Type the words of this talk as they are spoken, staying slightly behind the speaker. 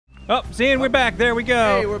Oh, seeing we're back. There we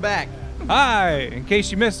go. Hey, we're back. Hi. In case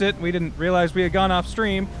you missed it, we didn't realize we had gone off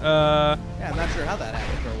stream. Yeah, I'm not sure how that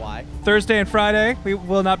happened or why. Thursday and Friday, we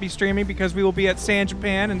will not be streaming because we will be at San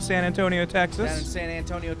Japan in San Antonio, Texas. Down in San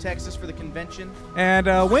Antonio, Texas for the convention. And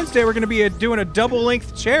Wednesday, we're going to be doing a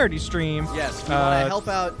double-length charity stream. Yes, we want to help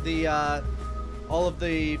out the all of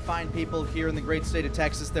the fine people here in the great state of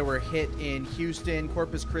Texas that were hit in Houston,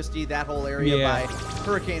 Corpus Christi, that whole area by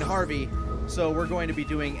Hurricane Harvey. So we're going to be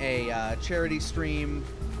doing a charity stream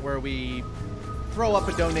where we throw up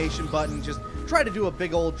a donation button, just try to do a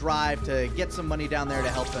big old drive to get some money down there to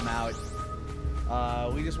help them out.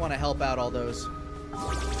 We just want to help out all those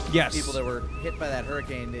people that were hit by that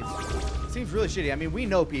hurricane. It seems really shitty. I mean, we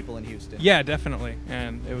know people in Houston. Yeah, definitely.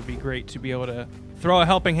 And it would be great to be able to throw a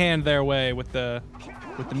helping hand their way with the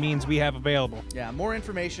means we have available. Yeah, more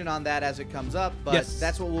information on that as it comes up, but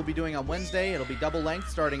that's what we'll be doing on Wednesday. It'll be double length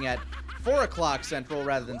starting at 4 o'clock Central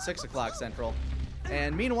rather than 6 o'clock Central.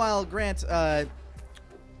 And meanwhile, Grant, I'm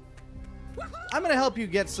going to help you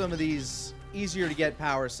get some of these easier to get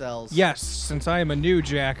power cells. Yes, since I am a new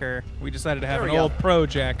jacker, we decided to have an old pro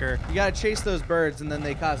jacker. You got to chase those birds and then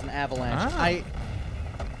they cause an avalanche.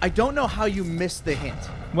 I don't know how you missed the hint.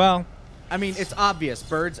 Well, I mean, it's obvious.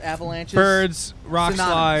 Birds, avalanches. Birds, rock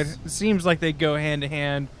slide. synonymous. It seems like they go hand to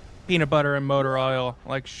hand. Peanut butter and motor oil.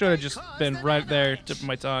 Like, should have just been right there, tip of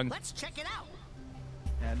my tongue. Let's check it out.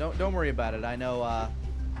 Yeah, don't worry about it. I know.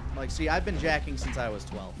 Like, see, I've been jacking since I was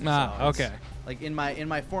 12. Ah, so okay. Like in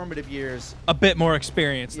my formative years. A bit more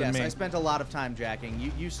experience than Yes, me. I spent a lot of time jacking.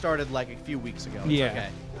 You started like a few weeks ago. It's Yeah. okay.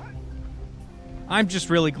 I'm just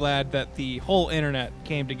really glad that the whole internet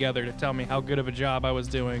came together to tell me how good of a job I was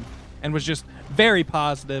doing, and was just very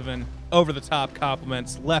positive and over-the-top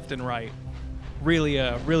compliments left and right. Really,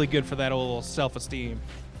 really good for that old self-esteem.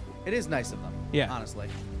 It is nice of them. Yeah. Honestly.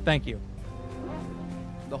 Thank you.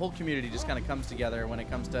 The whole community just kind of comes together when it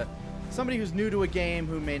comes to somebody who's new to a game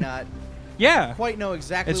who may not quite know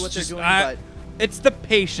exactly what they're doing, but it's the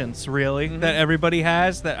patience, really, that everybody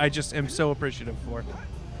has that I just am so appreciative for.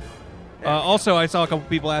 Also, I saw a couple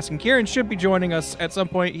people asking, Kieran should be joining us at some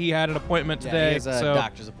point. He had an appointment today. He has a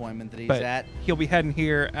doctor's appointment that he's at. He'll be heading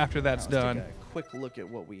here after that's done. Let's take a quick look at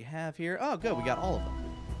what we have here. Oh, good. We got all of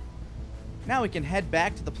them. Now we can head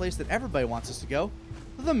back to the place that everybody wants us to go,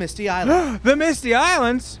 the Misty Island. The Misty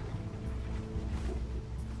Islands?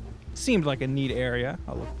 Seemed like a neat area.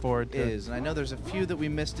 I'll look forward to it. It is, and I know there's a few that we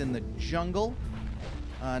missed in the jungle.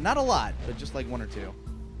 Not a lot, but just like 1 or 2.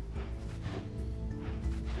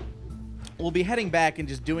 We'll be heading back and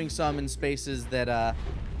just doing some in spaces that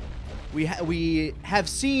we have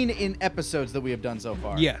seen in episodes that we have done so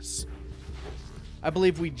far. Yes. I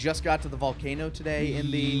believe we just got to the volcano today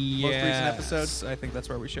in the most recent episode. I think that's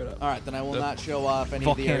where we showed up. All right, then I will not show off any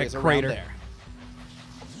of the volcanic areas crater. around there.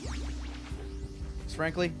 Because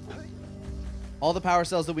frankly, all the power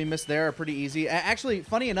cells that we missed there are pretty easy. Actually,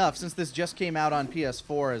 funny enough, since this just came out on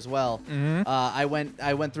PS4 as well, I went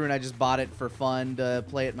through and I just bought it for fun to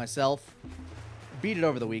play it myself. Beat it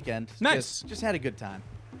over the weekend. Nice. Just had a good time.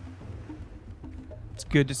 It's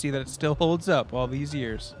good to see that it still holds up all these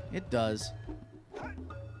years. It does.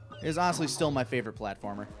 It is honestly still my favorite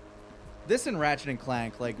platformer. This and Ratchet and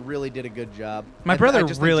Clank like really did a good job. My brother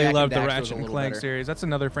just think really Jak and loved the Daxter was Ratchet a and little Clank better. series. That's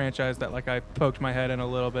another franchise that like I poked my head in a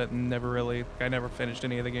little bit and I never finished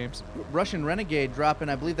any of the games. Russian Renegade dropping,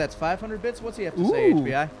 I believe that's 500 bits. What's he have to say,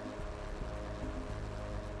 HBI?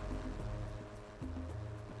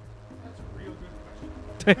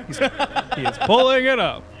 He is pulling it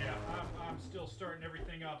up. Yeah, I'm still starting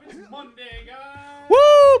everything up. It's Monday, guys.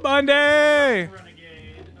 Woo, Monday!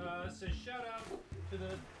 Renegade says shout out to the.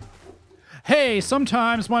 Hey,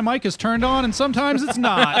 sometimes my mic is turned on and sometimes it's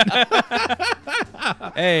not.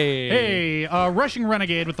 Hey. Hey, Rushing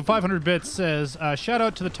Renegade with the 500 bits says shout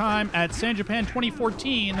out to the time at San Japan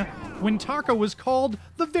 2014 when Taka was called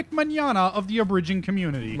the Vic Mañana of the Aboriginal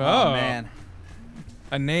community. Oh, man.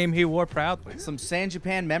 A name he wore proudly. Some San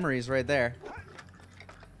Japan memories right there.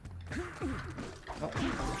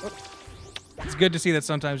 It's good to see that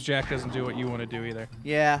sometimes Jack doesn't do what you want to do either.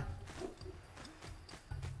 Yeah.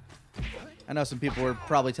 I know some people were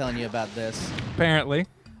probably telling you about this. Apparently.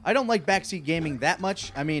 I don't like backseat gaming that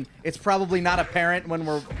much. I mean, it's probably not apparent when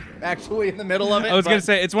we're actually in the middle of it. I was going to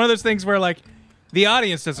say, it's one of those things where, like, the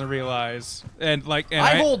audience doesn't realize. And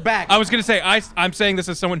I hold back. I was going to say, I'm saying this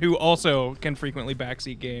as someone who also can frequently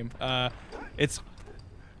backseat game.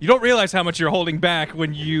 You don't realize how much you're holding back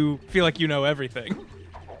when you feel like you know everything.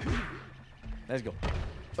 Let's go.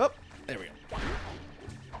 Oh, there we go.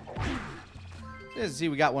 See,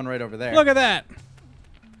 we got one right over there. Look at that.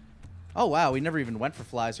 Oh, wow. We never even went for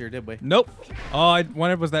flies here, did we? Nope. All I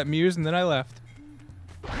wanted was that muse, and then I left.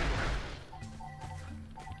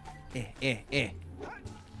 Now,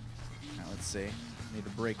 let's see. Need to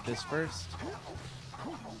break this first.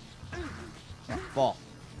 Yeah, fall.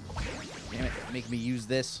 Damn it. Make me use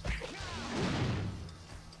this.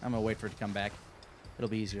 I'm going to wait for it to come back. It'll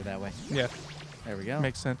be easier that way. Yeah. There we go.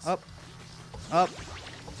 Makes sense. Up. Up.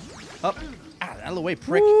 Up. Ah, out of the way,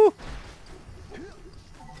 prick. Woo!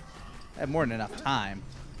 I have more than enough time.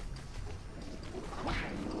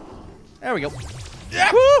 There we go.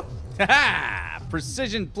 Yeah. Woo! Ha-ha!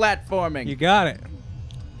 Precision platforming. You got it.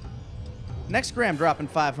 Next Graham dropping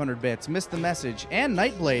 500 bits. Missed the message. And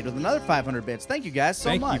Nightblade with another 500 bits. Thank you guys so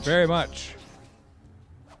much. Thank you very much.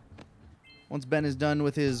 Once Ben is done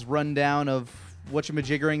with his rundown of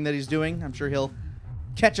whatchamajiggering that he's doing, I'm sure he'll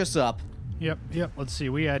catch us up. Yep. Let's see.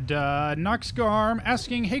 We had Noxgarm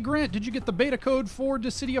asking, "Hey Grant, did you get the beta code for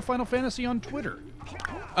Dissidia Final Fantasy on Twitter?"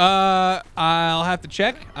 I'll have to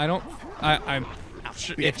check. I don't. I'm.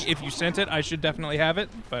 Bitch. If you sent it, I should definitely have it.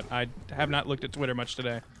 But I have not looked at Twitter much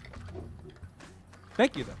today.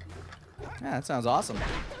 Thank you, though. Yeah, that sounds awesome.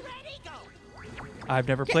 I've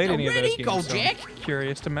never played any of those Ready, go, games, so I'm Jack.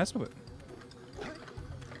 curious to mess with it.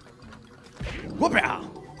 Whoop-ow!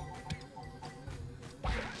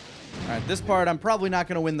 All right, this part I'm probably not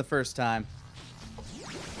going to win the first time.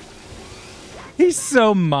 He's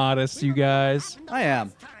so modest, you guys. I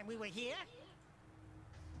am.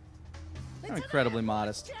 I'm incredibly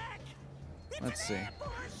modest. Let's see.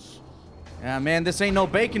 Yeah, man, this ain't no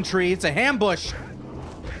bacon tree. It's a hambush.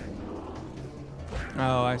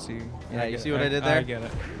 Oh, I see. Yeah, you get see it. what I did there? I get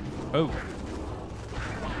it. Oh.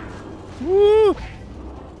 Woo!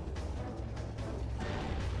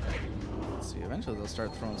 Let's see. Eventually they'll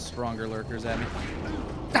start throwing stronger lurkers at me.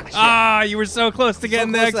 Ah, you were so close to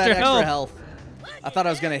getting the close to that extra health. I thought I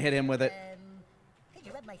was going to hit him with it.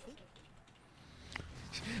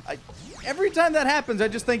 Every time that happens, I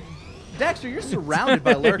just think, Daxter, you're surrounded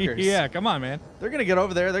by lurkers. Yeah, come on, man. They're going to get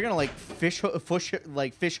over there. They're going to, like, fish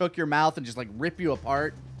hook your mouth and just, like, rip you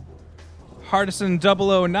apart.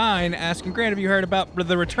 Hardison009 asking, Grant, have you heard about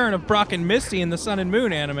the return of Brock and Misty in the Sun and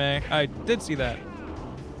Moon anime? I did see that.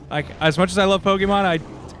 Like, as much as I love Pokemon,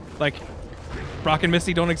 Brock and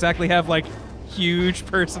Misty don't exactly have, like, huge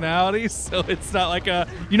personalities, so it's not like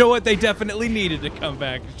you know what, they definitely needed to come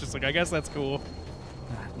back. It's just like, I guess that's cool.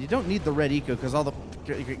 You don't need the red eco because all the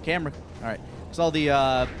camera... All right. Because all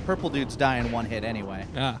the purple dudes die in one hit anyway.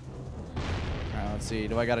 Ah. All right, let's see.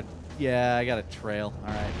 Do I got a... Yeah, I got a trail.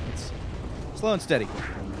 All right. It's slow and steady.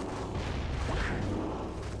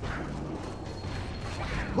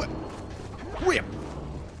 Whip!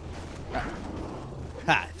 Ha!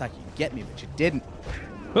 I thought you'd get me, but you didn't.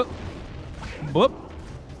 Whoop. Whoop.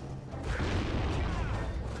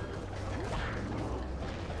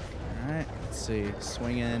 All right. Let's see.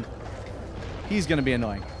 Swing in. He's going to be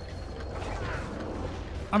annoying.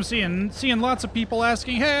 I'm seeing lots of people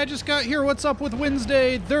asking, "Hey, I just got here. What's up with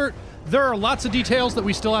Wednesday?" There are lots of details that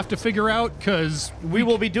we still have to figure out because We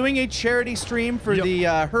will be doing a charity stream for Yep. the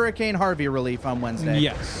Hurricane Harvey relief on Wednesday.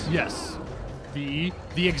 Yes. The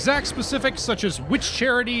exact specifics, such as which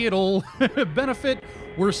charity it'll benefit,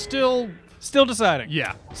 we're still deciding.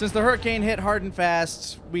 yeah. Since the hurricane hit hard and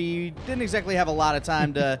fast, we didn't exactly have a lot of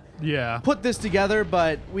time to Yeah. put this together,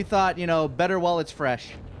 but we thought, better while it's fresh.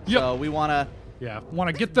 Yep. So we want to Yeah. Want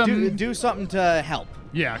to get them do something to help.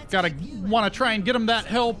 Yeah, want to try and get them that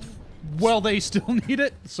help while they still need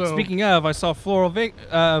it. So Speaking of, I saw Floral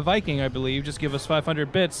Viking, I believe, just give us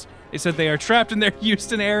 500 bits. They said they are trapped in their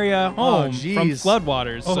Houston area home from jeez.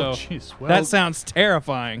 floodwaters. Oh, so jeez. Well, that sounds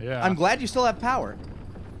terrifying. yeah. I'm glad you still have power.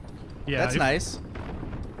 yeah, That's nice.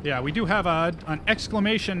 Yeah, we do have an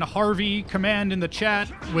exclamation Harvey command in the chat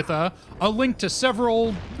with a link to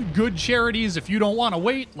several good charities. If you don't want to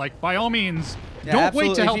wait, like, by all means, Yeah, don't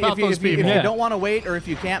wait to absolutely. help If out you- those if you- people. If you don't want to wait or if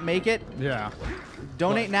you can't make it, Yeah.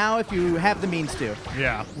 donate now if you have the means to.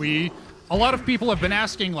 Yeah, a lot of people have been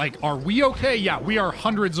asking, like, are we okay? Yeah, we are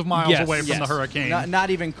hundreds of miles Yes. away from Yes. the hurricane. Not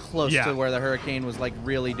even close Yeah. to where the hurricane was, like,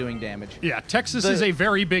 really doing damage. Yeah, Texas The- is a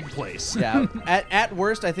very big place. Yeah. At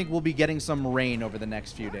worst, I think we'll be getting some rain over the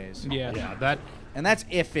next few days. Yeah. Yeah, that And that's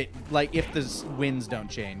if the winds don't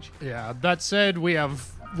change. yeah, that said, we have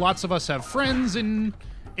lots of us have friends in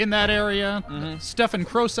that area. Stefan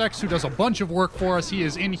Krosex, who does a bunch of work for us, he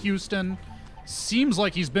is in Houston. Seems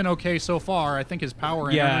like he's been okay so far. I think his power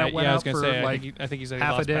and Yeah, internet went I was out gonna for say. like I think he said he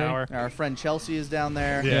half a lost day. power. Our friend Chelsea is down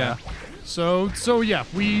there. Yeah. So yeah,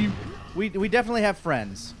 we definitely have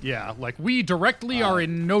friends. like we directly are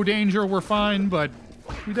in no danger. We're fine, but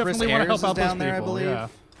we definitely want to Ayers help is out those down there, I people. believe. Yeah.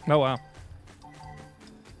 Oh, wow.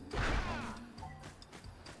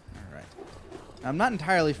 I'm not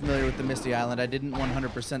entirely familiar with the Misty Island. I didn't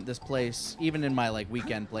 100% this place, even in my like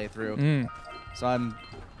weekend playthrough. So I'm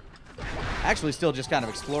actually still just kind of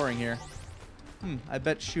exploring here. I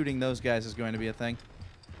bet shooting those guys is going to be a thing.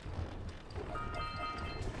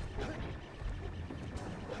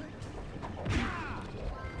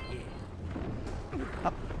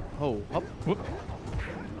 Up. Oh, up. Whoop.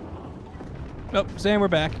 Nope, saying we're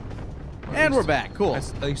back. And we're back. Cool.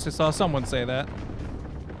 At least I saw someone say that.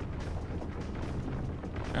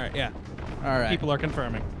 All right, yeah. All right. People are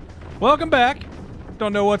confirming. Welcome back.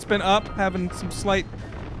 Don't know what's been up. Having some slight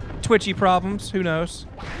twitchy problems. Who knows?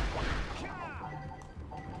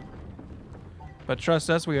 But trust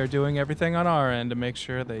us, we are doing everything on our end to make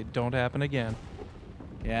sure they don't happen again.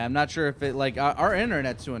 Yeah, I'm not sure if it like our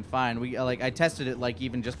internet's doing fine. We like I tested it like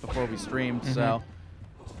even just before we streamed, so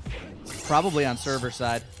it's probably on server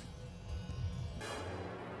side.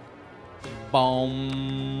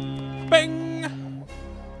 Boom. Bing.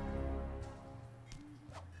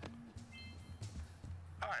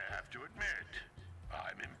 I have to admit,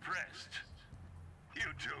 I'm impressed. You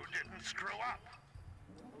two didn't screw up.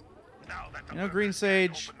 Now that the You know, Green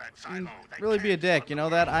Sage, opened that you can silo, they really be a can't dick. You know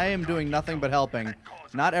that? I am doing nothing but helping.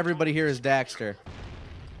 Not everybody here is Daxter.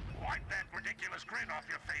 Wipe that ridiculous grin off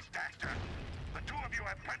your face, Daxter. The two of you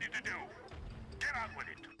have plenty to do. Get on with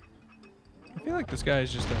it. I feel like this guy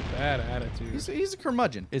is just a bad attitude. He's a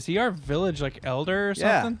curmudgeon. Is he our village like elder or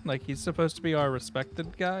Yeah. something? Like he's supposed to be our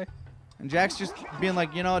respected guy? And Jack's just being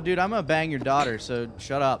like, you know, dude, I'm gonna bang your daughter, so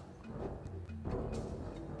shut up.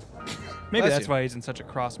 Maybe Bless that's you. why he's in such a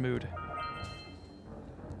cross mood.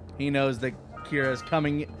 He knows that Kira's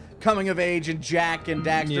coming of age, and Jak and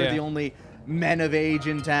Daxter Yeah. are the only men of age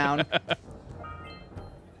in town.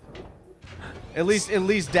 At least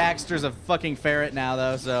Daxter's a fucking ferret now,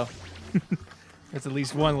 though. So That's at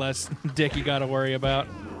least one less dick you gotta worry about.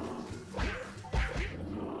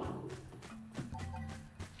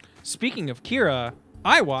 Speaking of Kira,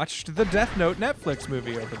 I watched the Death Note Netflix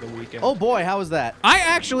movie over the weekend. oh boy, how was that?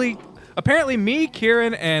 Apparently me,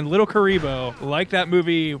 Kieran, and Little Karibo like that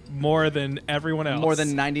movie more than everyone else. More than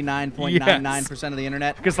 99.99% of the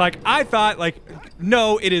internet. Because, like, I thought, like,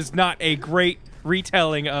 no, it is not a great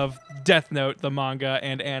retelling of Death Note, the manga,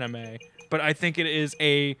 and anime. But I think it is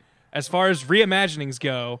as far as reimaginings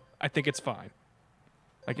go, I think it's fine.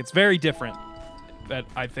 Like, it's very different. But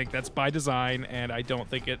I think that's by design, and I don't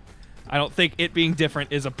think it being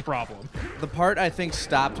different is a problem. The part I think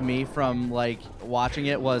stopped me from like watching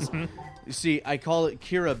it was, you see, I call it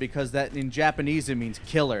Kira because that in Japanese it means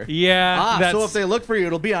killer. Yeah. So if they look for you,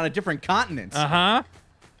 it'll be on a different continent. Uh-huh.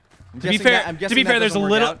 I'm To be guessing fair, that doesn't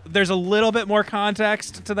work out. there's a little bit more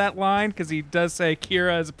context to that line because he does say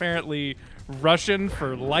Kira is apparently Russian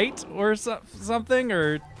for light or something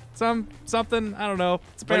or something. I don't know.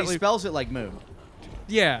 It's But he apparently spells it like moon.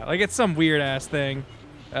 yeah, like it's some weird ass thing.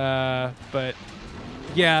 But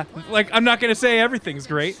yeah, like I'm not gonna say everything's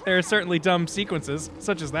great. There are certainly dumb sequences,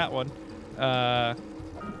 such as that one. But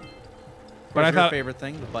What's I thought, your favorite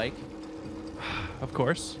thing? The bike. of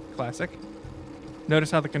course, classic.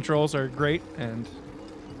 Notice how the controls are great and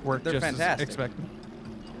work They're just fantastic. as expected.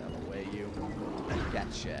 Out of the way, you.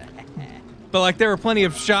 Gotcha. But like there were plenty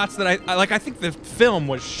of shots that I think the film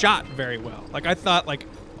was shot very well. Like I thought like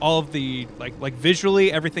all of the like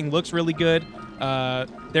visually everything looks really good.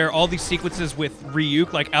 There are all these sequences with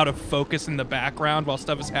Ryuk like out of focus in the background while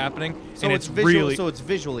stuff is happening, So and it's visually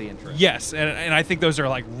interesting. yes, and I think those are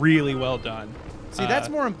like really well done. See, that's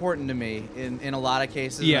more important to me in a lot of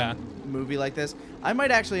cases. Yeah. Than a movie like this, I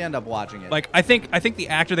might actually end up watching it. Like I think the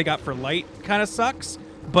actor they got for Light kind of sucks,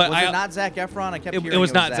 but was it not Zac Efron? I kept hearing it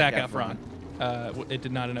was not Zac Efron. It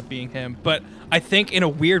did not end up being him, but I think in a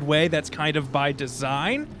weird way that's kind of by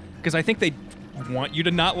design because I think they want you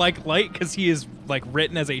to not like Light because he is like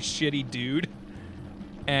written as a shitty dude,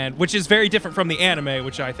 and which is very different from the anime,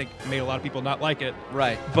 which I think made a lot of people not like it.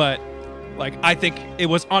 Right. But like I think it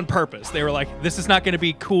was on purpose. They were like, this is not going to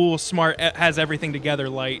be cool, smart, has everything together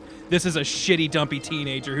Light. This is a shitty, dumpy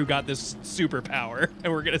teenager who got this superpower,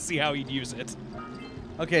 and we're going to see how he'd use it.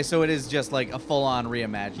 Okay, so it is just like a full-on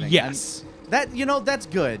reimagining. Yes. And that's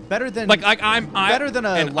good. Better than I'm better than a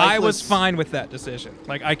and I was lifeless- fine with that decision.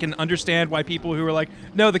 Like I can understand why people who are like,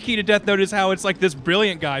 no, the key to Death Note is how it's like this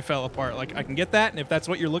brilliant guy fell apart. Like I can get that, and if that's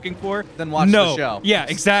what you're looking for, Then watch no. the show. Yeah,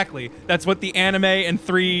 exactly. That's what the anime and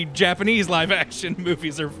 3 Japanese live-action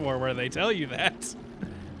movies are for, where they tell you that.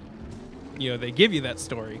 You know, they give you that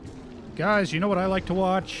story. Guys, you know what I like to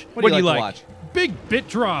watch? What do you do you like to like? watch? Big bit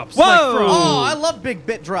drops. Whoa! Like from, Oh, I love big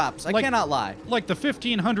bit drops. I Like- cannot lie. like the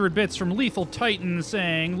 1500 bits from Lethal Titan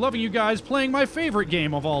saying, loving you guys playing my favorite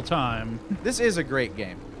game of all time. This is a great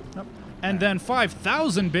game. And then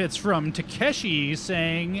 5,000 bits from Takeshi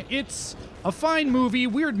saying, it's a fine movie,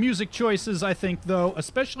 weird music choices, I think, though,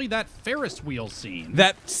 especially that Ferris wheel scene.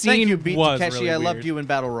 That scene Thank you, Beat was Takeshi. really I weird. loved you in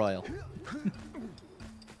Battle Royale.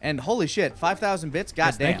 And holy shit, 5,000 bits? God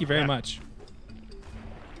Yes, damn. thank you very much.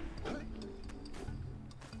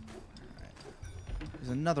 There's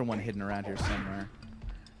another one hidden around here somewhere.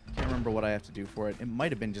 Can't remember what I have to do for it. It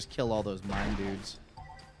might have been just kill all those mine dudes.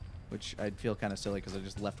 Which I'd feel kind of silly because I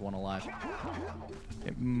just left one alive.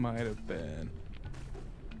 It might have been.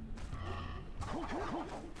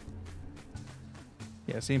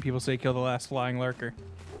 Yeah, seeing people say kill the last flying lurker.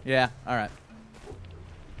 Yeah, alright.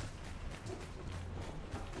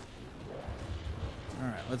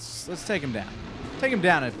 Alright, let's take him down. Take him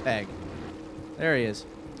down a peg. There he is.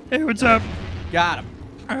 Hey, what's up? Got him.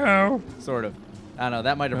 Oh. Sort of. I don't know,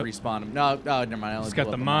 that might have Oh. respawned him. No, never mind. I only He's got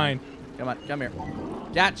blew the up a mine. Come on, come here.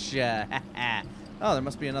 Gotcha. Oh, there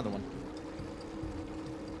must be another one.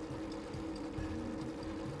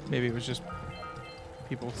 Maybe it was just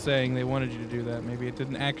people saying they wanted you to do that. Maybe it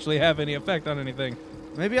didn't actually have any effect on anything.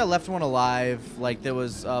 Maybe I left one alive, like that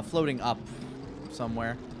was floating up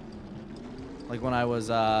somewhere. Like when I was,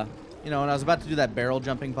 you know, when I was about to do that barrel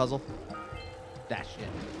jumping puzzle. That shit.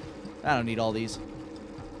 I don't need all these.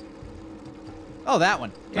 Oh, that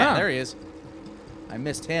one. Yeah, Ah. there he is. I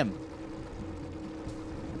missed him.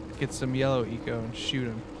 Get some yellow eco and shoot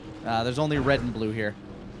him. There's only red and blue here.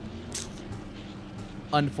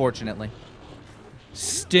 Unfortunately.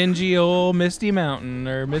 Stingy old Misty Mountain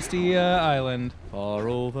or Misty Island. Far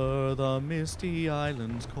over the misty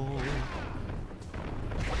islands cold.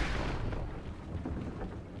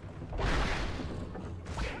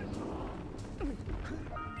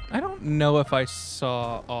 I don't know if I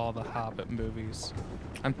saw all the Hobbit movies.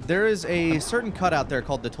 There is a certain cut out there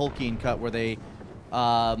called the Tolkien cut where they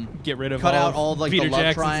Get rid of cut all out all like Peter the love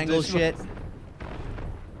Jackson's triangle additional- shit.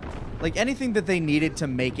 Like anything that they needed to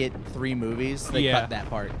make it 3 movies, they Yeah. cut that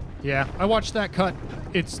part. Yeah, I watched that cut.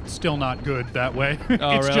 It's still not good that way. Oh,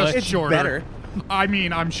 it's really? just It's shorter. better. I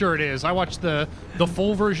mean, I'm sure it is. I watched the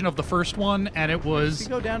full version of the first one, and it Does was he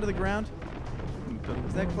go down to the ground?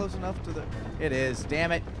 Is that close enough to the... It is.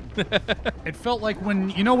 Damn it. It felt like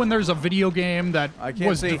when there's a video game that I can't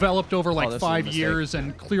was see. developed over Oh, like this is a 5 mistake. years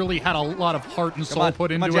and clearly had a lot of heart and Come soul on. put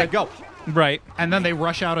Come into on, Jack, it. go. Right. And then they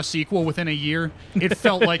rush out a sequel within a year. It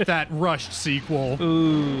felt like that rushed sequel.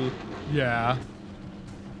 Ooh. Yeah.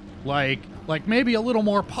 Like maybe a little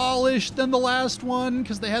more polished than the last one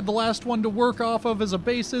because they had the last one to work off of as a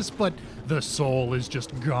basis, but the soul is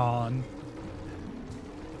just gone.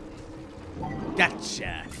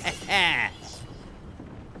 Gotcha.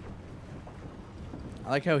 I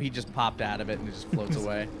like how he just popped out of it and it just floats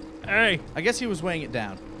away. Hey. I guess he was weighing it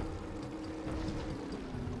down.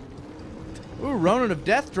 Ooh, Ronan of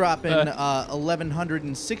Death dropping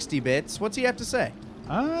 1,160 bits. What's he have to say?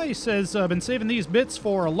 He says, I've been saving these bits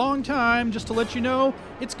for a long time. Just to let you know,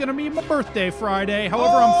 it's going to be my birthday Friday.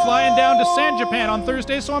 However, I'm flying down to San Japan on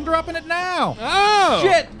Thursday, so I'm dropping it now. Oh.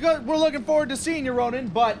 Shit! Good. We're looking forward to seeing you, Ronan,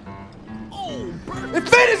 but... If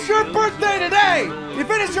it is your birthday today, if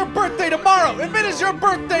it is your birthday tomorrow, if it is your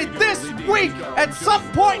birthday this week, at some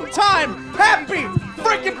point in time, happy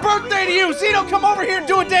freaking birthday to you! Zito, come over here and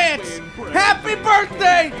do a dance! Happy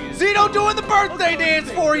birthday! Zito doing the birthday dance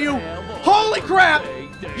for you! Holy crap!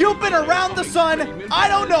 You've been around the sun, I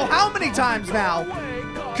don't know how many times now,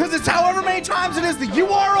 because it's however many times it is that you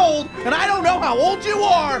are old, and I don't know how old you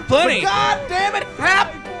are. Plenty. But God damn it,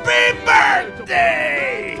 happy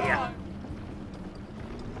birthday!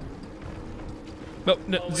 No,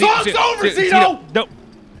 Song's over, Zito! No.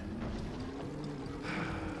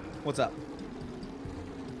 What's up?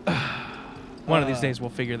 One of these days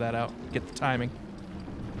we'll figure that out. Get the timing.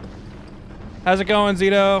 How's it going,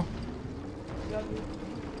 Zito?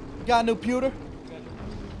 Got a new pewter?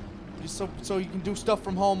 Just so you can do stuff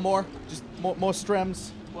from home more? Just more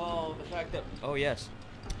strems? Well, the fact that... Oh, yes.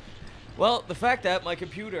 Well, the fact that my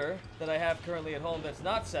computer that I have currently at home that's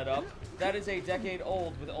not set up, that is a decade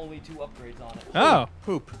old with only 2 upgrades on it. Oh.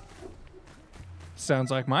 Poop.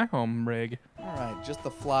 Sounds like my home rig. Alright, just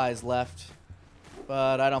the flies left.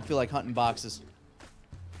 But I don't feel like hunting boxes.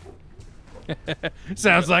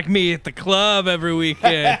 Sounds like me at the club every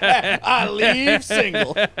weekend. I leave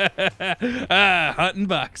single. Hunting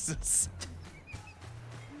boxes.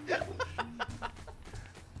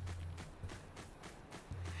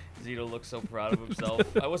 Zito looks so proud of himself.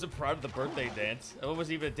 I wasn't proud of the birthday dance. It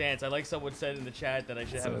wasn't even a dance. I like someone said in the chat that I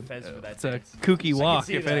should have a fez for that It's a dance. kooky So I can walk,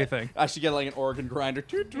 see if that. anything. I should get like an organ grinder.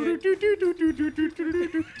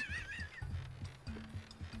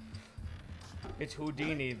 It's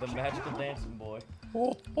Houdini, the magical dancing boy.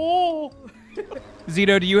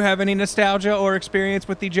 Zito, do you have any nostalgia or experience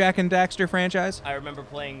with the Jak and Daxter franchise? I remember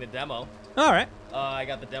playing the demo. All right. I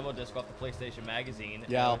got the demo disc off the PlayStation Magazine.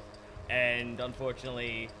 Yeah. And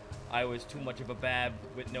unfortunately, I was too much of a bab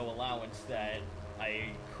with no allowance that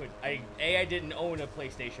I didn't own a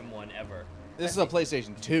PlayStation 1 ever. This is a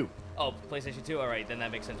PlayStation 2. Oh, PlayStation 2? Alright, then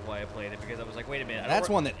that makes sense why I played it, because I was like, wait a minute. That's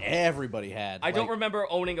one that everybody had. I don't remember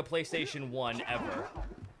owning a PlayStation 1 ever.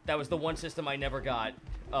 That was the one system I never got.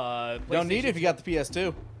 Don't need it if you got the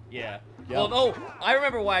PS2. Yeah. Yep. Well, no, I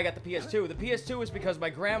remember why I got the PS2. The PS2 was because my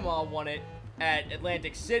grandma won it at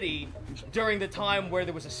Atlantic City during the time where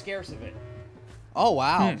there was a scarce of it. Oh,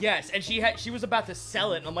 wow. Yes, and she was about to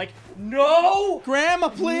sell it, and I'm like, no! Grandma,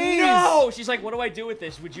 please! No! She's like, what do I do with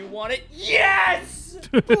this? Would you want it? Yes!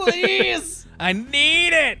 Please! I need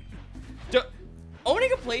it!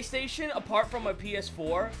 Owning a PlayStation, apart from a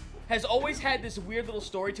PS4, has always had this weird little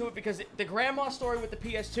story to it, because the grandma story with the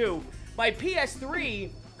PS2, my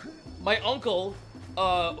PS3, my uncle,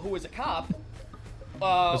 who was a cop,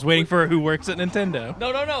 I was waiting for who works at Nintendo.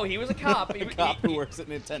 No, he was a cop. A cop who works at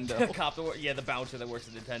Nintendo. Cop, yeah, the bouncer that works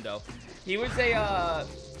at Nintendo. He was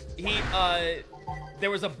there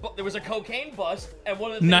was a cocaine bust, and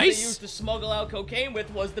one of the things they used to smuggle out cocaine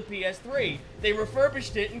with was the PS3. They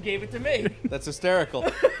refurbished it and gave it to me. That's hysterical.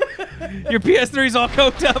 Your PS3's all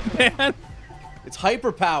coked up, man. It's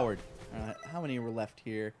hyper powered. How many were left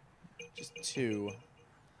here? Just 2.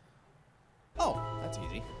 Oh, that's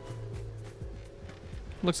easy.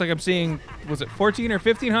 Looks like I'm seeing, was it 14 or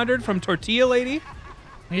 1500 from Tortilla Lady?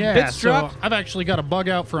 Yeah, Bits so dropped? I've actually got to bug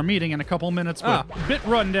out for a meeting in a couple minutes, but bit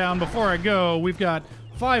rundown before I go. We've got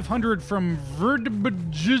 500 from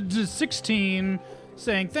Vertibaj16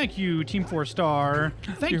 saying, thank you, Team 4-Star.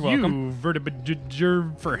 Thank You're you, welcome.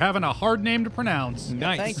 Vertibaj, for having a hard name to pronounce.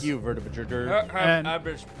 Nice. Thank you, Vertibager.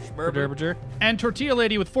 And Tortilla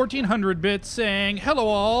Lady with 1400 bits saying, hello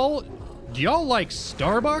all. Do y'all like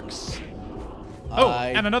Starbucks? Oh,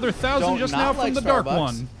 and another 1,000 just now from the Dark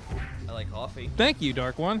One. I like coffee. Thank you,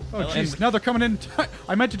 Dark One. Oh, jeez. Now they're coming in.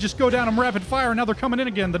 I meant to just go down them rapid fire. Now they're coming in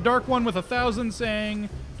again. The Dark One with 1,000 saying,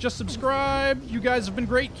 just subscribe. You guys have been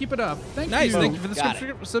great. Keep it up. Thank you. Nice. Thank you for the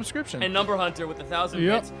subscription. And Number Hunter with 1,000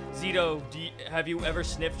 bits. Zito, have you ever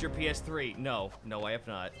sniffed your PS3? No, I have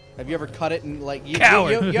not. Have you ever cut it and like you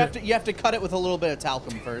have to cut it with a little bit of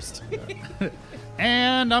talcum first.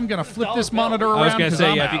 And I'm gonna flip this monitor around. I was gonna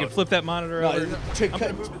say, yeah, if you could flip that monitor over.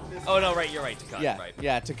 Oh no, right, you're right. To cut. Yeah, right.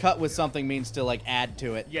 yeah. To cut with something means to like add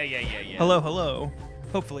to it. Yeah. Hello.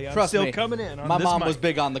 Hopefully, I'm Trust still me, coming in. On my this mom mic. was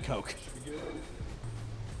big on the coke.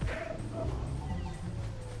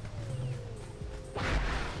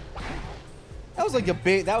 That was like a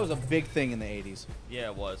big thing in the 80s. Yeah,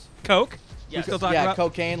 it was. Coke. Yes. We still talking Yeah, about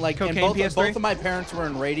cocaine. Like, cocaine and PS3? both of my parents were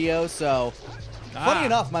in radio, so funny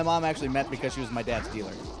enough, my mom actually met because she was my dad's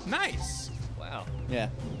dealer. Nice. Wow. Yeah.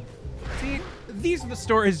 See, these are the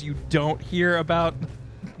stories you don't hear about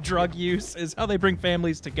drug use, is how they bring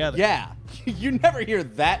families together. Yeah. You never hear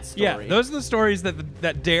that story. Yeah, those are the stories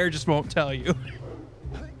that Dare just won't tell you.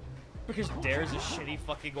 Because Dare's a shitty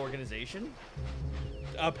fucking organization.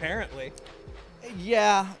 Apparently.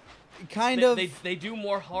 Yeah. Kind of. They do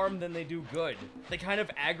more harm than they do good. They kind of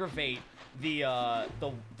aggravate the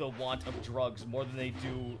want of drugs more than they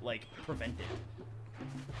do like prevent it.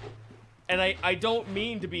 And I don't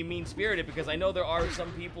mean to be mean-spirited, because I know there are some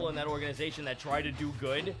people in that organization that try to do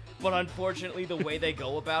good, but unfortunately the way they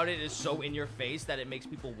go about it is so in your face that it makes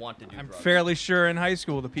people want to do I'm drugs. fairly sure in high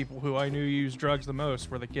school the people who I knew used drugs the most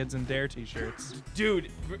were the kids in Dare t-shirts.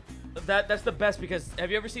 Dude, that's the best, because have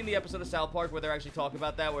you ever seen the episode of South Park where they're actually talking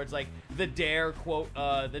about that, where it's like the Dare quote,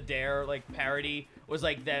 the Dare like parody was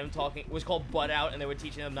like them talking, was called Butt Out, and they were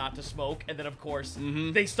teaching them not to smoke, and then of course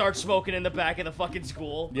they start smoking in the back of the fucking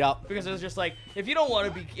school. Yep. Because it was just like, if you don't want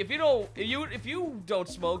to be, if you don't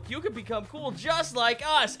smoke, you could become cool just like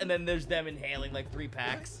us. And then there's them inhaling like 3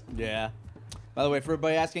 packs. Yeah. By the way, for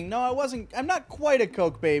everybody asking, no, I'm not quite a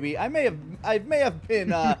coke baby. I may have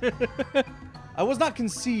been. I was not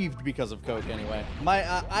conceived because of coke anyway.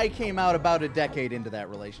 I came out about a decade into that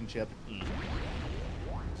relationship.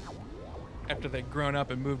 After they'd grown up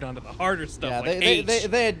and moved on to the harder stuff, Yeah,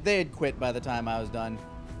 like they had quit by the time I was done.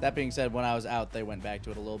 That being said, when I was out, they went back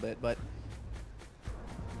to it a little bit, but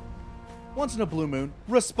once in a blue moon,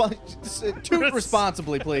 toot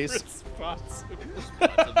responsibly, please. Responsibly.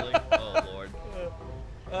 Oh lord.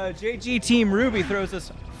 JG Team Ruby throws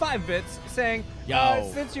us 5 bits saying,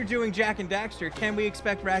 Yo. since you're doing Jak and Daxter, can we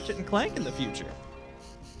expect Ratchet and Clank in the future?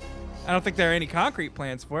 I don't think there are any concrete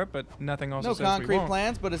plans for it, but nothing also No says we concrete won't.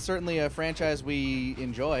 plans, but it's certainly a franchise we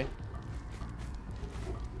enjoy.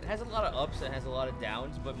 has a lot of ups and has a lot of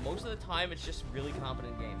downs, but most of the time it's just really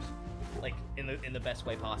competent games, like in the best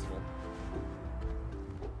way possible.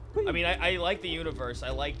 I mean, I like the universe. I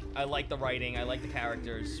like the writing. I like the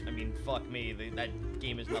characters. I mean, fuck me, that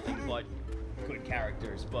game is nothing but good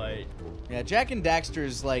characters. But yeah, Jak and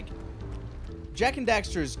Daxter's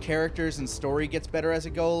characters and story gets better as it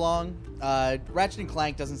go along. Ratchet and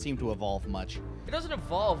Clank doesn't seem to evolve much. it doesn't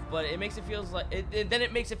evolve, but it makes it feels like then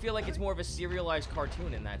it makes it feel like it's more of a serialized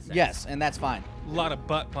cartoon in that sense. Yes, and that's fine. A lot of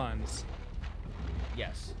butt puns.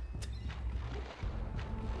 Yes.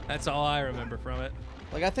 That's all I remember from it.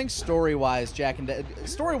 Like, I think story-wise, Jak and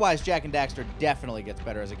Daxter definitely gets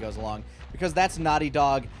better as it goes along, because that's Naughty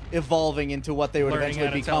Dog evolving into what they would Learning eventually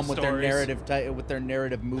how to tell become stories. with their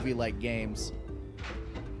narrative movie-like games.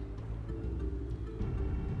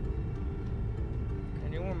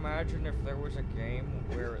 Can you imagine if there was a game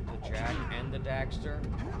where the Jak and the Daxter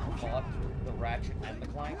fought the Ratchet and the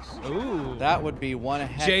Clanks? Ooh. That would be one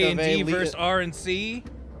heck of a J&D versus R&C.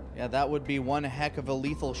 yeah, that would be one heck of a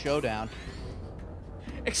lethal showdown.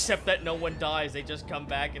 Except that no one dies, they just come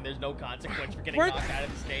back and there's no consequence for getting knocked out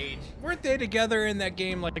of the stage. Weren't they together in that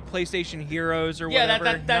game, like PlayStation Heroes or Yeah,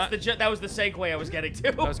 whatever? that was the segue I was getting to.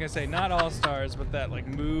 I was gonna say not All Stars, but that like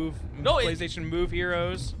PlayStation Move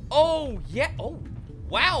Heroes. Oh yeah. Oh,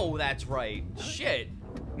 wow, that's right. Shit.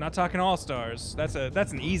 I'm not talking All Stars. That's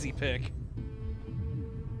an easy pick.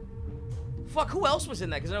 Fuck, who else was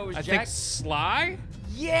in that? Because I know it was I Jak. think Sly.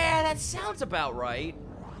 Yeah, that sounds about right.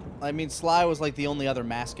 I mean, Sly was like the only other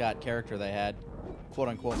mascot character they had, quote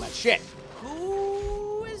unquote. That shit.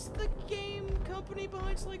 Who is the game company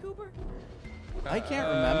behind Sly Cooper? I can't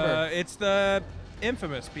remember. It's the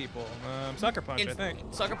infamous people. Sucker Punch, I think.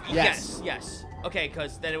 Sucker. Yes. Yes. Okay,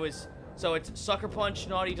 because then it was. So it's Sucker Punch,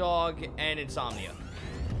 Naughty Dog, and Insomnia.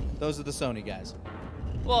 Those are the Sony guys.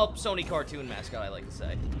 Well, Sony cartoon mascot, I like to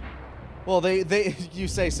say. Well, you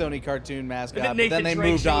say Sony cartoon mascot, but Nathan then they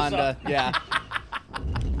Drake moved on shows to up. yeah.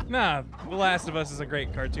 Nah, The Last of Us is a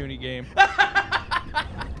great cartoony game.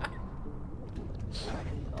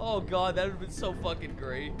 Oh god, that would have been so fucking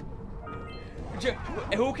great.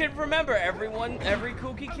 Who can remember every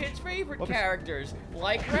kooky kid's favorite characters,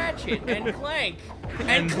 like Ratchet and Clank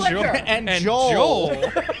and Clicker and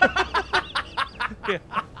Joel. Yeah.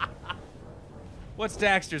 What's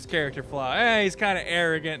Daxter's character flaw? He's kind of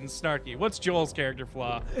arrogant and snarky. What's Joel's character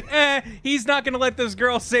flaw? He's not gonna let this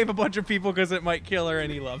girl save a bunch of people because it might kill her,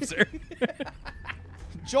 and he loves her.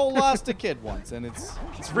 Joel lost a kid once, and it's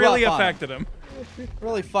Really rough on him. affected him.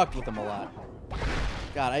 Really fucked with him a lot.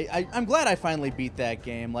 God, I'm glad I finally beat that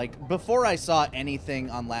game. Like, before I saw anything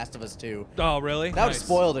on Last of Us 2, Oh, really? that would have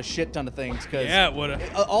spoiled a shit ton of things, because Yeah, it would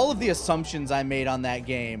have. all of the assumptions I made on that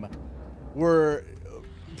game were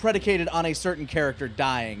predicated on a certain character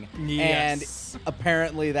dying, Yes. and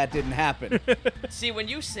apparently that didn't happen. See, when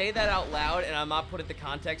you say that out loud, and I'm not putting the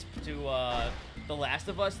context to The Last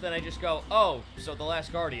of Us, then I just go, oh, so The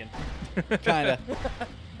Last Guardian. Kinda.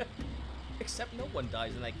 Except no one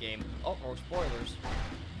dies in that game. Oh, or spoilers.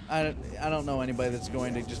 I don't know anybody that's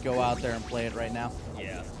going to just go out there and play it right now.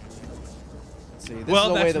 Yeah. Let's see, this Well, is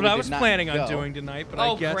a way that's that what we I did was not planning on go. doing tonight, but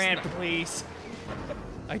Oh, I guess Grant, not. please.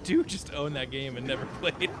 I do just own that game and never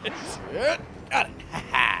played it. Got it.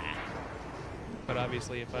 But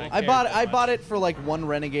obviously, if I I bought it for like one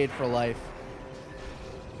Renegade for life.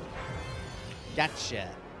 Gotcha.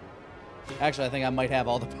 Actually, I think I might have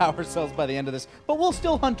all the power cells by the end of this, but we'll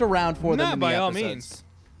still hunt around for them. Nah, in the by all episodes. means.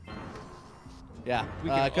 Yeah, We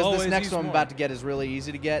can because always this next use one I'm more. about to get is really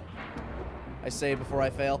easy to get. I say before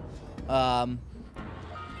I fail.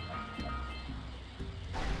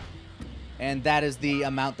 And that is the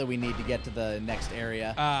amount that we need to get to the next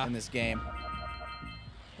area in this game.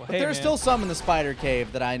 Well, But hey, there's man. still some in the spider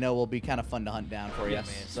cave that I know will be kind of fun to hunt down for you. Yeah,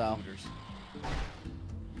 man, So, scooters.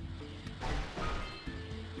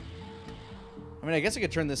 I mean, I guess I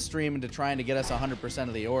could turn this stream into trying to get us 100%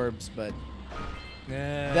 of the orbs, but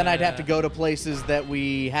then I'd have to go to places that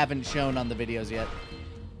we haven't shown on the videos yet.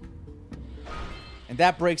 And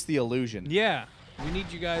that breaks the illusion. Yeah, we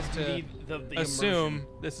need you guys to Need the assume immersion.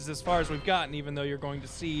 this is as far as we've gotten, even though you're going to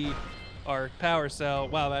see our power cell.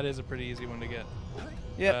 Wow, that is a pretty easy one to get.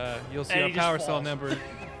 Yep. You'll see And our he just power cell falls. number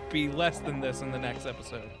be less than this in the next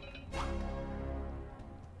episode.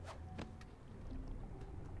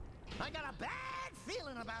 I got a bad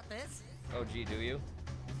feeling about this. Oh, gee, do you?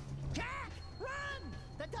 Jak, run!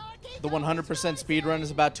 The dark The 100% speed run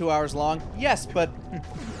is about 2 hours long. Yes, but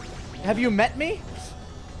have you met me?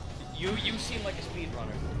 You seem like a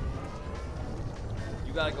speedrunner.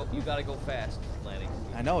 You gotta go fast, Lani.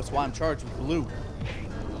 I know, it's why I'm charged with blue.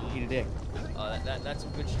 Eat a dick. That's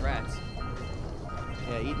some good strats.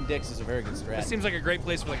 Yeah, eating dicks is a very good This strat. seems like a great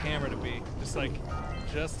place for the camera to be. Just like,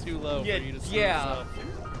 just too low Yeah, for you to see yeah. yourself.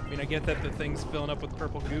 I mean, I get that the thing's filling up with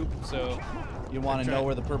purple goop, so You want to they're know try-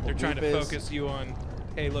 where the purple They're trying goop to is? focus you on,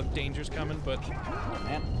 hey, look, danger's coming, but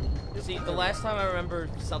Man. See, the last time I remember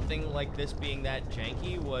something like this being that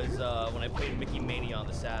janky was when I played Mickey Mania on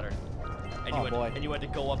the Saturn. And Oh, boy. And you had to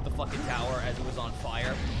go up the fucking tower as it was on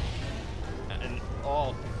fire. And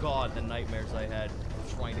oh god, the nightmares I had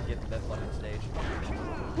trying to get to that fucking stage.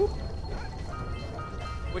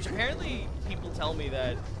 Which apparently people tell me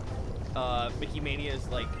that Mickey Mania is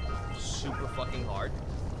like super fucking hard.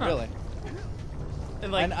 Really?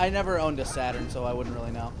 And like I never owned a Saturn, so I wouldn't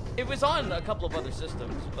really know. it was on a couple of other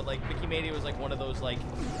systems, but like Mickey Mania was like one of those like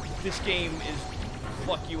this game is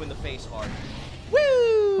fuck you in the face hard.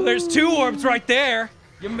 well, there's 2 orbs right there.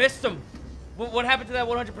 You missed them. What happened to that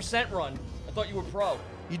 100% run? I thought you were pro.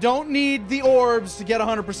 You don't need the orbs to get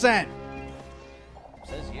 100%.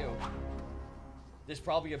 Says you. There's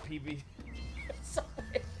probably a PB. Sorry,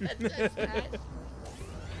 that says that.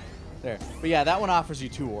 There. But yeah, that one offers you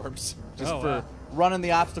 2 orbs. Just Oh, for wow. running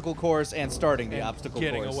the obstacle course and starting the And obstacle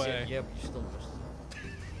getting course. away. Yeah, but you still missed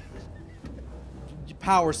them.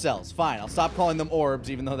 Power cells. Fine. I'll stop calling them orbs,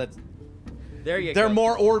 even though that's There you they're go.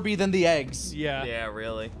 more orby than the eggs. Yeah. Yeah,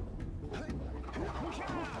 really.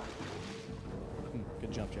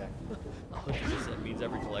 Good jump, Jack. 100% means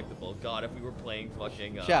every collectible. God, if we were playing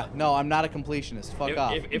fucking. Yeah, no, I'm not a completionist. Fuck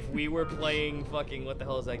off. If we were playing fucking what the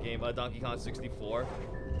hell is that game? Donkey Kong 64,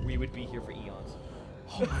 we would be here for eons.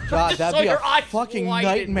 God, Just that'd saw be a your eyes fucking widen.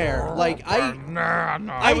 nightmare. Like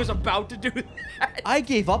I was about to do that. I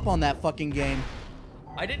gave up on that fucking game.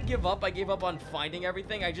 I didn't give up. I gave up on finding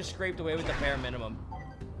everything. I just scraped away with the bare minimum.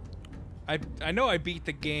 I know I beat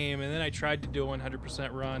the game, and then I tried to do a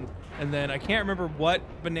 100% run, and then I can't remember what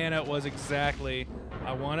banana it was exactly.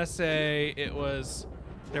 I want to say it was,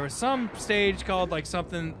 there was some stage called like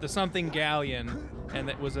the something galleon, and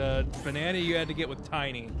it was a banana you had to get with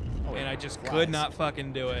Tiny, and I just could flies. not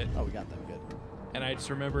fucking do it. Oh, we got them good. And I just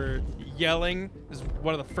remember yelling. This is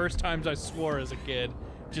one of the first times I swore as a kid.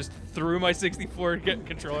 Just threw my 64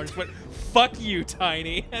 controller and just went, "Fuck you,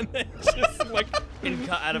 Tiny," and then just like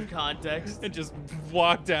Out of context. and just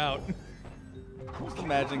walked out. Just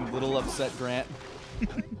imagining little upset Grant.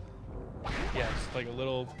 Yeah, just like a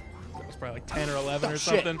little. That was probably like 10 or 11 Oh, or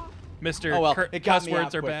shit. something. Mr. Oh well, Cur- it got cuss me words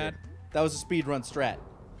out are quicker. bad. That was a speedrun strat.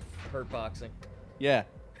 Hurt boxing. Yeah.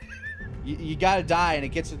 You gotta die and it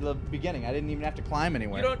gets you to the beginning. I didn't even have to climb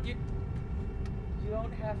anywhere. You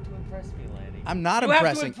don't have to impress me, Lanny. I'm not You have to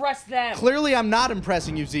impressing. impress them. Clearly, I'm not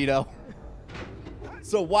impressing you, Zito.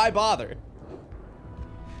 So why bother?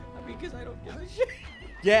 Because I don't give a shit.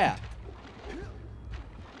 Yeah.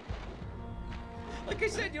 Like I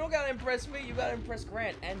said, you don't gotta impress me. You gotta impress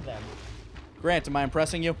Grant and them. Grant, am I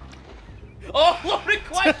impressing you? Oh, loaded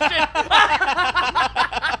question.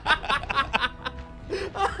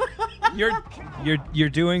 You're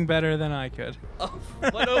doing better than I could. Oh,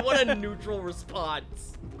 what a neutral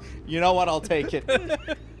response. You know what? I'll take it.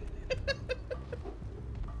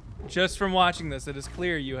 Just from watching this, it is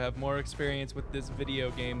clear you have more experience with this video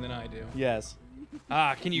game than I do. Yes.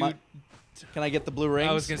 Can you? Can I get the blue rings?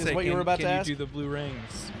 I was gonna is say, what you were about can to you ask? do the blue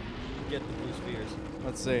rings? Get the blue spheres.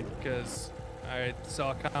 Let's see. Because I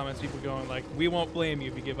saw comments, people going like, "We won't blame you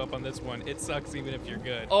if you give up on this one. It sucks even if you're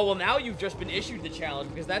good." Oh, well, now you've just been issued the challenge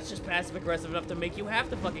because that's just passive aggressive enough to make you have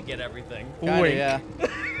to fucking get everything. Kinda, Wink. yeah.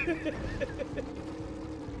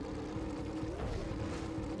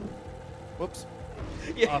 Whoops.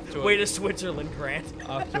 Yeah, Off to way a- to Switzerland, Grant.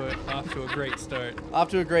 off to a great start. Off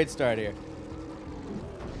to a great start here.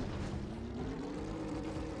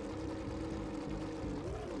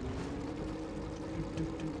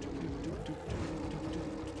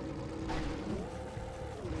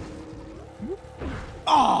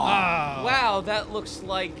 Ah, Wow, that looks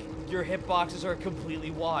like your hitboxes are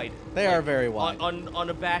completely wide. They are very wide.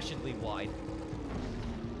 Unabashedly wide.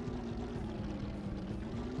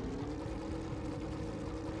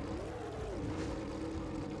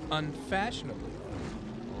 unfashionably.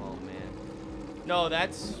 Oh man. No,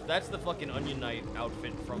 that's the fucking Onion Knight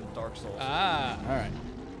outfit from Dark Souls. Ah, All right.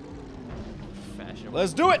 Fashionable.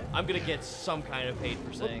 Let's do it. I'm gonna get some kind of hate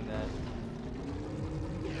for saying that.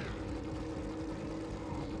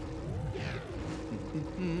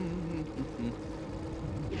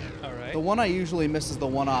 all right. The one I usually miss is the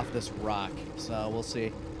one off this rock, so we'll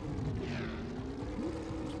see.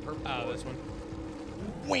 This one.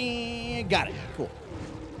 Whee! Got it. Cool.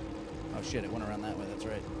 Oh shit! It went around that way. That's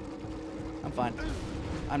right. I'm fine.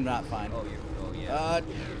 I'm not fine. Oh yeah.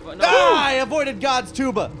 But no, I avoided God's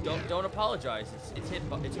tuba. don't apologize.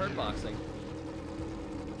 It's hurt boxing.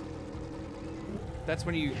 That's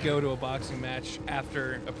when you go to a boxing match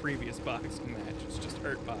after a previous boxing match. It's just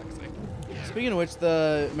hurt boxing. Speaking of which,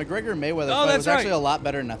 the McGregor-Mayweather fight that's was actually right. a lot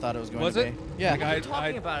better than I thought it was going Was to it? be. Yeah. Like, What are you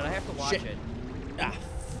talking about it? I have to watch Shit. it. Ah,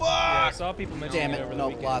 fuck! Yeah, I saw people mention Damn it it. over the Nope,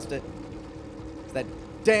 weekend. lost it. It's that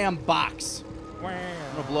damn box. Wow.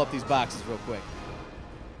 I'm going to blow up these boxes real quick.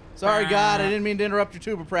 Sorry, God. I didn't mean to interrupt your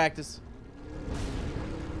tuba practice.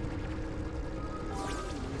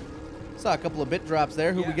 Saw a couple of bit drops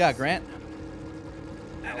there. Who we Yes. got, Grant?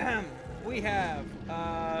 We have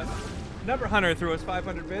Number Hunter threw us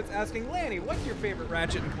 500 bits asking, Lani, what's your favorite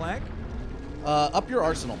Ratchet and Clank? Up your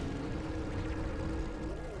arsenal.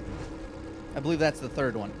 I believe that's the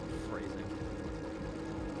third one. Phrasing.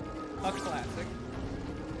 A classic.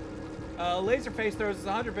 Laserface throws us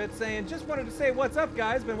 100 bits saying, just wanted to say what's up,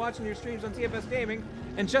 guys. Been watching your streams on TFS Gaming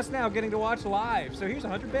and just now getting to watch live. So here's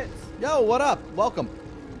 100 bits. Yo, what up? Welcome.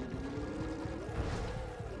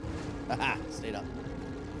 Haha, stayed up.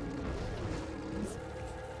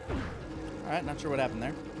 Alright, not sure what happened there.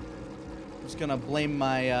 I'm just gonna blame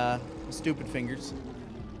my stupid fingers.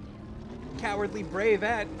 Cowardly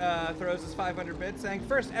Bravette throws us 500 bits saying,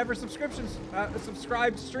 first ever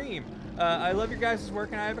subscribed stream. I love your guys' work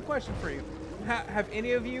and I have a question for you. Have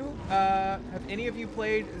any of you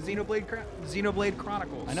played Xenoblade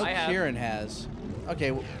Chronicles? I know I have. Kieran has.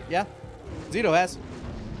 Okay, yeah. Zito has.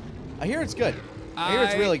 I hear it's good. I hear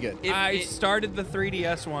it's really good. I started the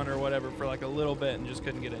 3DS one or whatever for like a little bit and just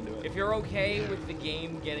couldn't get into it. If you're okay with the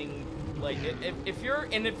game getting, like, if you're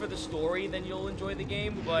in it for the story, then you'll enjoy the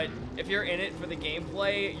game. But if you're in it for the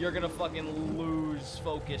gameplay, you're gonna fucking lose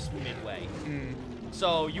focus midway.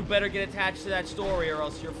 So you better get attached to that story or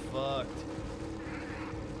else you're fucked.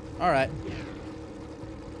 Alright.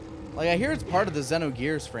 Like, I hear it's part of the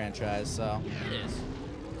Xenogears franchise, so It is.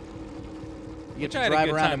 you Which get I to had a drive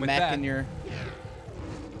good around time a with mech that. in your...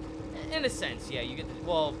 In a sense, yeah. You get.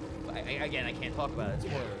 Well, again, I can't talk about it.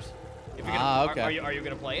 Spoilers. If you're Ah, gonna, okay. Are you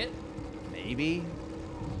gonna play it? Maybe?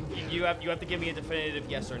 You have to give me a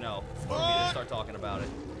definitive yes or no for me to start talking about it.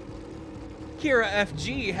 Kira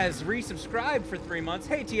FG has resubscribed for 3 months.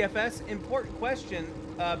 Hey TFS, important question.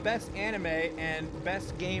 Best anime and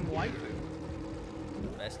best game waifu.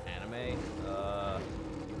 Best anime.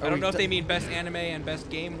 I don't know if they mean best anime and best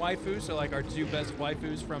game waifu, so like our two best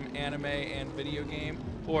waifus from anime and video game,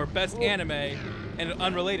 or best anime and an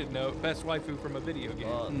unrelated note, best waifu from a video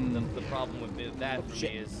game. The problem with that for me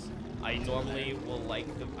is I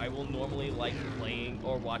will normally like playing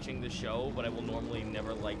or watching the show, but I will normally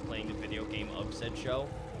never like playing the video game of said show.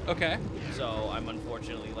 Okay. So I'm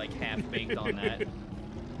unfortunately like half baked on that.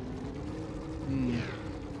 I'm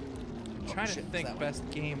trying to shit, think that one. best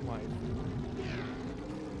game waifu.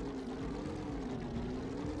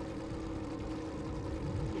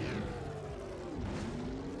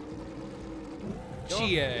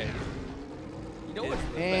 Chie. You know what?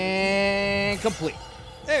 And complete.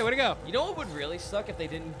 Hey, where'd it go? You know what would really suck if they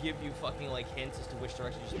didn't give you fucking like hints as to which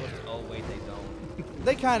direction you're supposed to. Oh wait, they don't.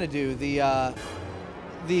 They kind of do. The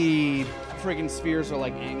friggin' spheres are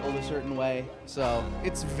like angled a certain way, so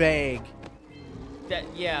it's vague. That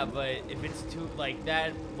yeah, but if it's too like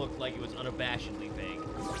that looked like it was unabashedly vague.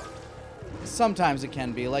 Sometimes it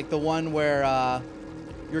can be. Like the one where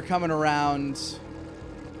you're coming around...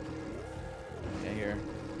 Yeah, here.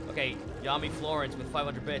 Okay, Yami Florence with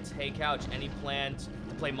 500 bits. Hey Couch, any plans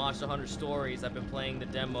to play Monster Hunter Stories? I've been playing the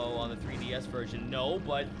demo on the 3DS version. No,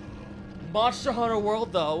 but Monster Hunter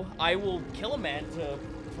World though, I will kill a man to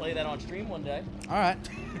play that on stream one day. All right.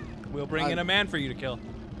 We'll bring in a man for you to kill.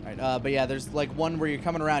 All right, but yeah, there's like one where you're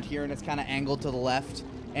coming around here and it's kind of angled to the left,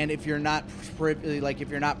 and if you're not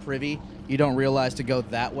privy, you don't realize to go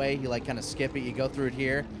that way. You like kind of skip it. You go through it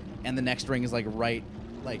here, and the next ring is like right.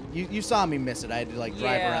 Like you saw me miss it. I had to like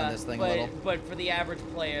drive around this thing a little. But for the average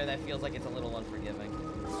player, that feels like it's a little unforgiving.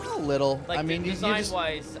 A little. Like I mean, you just,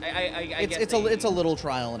 design-wise, I guess it's a little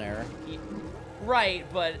trial and error. Right,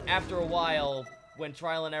 but after a while, when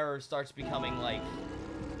trial and error starts becoming like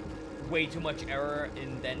way too much error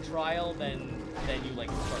and then trial, then you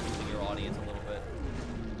like start losing your audience a little bit.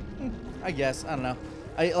 I guess I don't know.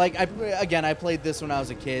 I played this when I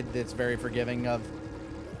was a kid. That's very forgiving of.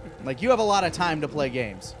 Like, you have a lot of time to play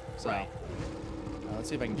games. So, Right. Let's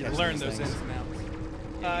see if I can You catch learn these those things. ins and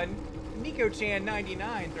outs.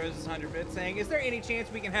 Nico-chan99 throws us 100 bits saying, is there any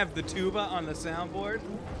chance we can have the tuba on the soundboard?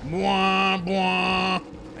 Bwah, bwah.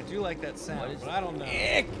 I do like that sound, What is but it? I don't know.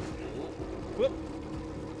 Whoop.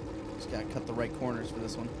 Just gotta cut the right corners for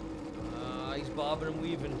this one. He's bobbing and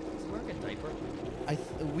weaving. Is he wearing a diaper?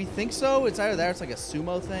 We think so. It's either that or it's like a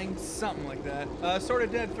sumo thing. Something like that. Sort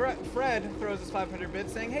of Dead Fred throws us 500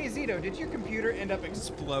 bits saying, hey Zito, did your computer end up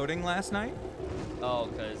exploding last night? Oh,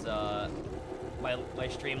 because my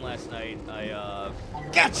stream last night, I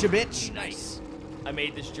Gotcha, bitch. nice. I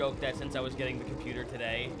made this joke that since I was getting the computer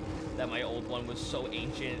today, that my old one was so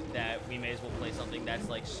ancient that we may as well play something that's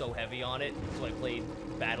like so heavy on it. So I played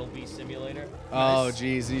Battle Beast Simulator. Oh, Nice.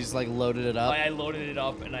 geez, you just like loaded it up. I loaded it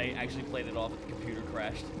up and I actually played it off. The computer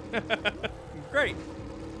crashed. Great.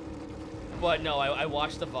 But no, I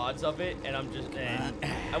watched the VODs of it, and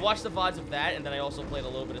I watched the VODs of that, and then I also played a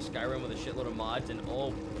little bit of Skyrim with a shitload of mods, and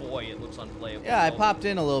oh boy, it looks unplayable. Yeah, I So- popped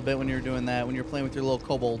in a little bit when you were doing that, when you were playing with your little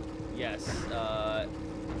kobold. Yes,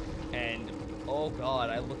 and oh god,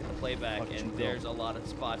 I look at the playback, Fucking and cool. there's a lot of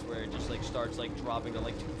spots where it just like starts like dropping to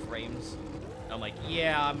like 2 frames. I'm like,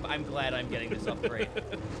 yeah, I'm glad I'm getting this upgrade.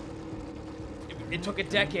 It took a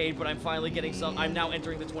decade, but I'm finally getting some. I'm now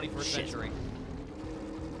entering the 21st century.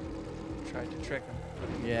 Tried to trick him. But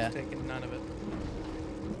Yeah. He's taking none of it.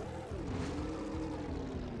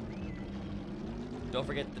 Don't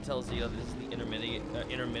forget to tell Zito this is the intermediate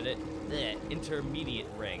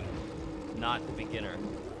ring, not the beginner.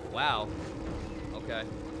 Wow. Okay.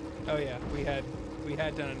 Oh yeah, we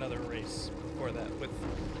had done another race before that with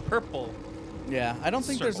purple. Yeah, I don't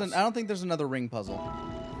think Circles. I don't think there's another ring puzzle.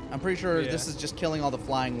 I'm pretty sure Yeah. this is just killing all the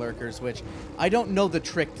flying lurkers, which I don't know the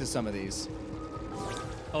trick to some of these.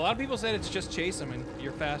 A lot of people said it's just chase them and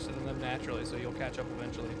you're faster than them naturally, so you'll catch up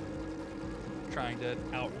eventually. Trying to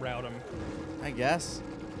out-route them I guess.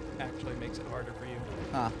 actually makes it harder for you.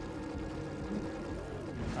 Huh.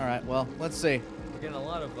 All right. Well, let's see. We're getting a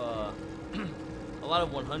lot of a lot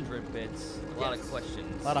of 100 bits, a lot of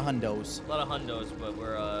questions, A lot of hundos. a lot of hundos, but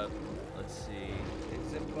we're let's see. They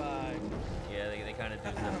zip by. Yeah, they kind of do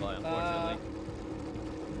zip by, unfortunately.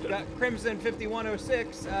 We got Crimson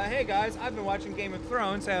 5106. Hey guys, I've been watching Game of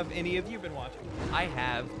Thrones. Have any of you been watching? I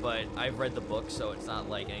have, but I've read the book, so it's not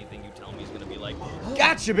like anything you tell me is gonna be like.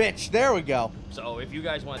 Gotcha, bitch. There we go. So if you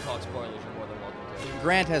guys want to talk spoilers, you're more than welcome to.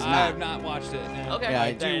 Grant has I not. have not watched it. No. Okay, Yeah, I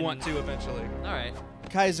I do then- want to eventually. All right.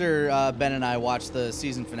 Kaiser, Ben, and I watched the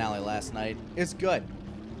season finale last night. It's good.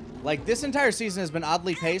 Like, this entire season has been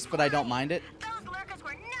oddly paced, but I don't mind it. Those lurkers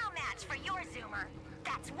were no match for your zoomer.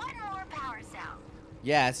 That's one more power cell.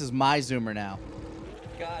 Yeah, this is my zoomer now.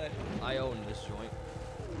 Got it. I own this joint.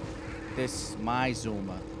 This is my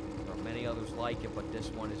zoomer. There are many others like it, but this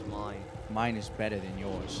one is mine. Mine is better than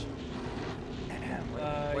yours.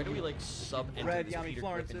 Why do we like sub into Red this Yami Peter Griffin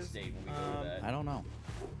Florence's, state when we go to that? I don't know.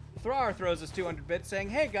 Thrar throws us 200 bits saying,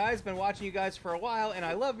 "Hey guys, been watching you guys for a while and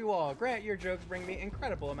I love you all. Grant, your jokes bring me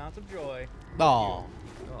incredible amounts of joy." Oh.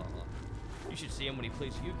 Oh, you should see him when he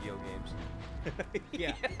plays Yu-Gi-Oh games.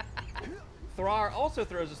 Yeah. Thrar also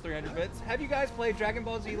throws us 300 bits. Have you guys played Dragon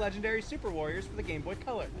Ball Z Legendary Super Warriors for the Game Boy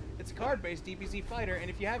Color? It's a card-based DBZ fighter, and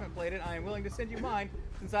if you haven't played it, I am willing to send you mine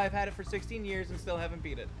since I've had it for 16 years and still haven't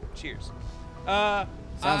beat it. Cheers.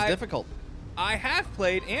 Sounds difficult. I have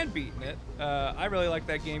played and beaten it. I really like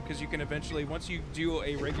that game because you can eventually, once you do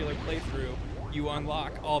a regular playthrough, you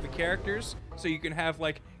unlock all the characters, so you can have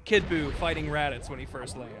like Kid Buu fighting Raditz when he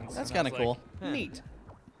first lands. That's And I kinda was cool. like, neat.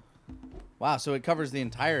 Wow, so it covers the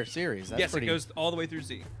entire series. That's Yes, pretty... it goes all the way through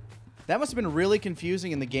Z. That must have been really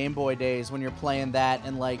confusing in the Game Boy days when you're playing that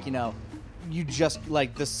and, like, you know, you just,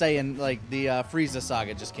 like, the Saiyan, like, the Frieza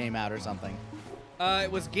saga just came out or something.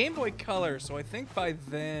 It was Game Boy Color, so I think by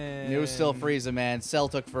then... It was still Frieza, man. Cell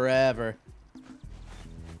took forever.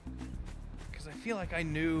 Because I feel like I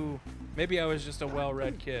knew... Maybe I was just a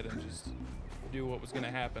well-read kid and just knew what was going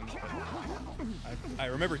to happen. But I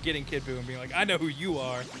remember getting Kid Buu and being like, I know who you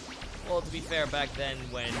are. Well, to be fair, back then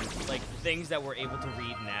when like things that we're able to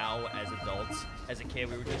read now as adults, as a kid,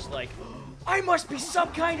 we were just like, I must be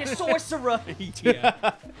some kind of sorcerer.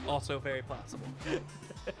 Yeah. Also very possible.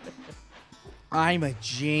 I'm a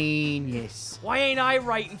genius. Why ain't I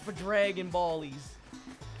writing for Dragon Ballies?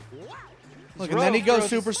 Look, and then he goes Zrov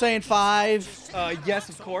Super Saiyan 5. Yes,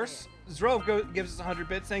 of course. Zrov gives us 100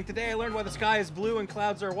 bits saying, "Today I learned why the sky is blue and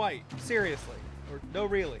clouds are white." Seriously. Or no,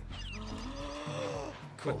 really.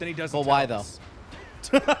 But then he doesn't Well, tell why, though? us.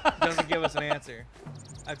 Doesn't give us an answer.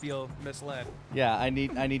 I feel misled. Yeah, I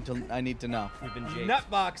need to know. We've been japed.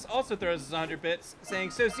 Nutbox also throws us 100 bits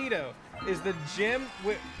saying, "So Zito, is the gym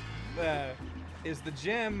with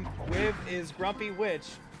is Grumpy Witch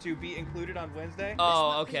to be included on Wednesday?"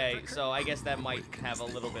 Oh, okay. So I guess that might have a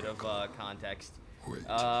little bit of context. When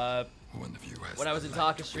I was in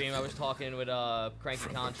Taka stream, I was talking with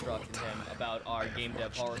Cranky Construct and him about our game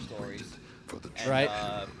dev horror stories. And, Right.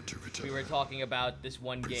 We were talking about this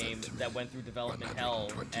one game that went through development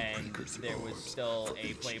hell, and there was still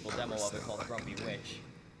a playable demo of it called Grumpy Witch.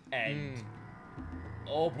 And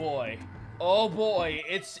oh boy, Oh boy,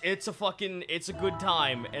 it's a good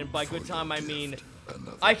time, and by good time I mean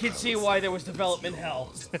I can see why there was development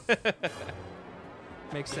hell.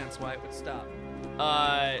 Makes sense why it would stop.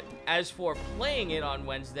 As for playing it on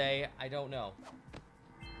Wednesday, I don't know.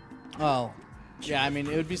 Oh, yeah. I mean,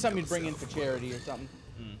 it would be something you'd bring in for charity or something.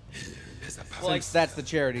 Well, Since that's the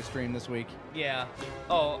charity stream this week. yeah.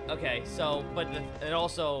 Oh, okay. So, but it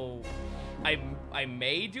also, I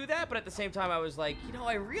may do that, but at the same time, I was like, you know,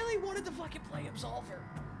 I really wanted to fucking play Absolver.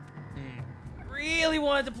 Really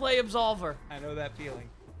wanted to play Absolver. I know that feeling.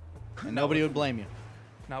 And nobody would blame you.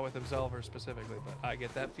 Not with Absolver specifically, but I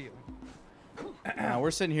get that feeling.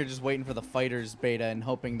 We're sitting here just waiting for the Fighters beta and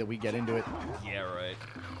hoping that we get into it. Yeah, right.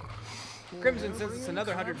 Crimson says it's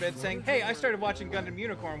another 100 bits saying, hey, I started watching Gundam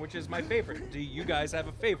Unicorn, which is my favorite. Do you guys have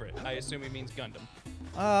a favorite? I assume he means Gundam.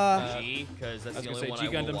 G, because that's I was the going to only say,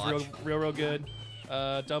 G one I will watch. Gundam's real good.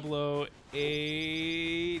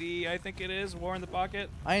 0080, I think it is, War in the Pocket.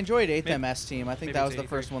 I enjoyed 8th Maybe- MS Team. I think maybe that it's was the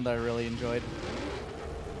 83. first one that I really enjoyed.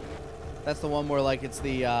 That's the one where, like, it's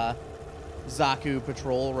the Zaku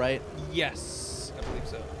Patrol, right? Yes, I believe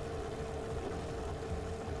so.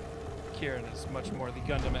 Kieran is much more the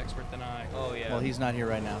Gundam expert than I. Oh, yeah. Well, he's not here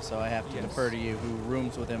right now, so I have to Yes. defer to you, who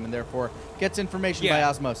rooms with him and therefore gets information Yeah. by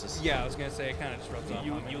osmosis. Yeah, I was going to say, it kind of just rubs off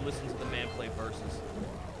You on me. listen to the man play verses.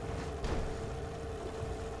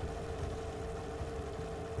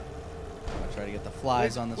 I'll try to get the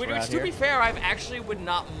flies on this Which, route to here. be fair, I actually would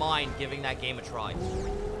not mind giving that game a try.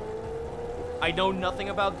 I know nothing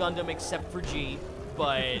about Gundam except for G,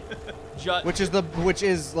 but just Which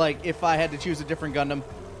is like, if I had to choose a different Gundam,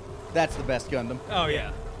 that's the best Gundam. Oh,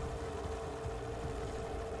 yeah.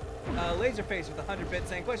 Laserface with 100 bits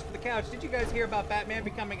saying, question for the couch, did you guys hear about Batman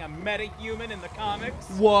becoming a meta-human in the comics?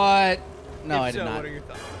 What? No, If I did so, not. what are your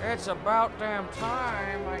thoughts? it's about damn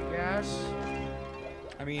time, I guess.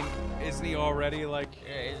 I mean, isn't he already, like,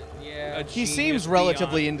 Yeah. a He genius seems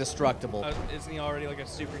relatively beyond- indestructible. isn't he already, like, a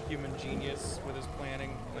superhuman genius with his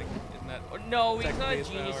planning? Like, isn't that... No, he's not a technically his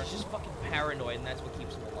genius. power? He's just fucking paranoid, and that's what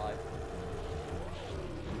keeps him alive.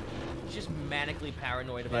 He's just manically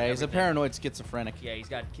paranoid about Yeah, he's a everything. paranoid schizophrenic. Yeah, he's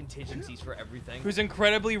got contingencies for everything. Who's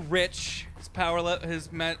incredibly rich. His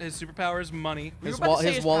his superpower is money. We were about to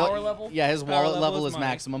say his wallet, power level? Yeah, his Power wallet level level is is money.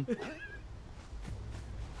 maximum.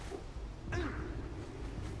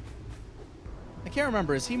 I can't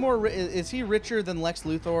remember. Is he is he richer than Lex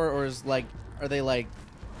Luthor, or is are they like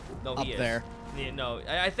No, up he is. there? Yeah, no,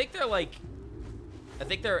 I think they're like, I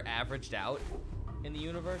think they're averaged out in the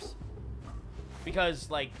universe. Because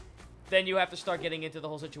like, then you have to start getting into the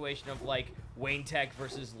whole situation of like Wayne Tech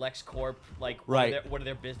versus LexCorp. Like, Right. what are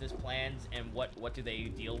their business plans and what do they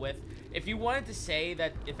deal with? If you wanted to say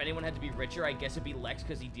that if anyone had to be richer, I guess it'd be Lex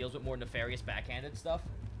because he deals with more nefarious backhanded stuff.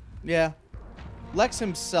 Yeah. Lex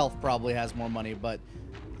himself probably has more money, but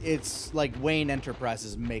it's like Wayne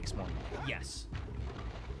Enterprises makes more money. Yes.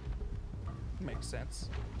 Makes sense.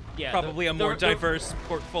 Yeah. Probably a more diverse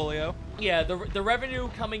portfolio. Yeah, the revenue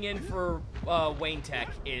coming in for Wayne Tech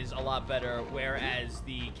is a lot better, whereas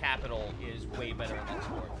the capital is way better in that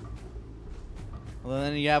sport. Well,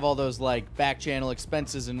 then you have all those like back channel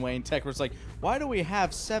expenses in Wayne Tech, where it's like, why do we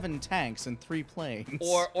have 7 tanks and 3 planes?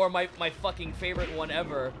 Or my fucking favorite one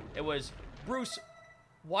ever, it was Bruce.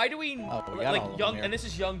 Why do we we got all like of them young? here. And this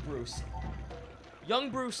is young Bruce.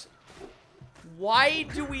 Young Bruce. Why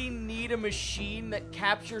do we need a machine that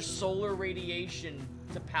captures solar radiation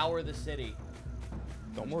to power the city?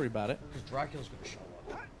 Don't worry about it. Because Dracula's gonna show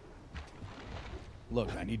up. Look,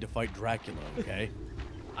 I need to fight Dracula, okay?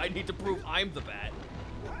 I need to prove I'm the bat.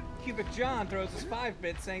 Cubic John throws us 5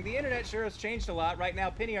 bits saying, the internet sure has changed a lot. Right now,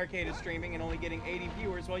 Penny Arcade is streaming and only getting 80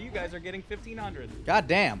 viewers while you guys are getting 1,500. God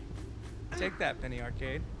damn. Take that, Penny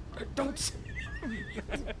Arcade. Don't.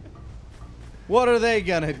 What are they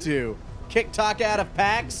gonna do? Kick Talk out of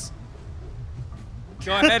PAX?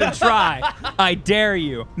 Go ahead and try. I dare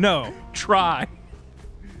you. No, try.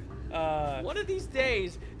 One of these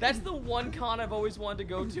days, that's the one con I've always wanted to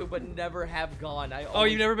go to, but never have gone. Oh,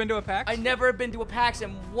 you've never been to a PAX? I never have been to a PAX,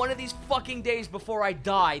 and one of these fucking days before I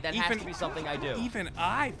die, that has to be something I do. Even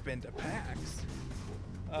I've been to PAX.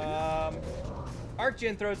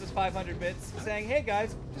 Arcgin throws us 500 bits, saying, hey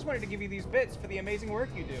guys, just wanted to give you these bits for the amazing work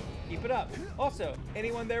you do. Keep it up. Also,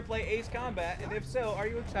 anyone there play Ace Combat? And if so, are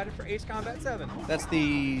you excited for Ace Combat 7? That's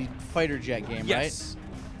the fighter jet game, Yes. right?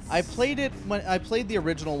 I played it when I played the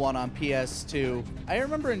original one on PS2. I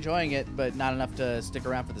remember enjoying it, but not enough to stick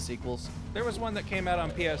around for the sequels. There was one that came out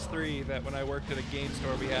on PS3 that when I worked at a game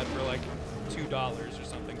store we had for like $2 or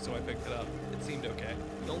something. so I picked it up. It seemed okay.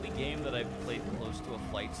 The only game that I played close to a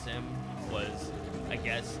flight sim was, I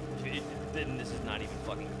guess, then this is not even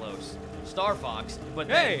fucking close, Star Fox. But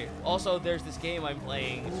then also there's this game I'm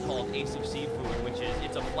playing. It's called Ace of Seafood, which is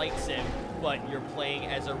it's a flight sim, but you're playing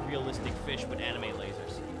as a realistic fish with anime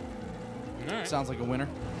lasers. All right. Sounds like a winner.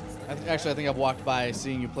 Actually, I think I've walked by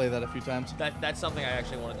seeing you play that a few times. That's something I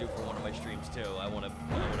actually want to do for one of my streams too. I want to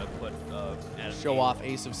put anime. Show off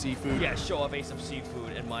Ace of Seafood. Yeah, show off Ace of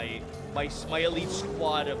Seafood and my elite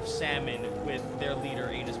squad of salmon with their leader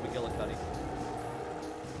Anus McGillicuddy.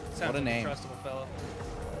 Sounds What a like name. trustable fellow.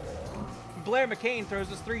 Blair McCain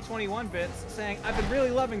throws us 321 bits, saying, "I've been really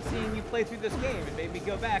loving seeing you play through this game. It made me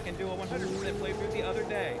go back and do a 100% playthrough the other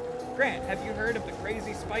day. Grant, have you heard of the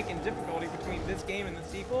crazy spike in difficulty between this game and the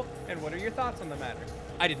sequel? And what are your thoughts on the matter?"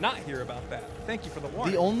 I did not hear about that. Thank you for the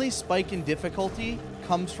warning. The only spike in difficulty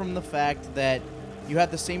comes from the fact that you have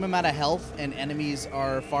the same amount of health and enemies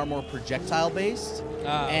are far more projectile based,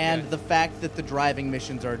 and the fact that the driving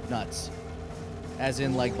missions are nuts, as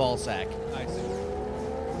in like ballsack. I see.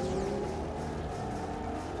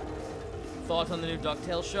 Thoughts on the new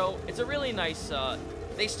DuckTales show? It's a really nice.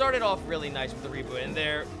 They started off really nice with the reboot, and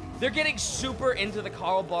they're getting super into the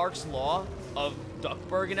Karl Barks law of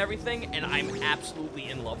Duckburg and everything, and I'm absolutely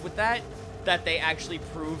in love with that. That they actually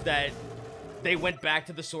prove that they went back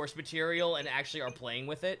to the source material and actually are playing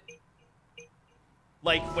with it.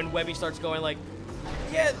 Like when Webby starts going like,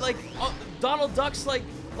 yeah, like Donald Duck's like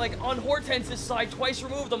on Hortense's side twice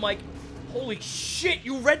removed. I'm like, holy shit,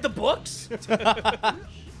 you read the books?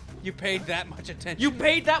 You paid that much attention? You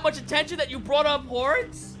paid that much attention that you brought up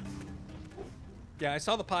Horns? Yeah, I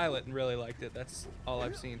saw the pilot and really liked it. That's all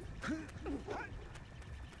I've seen.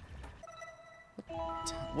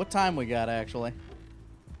 What time we got, actually?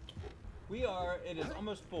 It is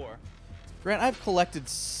almost 4. Grant, I've collected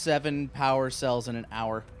 7 power cells in an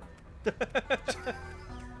hour.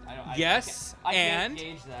 Yes, I can't and?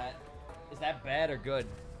 gauge that. Is that bad or good?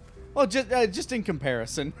 Well, just in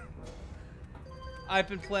comparison. I've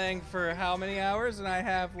been playing for how many hours, and I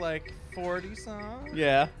have like 40 songs.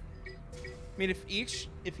 Yeah. I mean, if each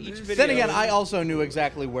video. Then again, I also knew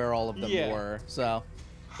exactly where all of them Yeah. were, so.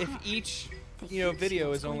 If each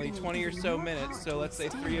video is only 20 or so minutes, so let's say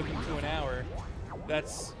 3 of them to an hour,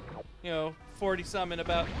 that's 40 some in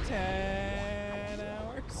about 10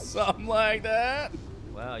 hours. Something like that.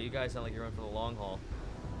 Wow, you guys sound like you're in for the long haul.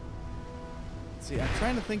 See, I'm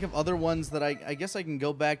trying to think of other ones that I guess I can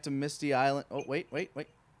go back to Misty Island. Oh, wait.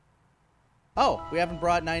 Oh, we haven't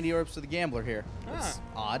brought 90 orbs to the gambler here. That's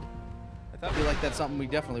odd. I feel like that's something we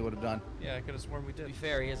definitely would have done. Yeah, I could have sworn we To did. be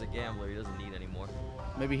fair, he is a gambler. He doesn't need any more.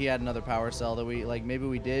 Maybe he had another power cell that maybe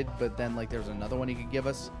we did, but then there was another one he could give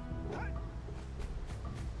us.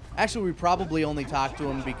 Actually, we probably only talked to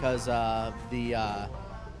him because the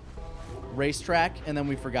racetrack, and then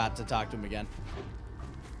we forgot to talk to him again.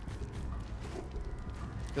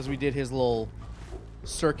 Because we did his little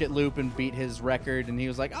circuit loop and beat his record, and he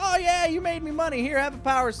was like, "Oh yeah, you made me money. Here, have a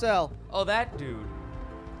power cell." Oh, that dude.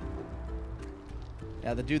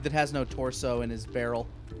 Yeah, the dude that has no torso in his barrel.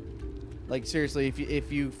 Like seriously,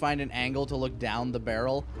 if you find an angle to look down the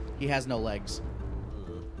barrel, he has no legs.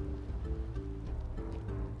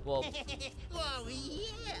 Well, Oh,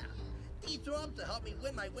 yeah! These orbs to help me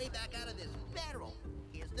win my way back out of this barrel.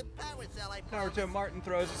 Here's the power cell I promised. Naruto Martin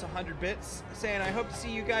throws us 100 bits, saying, "I hope to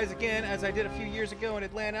see you guys again, as I did a few years ago in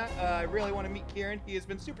Atlanta. I really want to meet Kieran. He has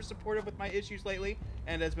been super supportive with my issues lately,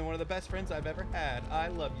 and has been one of the best friends I've ever had. I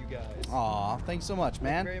love you guys." Aw, thanks so much, Thank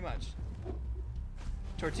man. you very much.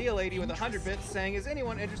 Tortilla Lady with 100 bits, saying, "Is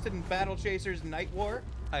anyone interested in Battle Chasers Night War?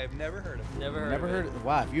 I have never heard of it. never heard Never of heard. it.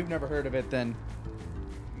 Wow, if you've never heard of it, then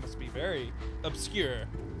It must be very obscure.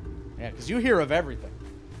 yeah, because you hear of everything.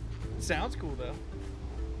 Sounds cool though."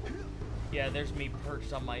 Yeah, there's me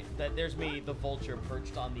perched on there's me, the vulture,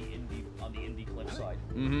 perched on the indie cliffside.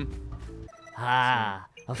 Mm-hmm. Ah,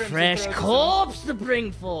 a Crimson fresh throws us corpse to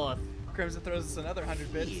bring forth. Crimson throws us another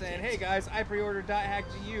 100 bits, saying, "Hey guys, I pre-ordered Dot Hack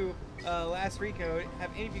GU last recode.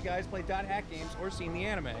 Have any of you guys played Dot Hack games or seen the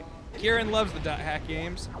anime?" Kieran loves the Dot Hack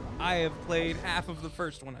games. I have played half of the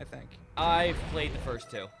first one, I think, I've played the first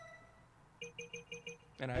 2.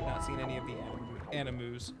 and I've not seen any of the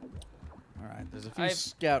animus. All right, there's a few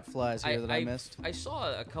scout flies here that I missed. I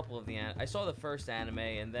saw a couple of I saw the first anime,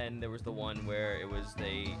 and then there was the one where it was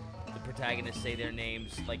the protagonists say their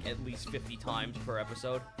names like at least 50 times per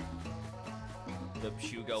episode. The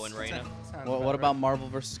Shugo and Reina. Sounds What about Marvel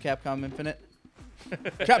vs. Capcom Infinite?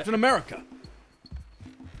 Captain America.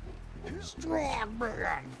 Strong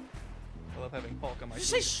man. I love having Hulk on my Did you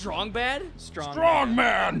say team. strong bad? Strong Strong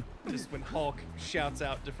man. Just when Hulk shouts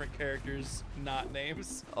out different characters, not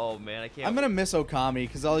names. Oh man, I can't. I'm gonna miss Okami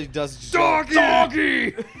because all he does is just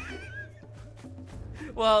Doggy!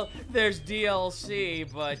 Well, there's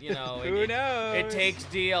DLC, but you know, Who knows? it takes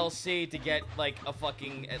DLC to get like a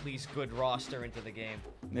fucking at least good roster into the game.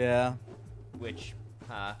 Yeah. Which,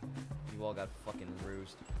 you all got fucking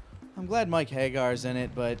rused. I'm glad Mike Hagar's in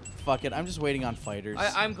it, but fuck it. I'm just waiting on fighters.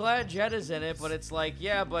 I'm glad Jetta's in it, but it's like,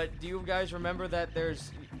 yeah, but do you guys remember that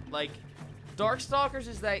there's like Darkstalkers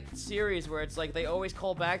is that series where it's like they always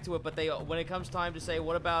call back to it, but they when it comes time to say,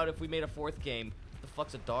 what about if we made a 4th game? The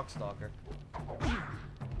fuck's a Darkstalker?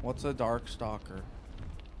 What's a Darkstalker?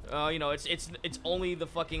 You know, it's only the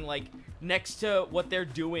fucking like next to what they're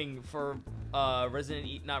doing for not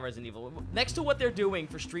Resident Evil. Next to what they're doing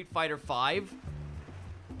for Street Fighter V,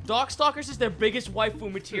 Darkstalkers is their biggest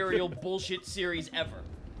waifu material bullshit series ever.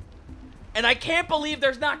 And I can't believe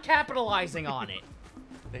there's not capitalizing on it.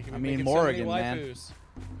 They can be I mean, making Morrigan, so many man. waifus.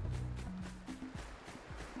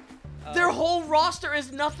 Their whole roster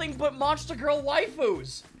is nothing but Monster Girl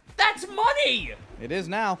waifus. That's money. It is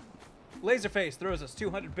now. Laserface throws us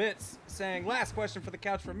 200 bits, saying, last question for the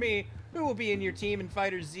couch from me. Who will be in your team in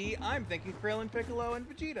Fighter Z? I'm thinking Krillin, Piccolo, and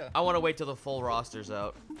Vegeta. I want to wait till the full roster's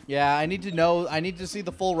out. Yeah, I need to know. I need to see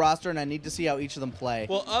the full roster, and I need to see how each of them play.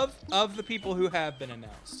 Well, of the people who have been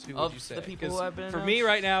announced, who would Of you say? the people who 'Cause have been for me announced?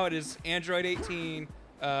 right now, it is Android 18,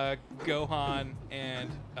 Gohan,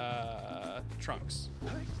 and Trunks.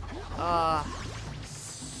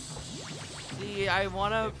 See, I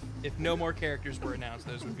want to... If no more characters were announced,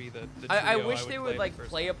 those would be the trio I wish they would play like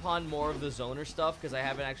first. play upon more of the zoner stuff because I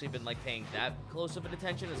haven't actually been like paying that close of an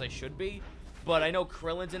attention as I should be. But I know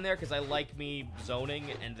Krillin's in there because I like me zoning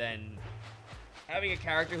and then having a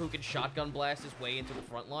character who can shotgun blast his way into the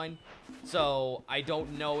front line. So I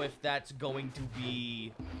don't know if that's going to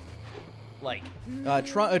be like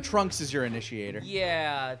Trunks is your initiator.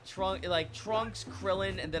 yeah, Trunks,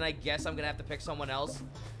 Krillin, and then I guess I'm gonna have to pick someone else.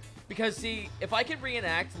 Because, see, if I could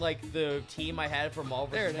reenact, like, the team I had for Marvel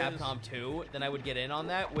vs. Capcom 2, then I would get in on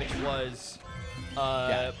that, which was,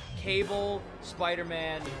 Cable,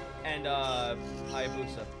 Spider-Man, and,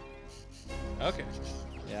 Hayabusa. Okay.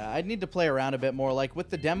 Yeah, I'd need to play around a bit more. Like, with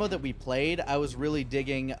the demo that we played, I was really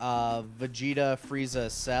digging Vegeta, Frieza,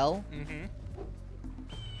 Cell. Mm-hmm.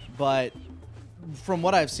 But from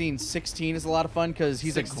what I've seen, 16 is a lot of fun because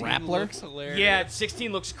he's a 16 grappler. looks hilarious. Yeah,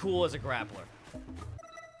 16 looks cool as a grappler.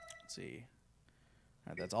 Let's see.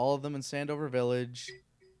 All right, that's all of them in Sandover Village,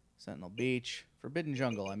 Sentinel Beach, Forbidden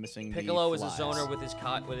Jungle. I'm missing Piccolo the is a flies. zoner with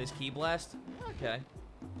his Ki Blast. Okay.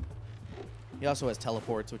 He also has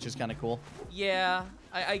teleports, which is kind of cool. Yeah,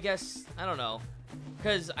 I guess, I don't know.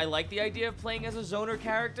 Because I like the idea of playing as a zoner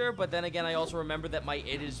character, but then again, I also remember that my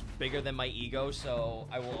id is bigger than my ego, so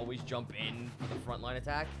I will always jump in for the frontline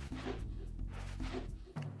attack.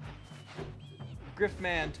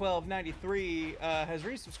 Griffman1293 has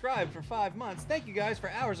resubscribed for 5 months. Thank you guys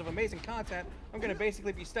for hours of amazing content. I'm going to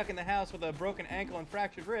basically be stuck in the house with a broken ankle and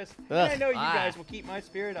fractured wrist. And I know you guys will keep my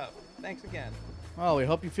spirit up. Thanks again. Oh, we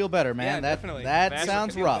hope you feel better, man. Yeah, definitely. That Fast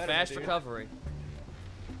sounds feel rough. better. Fast dude. recovery.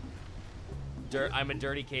 I'm a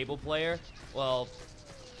dirty Cable player. Well,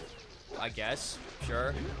 I guess.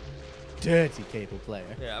 Sure. Dirty Cable player.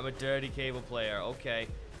 Yeah, I'm a dirty Cable player. Okay.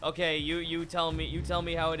 Okay, you tell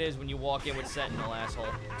me how it is when you walk in with Sentinel, asshole.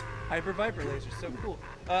 Hyper Viper laser, so cool.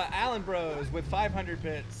 Alan Bros with 500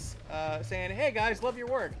 bits saying, hey guys, love your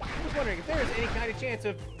work. I was wondering if there is any kind of chance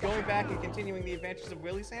of going back and continuing the adventures of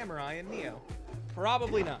Willy Samurai and Neo.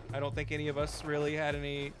 Probably not. I don't think any of us really had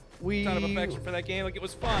any ton of affection for that game. Like, it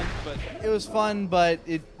was fun, but... It was fun, but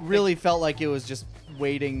it really felt like it was just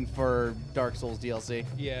waiting for Dark Souls DLC.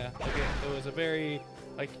 Yeah, like it was a very,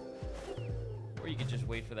 like... Or you could just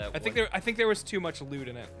wait for that. I think there was too much loot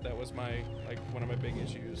in it. That was one of my big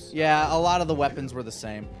issues. Yeah, a lot of the weapons were the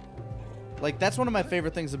same. Like, that's one of my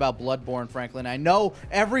favorite things about Bloodborne, Franklin. I know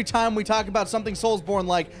every time we talk about something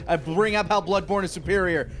Soulsborne-like, I bring up how Bloodborne is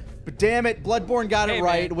superior. But damn it, Bloodborne got it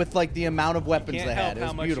right with, like, the amount of weapons Can't they help had. It was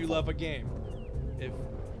how much beautiful. you love a game. If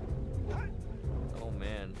Oh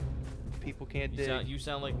man, people can't dig. you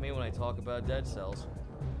sound like me when I talk about Dead Cells.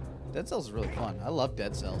 Dead Cells is really fun. I love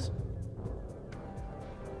Dead Cells.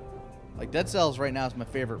 Like, Dead Cells right now is my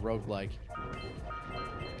favorite roguelike.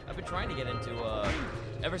 I've been trying to get into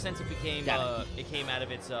ever since it became it came out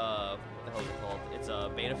of its what the hell is it called? Its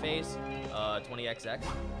beta phase, 20XX.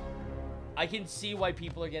 I can see why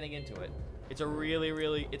people are getting into it. It's a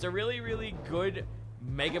really good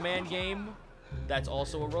Mega Man game that's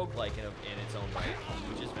also a roguelike in its own right,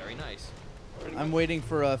 which is very nice. I'm waiting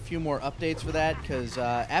for a few more updates for that, because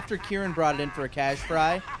after Kieran brought it in for a cash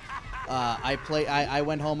fry, I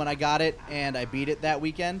went home and I got it, and I beat it that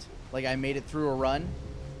weekend. Like, I made it through a run.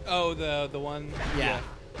 Oh, the one. Yeah.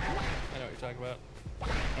 I know what you're talking about.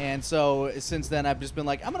 And so since then, I've just been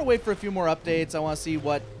like, I'm gonna wait for a few more updates. I want to see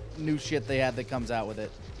what new shit they have that comes out with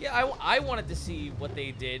it. Yeah, I wanted to see what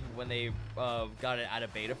they did when they got it out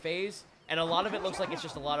of beta phase, and a lot of it looks like it's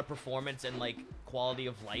just a lot of performance and like quality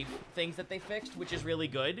of life things that they fixed, which is really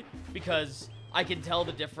good because I can tell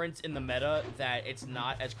the difference in the meta that it's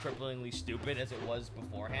not as cripplingly stupid as it was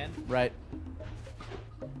beforehand. Right.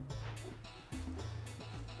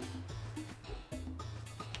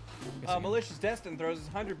 Malicious Destin throws his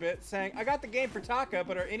 100 bits saying, I got the game for Taka,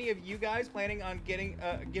 but are any of you guys planning on giving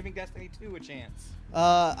Destiny 2 a chance?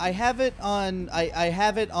 I have it on I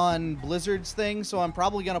have it on Blizzard's thing, so I'm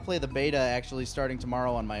probably gonna play the beta actually starting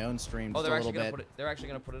tomorrow on my own stream. Oh, just a little bit. they're actually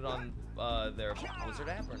gonna put it on their Blizzard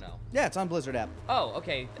app or no? Yeah, it's on Blizzard app. Oh,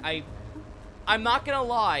 okay. I'm not gonna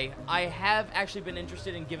lie, I have actually been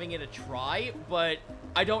interested in giving it a try, but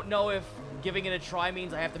I don't know if giving it a try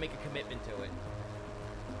means I have to make a commitment to it.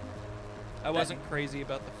 I wasn't crazy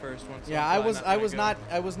about the first one. So Yeah, I'm I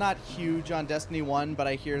was not huge on Destiny 1, but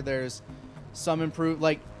I hear there's some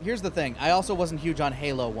like, here's the thing. I also wasn't huge on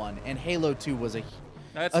Halo 1, and Halo 2 was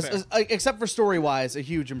except for story-wise, a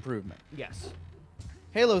huge improvement. Yes.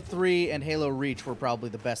 Halo 3 and Halo Reach were probably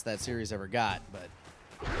the best that series ever got,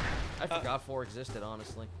 but I forgot 4 existed,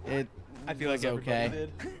 honestly. I feel like was okay.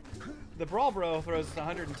 everybody did. The Brawl Bro throws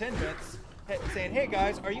 110 bits, saying, "Hey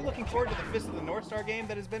guys, are you looking forward to the Fist of the North Star game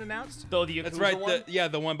that has been announced?" Though the Yakuza That's right. one?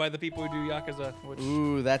 The one by the people who do Yakuza, which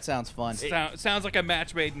Ooh, that sounds fun. sounds like a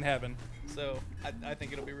match made in heaven. So I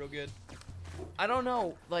think it'll be real good. I don't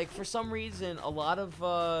know. Like, for some reason, a lot of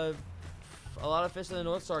Fist of the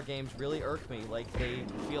North Star games really irk me. Like, they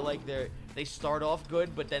feel like they start off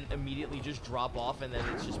good, but then immediately just drop off, and then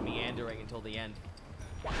it's just meandering until the end.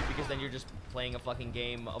 Because then you're just playing a fucking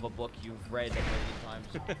game of a book you've read a million times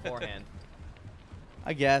beforehand.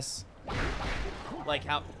 I guess. Like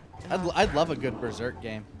how? I'd love a good Berserk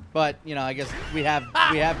game, but you know, I guess we have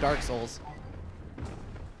Dark Souls.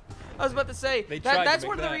 I was about to say They tried to that's make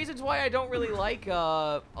one of the that. reasons why I don't really like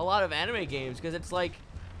a lot of anime games, because it's like,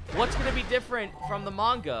 what's going to be different from the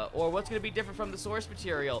manga, or what's going to be different from the source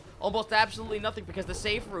material? Almost absolutely nothing, because the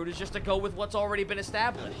safe route is just to go with what's already been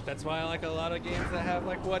established. That's why I like a lot of games that have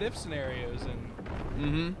like what if scenarios and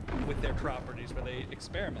with their properties where they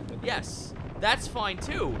experiment with them. Yes, that's fine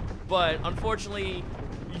too, but unfortunately,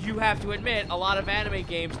 you have to admit a lot of anime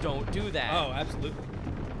games don't do that. Oh, absolutely.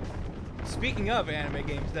 Speaking of anime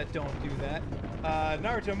games that don't do that,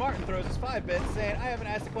 Naruto Martin throws his 5 bits saying, I haven't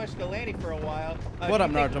asked a question to Lani for a while. What up,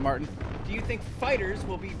 Naruto Martin? Do you think fighters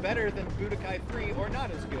will be better than Budokai 3 or not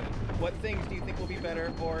as good? What things do you think will be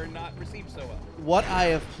better or not received so well? What I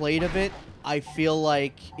have played of it, I feel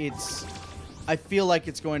like it's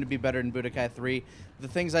going to be better than Budokai 3. The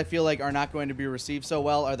things I feel like are not going to be received so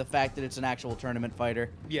well are the fact that it's an actual tournament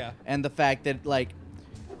fighter. Yeah. And the fact that, like,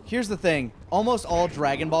 here's the thing. Almost all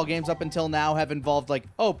Dragon Ball games up until now have involved, like,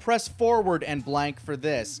 oh, press forward and blank for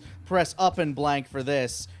this. Press up and blank for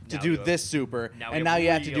this to Now do you have- this super. now And we now have you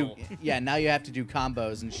have to do, real- yeah, now you have to do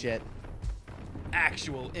combos and shit.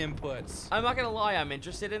 Actual inputs. I'm not gonna lie, I'm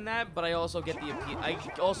interested in that, but I also get the appeal. I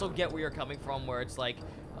also get where you're coming from, where it's like,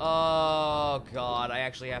 oh god, I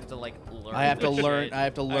actually have to like learn. I have to this learn. shit. I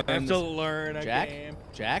have to learn. I have to this. learn a Jack? game.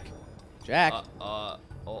 Jack? Oh.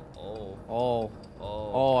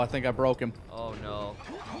 Oh, I think I broke him. Oh no.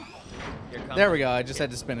 Here comes, There we go. I just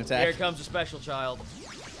had to spin attack. Here comes a special child.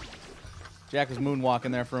 Jack was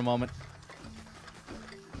moonwalking there for a moment.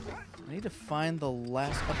 I need to find the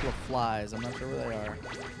last couple of flies. I'm not sure where they are.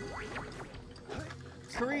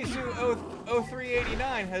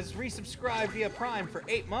 Karisu0389 has resubscribed via Prime for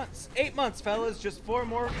 8 months. 8 months, fellas. Just four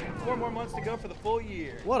more months to go for the full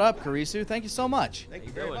year. What up, Karisu? Thank you so much. Thank you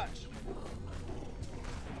you very doing? much.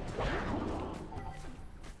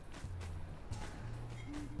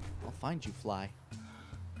 I'll find you, fly.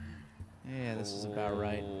 Yeah, this is about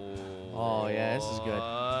right. Oh, yeah, this is good.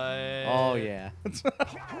 Oh, yeah.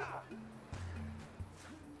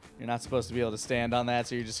 You're not supposed to be able to stand on that,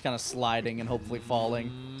 so you're just kind of sliding and hopefully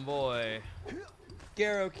falling. Boy.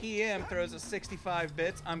 Garo Kiem throws us 65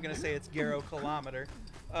 bits. I'm going to say it's Garo Kilometer.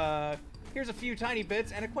 Here's a few tiny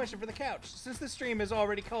bits and a question for the couch. Since this stream is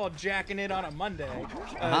already called Jackin' It on a Monday,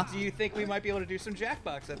 do you think we might be able to do some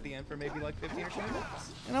Jackbox at the end for maybe like 15 or 20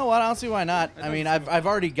 minutes? You know what? I don't see why not. I mean, I've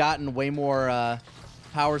already gotten way more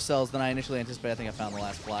power cells than I initially anticipated. I think I found the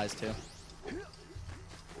last flies, too.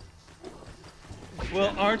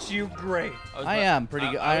 Well, aren't you great? I am pretty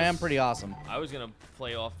good. I am pretty awesome. I was gonna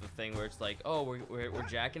play off the thing where it's like, oh, we're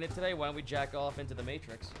jacking it today. Why don't we jack off into the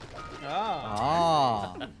Matrix?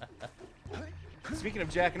 Ah. Ah. Speaking of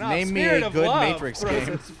jacking off, Name me Spirit a of good Love Matrix throws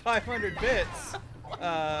game. us 500 bits.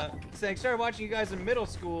 Saying, started watching you guys in middle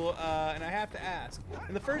school, and I have to ask.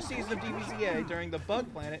 In the first season of DBZA, during the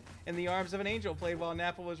Bug Planet, In the Arms of an Angel played while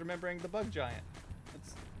Nappa was remembering the Bug Giant.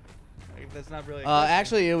 That's not really a question.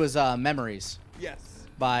 Actually, it was Memories Yes.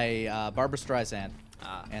 by Barbara Streisand,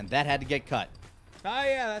 and that had to get cut. Ah,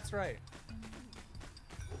 yeah, that's right.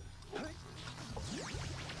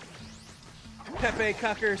 Pepe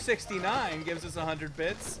Cucker 69 gives us 100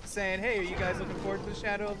 bits, saying, "Hey, are you guys looking forward to the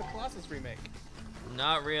Shadow of the Colossus remake?"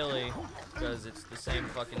 Not really, because it's the same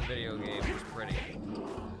fucking video game. It's pretty.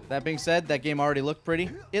 That being said, that game already looked pretty.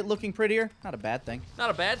 It looking prettier, not a bad thing. Not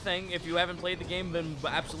a bad thing. If you haven't played the game, then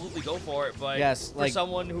absolutely go for it. But Yes, for like-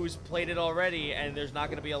 someone who's played it already and there's not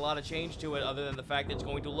going to be a lot of change to it other than the fact that it's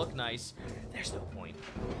going to look nice, there's no point.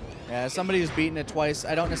 Yeah, as somebody who's beaten it twice,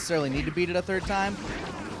 I don't necessarily need to beat it a third time.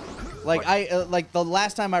 Like like the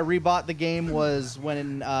last time I rebought the game was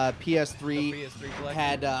when PS3 PS3 collection.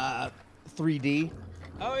 had 3D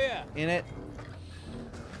Oh yeah. in it.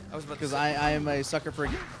 I was about to Because say, I am a sucker for.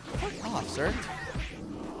 Fuck off, sir.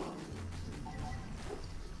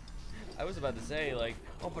 I was about to say, like,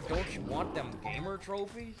 oh, but don't you want them gamer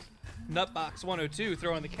trophies? Nutbox 102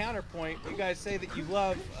 throwing the counterpoint. You guys say that you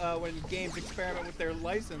love when games experiment with their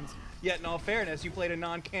license. Yet, in all fairness, you played a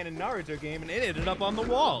non-canon Naruto game and it ended up on the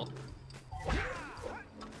wall.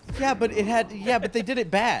 Yeah, but it had. Yeah, but they did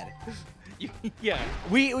it bad. Yeah.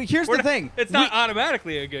 Here's the thing. It's not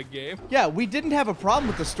automatically a good game. Yeah, we didn't have a problem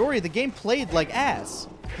with the story. The game played like ass.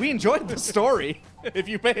 We enjoyed the story. If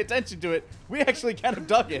you pay attention to it, we actually kind of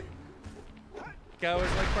dug it. Guy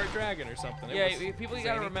was like part dragon or something. It Yeah, was people, you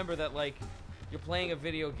gotta zany. remember that, like, you're playing a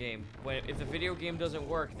video game. If the video game doesn't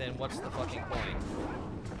work, then what's the fucking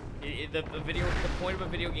point? The point of a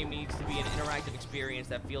video game needs to be an interactive experience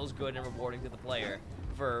that feels good and rewarding to the player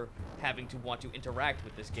for having to want to interact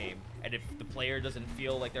with this game. And if the player doesn't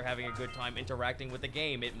feel like they're having a good time interacting with the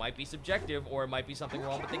game, it might be subjective or it might be something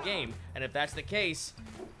wrong with the game. And if that's the case,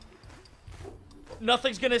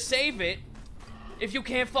 nothing's gonna save it if you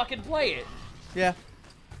can't fucking play it. Yeah.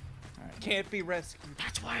 Can't be rescued.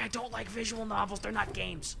 That's why I don't like visual novels. They're not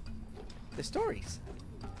games. The stories.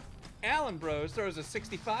 Alan Bros throws a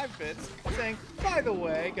 65 bits, saying, "By the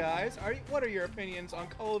way, guys, what are your opinions on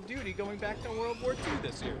Call of Duty going back to World War II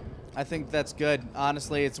this year?" I think that's good.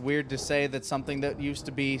 Honestly, it's weird to say that something that used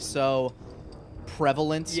to be so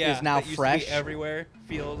prevalent is now that used fresh. To be everywhere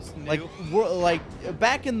feels new. Like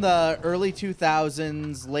back in the early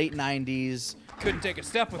 2000s, late 90s, Couldn't take a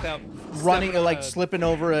step without running stepping on like a- slipping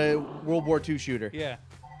over a World War II shooter. Yeah.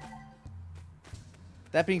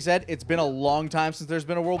 That being said, it's been a long time since there's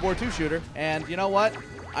been a World War II shooter, and you know what?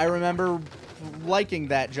 I remember liking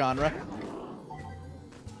that genre.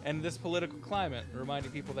 And this political climate,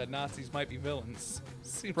 reminding people that Nazis might be villains.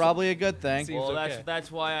 Seems Probably a good thing. Seems Well, okay.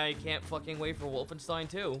 that's why I can't fucking wait for Wolfenstein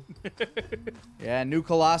 2. Yeah, new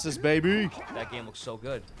Colossus, baby. That game looks so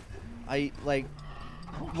good. I like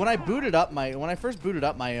when I first booted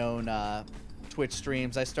up my own Twitch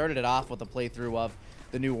streams, I started it off with a playthrough of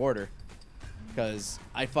The New Order because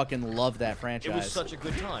I fucking love that franchise. It was such a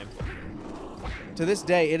good time. To this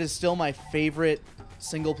day, it is still my favorite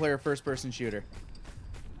single-player first-person shooter.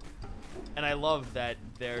 And I love that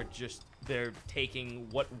they're taking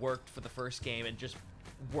what worked for the first game and just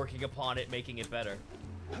working upon it, making it better.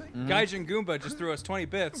 Gaijin Goomba just threw us 20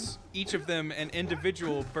 bits, each of them an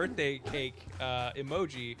individual birthday cake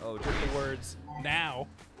emoji Oh, with the words "now."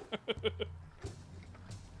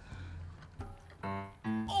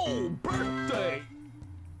 Oh, birthday!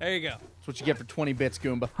 There you go. That's what you get for 20 bits,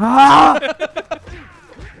 Goomba.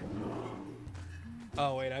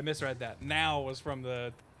 Oh wait, I misread that. "Now" was from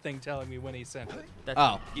the thing telling me when he sent it. That's,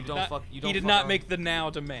 Oh. you don't Not- fuck. You don't he did fuck not around. make the "now"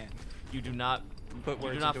 demand. You do not. Put You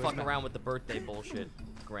words do not into his fuck mouth. around with the birthday bullshit,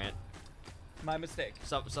 Grant. My mistake.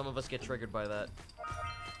 Some of us get triggered by that,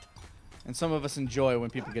 And some of us enjoy when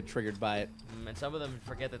people get triggered by it. and some of them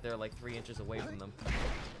forget that they're like 3 inches away from them.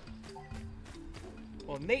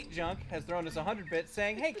 Well, Nate Junk has thrown us 100 bits,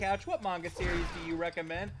 saying, "Hey Couch, what manga series do you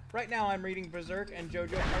recommend? Right now, I'm reading Berserk and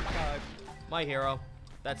JoJo Archive." My hero.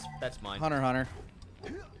 That's mine. Hunter.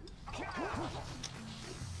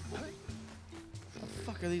 The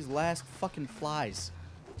fuck are these last fucking flies?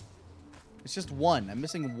 It's just one. I'm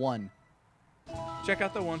missing one. Check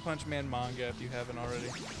out the One Punch Man manga if you haven't already.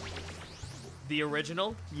 The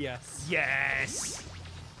original? Yes. Yes.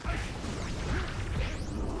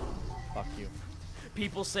 Fuck you.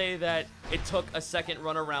 People say that it took a second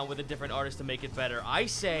run around with a different artist to make it better. I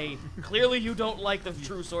say, clearly you don't like the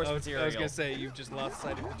true source material. I was gonna say you've just lost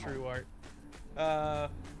sight of the true art.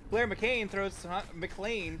 Blair McClain throws us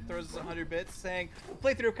 100 bits, saying,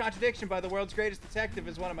 "Playthrough of Contradiction by the World's Greatest Detective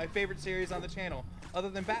is one of my favorite series on the channel. Other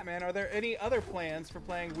than Batman, are there any other plans for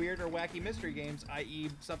playing weird or wacky mystery games, i.e.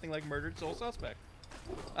 something like Murdered Soul Suspect?"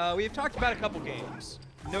 We have talked about a couple games.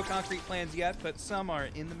 No concrete plans yet, but some are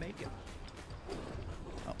in the making.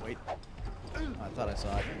 Oh, wait. I thought I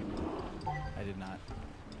saw it. I did not.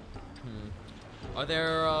 Are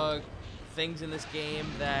there things in this game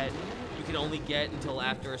that you can only get until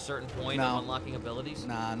after a certain point of unlocking abilities?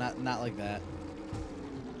 Nah, not like that.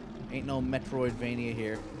 Ain't no Metroidvania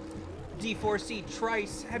here. D4C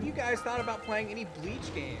Trice, have you guys thought about playing any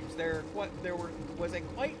Bleach games? There was a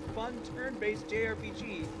quite fun turn-based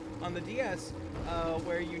JRPG on the DS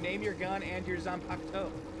where you name your gun and your Zanpakuto.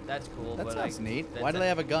 That's cool. That but sounds neat. that's Why do they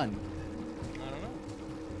have a gun? I don't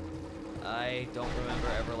know. I don't remember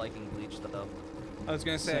ever liking Bleach though. I was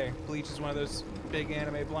gonna say, Bleach is one of those big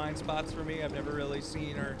anime blind spots for me. I've never really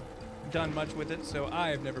seen or done much with it, so I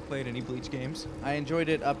have never played any Bleach games. I enjoyed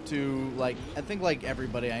it up to, like, I think like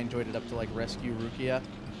everybody, I enjoyed it up to like Rescue Rukia.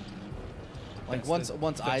 Like That's once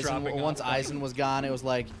the dropping off Aizen was gone, it was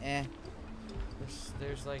like, eh.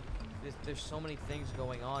 There's so many things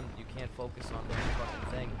going on. You can't focus on one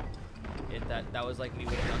fucking thing. That was like me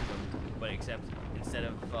with Gundam, but except instead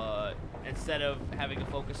of having to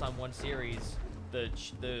focus on one series,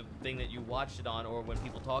 the thing that you watched it on, or when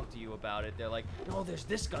people talk to you about it, they're like, no, there's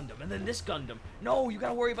this Gundam and then this Gundam. No, you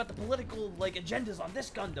gotta worry about the political like agendas on this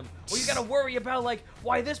Gundam, or you gotta worry about like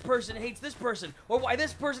why this person hates this person, or why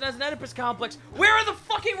this person has an Oedipus complex. Where are the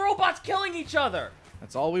fucking robots killing each other?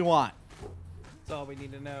 That's all we want. That's all we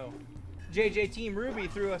need to know. JJ Team Ruby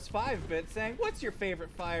threw us 5 bits saying, "What's your favorite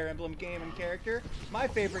Fire Emblem game and character? My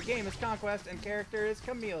favorite game is Conquest and character is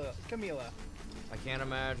Camila." I can't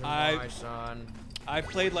imagine my son. I've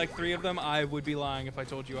played like 3 of them. I would be lying if I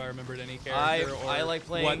told you I remembered any character I or like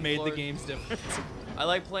playing what made the games different. I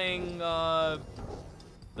like playing the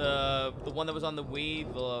one that was on the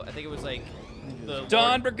Wii. I think it was like the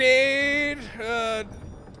Dawn Brigade.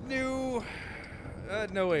 New.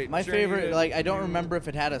 No wait. My Journey favorite, to like, I don't New- remember if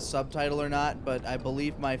it had a subtitle or not, but I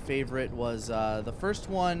believe my favorite was the first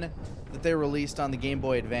one that they released on the Game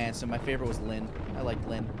Boy Advance, and my favorite was Lynn. I liked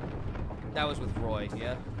Lynn. That was with Roy,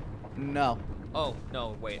 yeah. No, Oh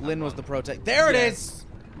no, wait. Lynn I'm was wrong. the protect. There it Yes. is.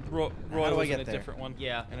 Roy How do I was get in a there? different one.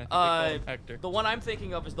 Yeah. And I think they called him Hector. The one I'm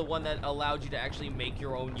thinking of is the one that allowed you to actually make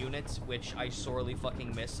your own units, which I sorely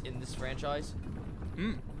fucking miss in this franchise.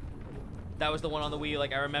 That was the one on the Wii.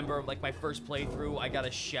 Like, I remember, like, my first playthrough, I got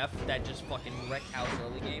a chef that just fucking wrecked house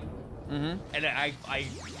early game. And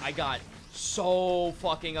I got so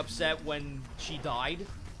fucking upset when she died.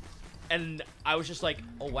 And I was just like,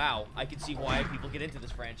 oh wow, I can see why people get into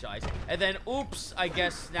this franchise. And then, oops, I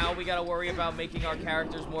guess now we gotta worry about making our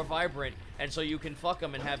characters more vibrant, and so you can fuck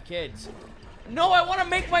them and have kids. No, I want to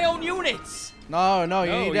make my own units. No, you No,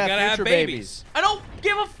 need you to have gotta have future babies. I don't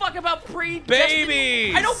give a fuck about predestined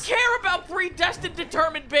Babies! I don't care about predestined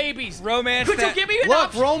determined babies. Romance Could you that- give me an Look,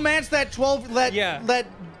 option? romance that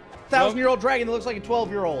 1,000-year-old dragon that looks like a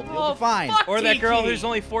 12-year-old. You'll Oh, be fine. fuck. Or that girl Kiki. who's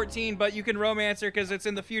only 14, but you can romance her because it's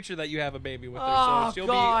in the future that you have a baby with her. Oh, So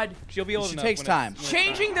God. she'll be old She enough. takes when time. it's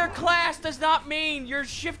Changing their class does not mean you're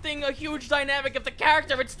shifting a huge dynamic of the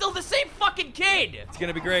character. It's still the same fucking kid. It's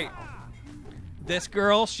gonna be great. This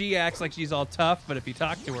girl, she acts like she's all tough, but if you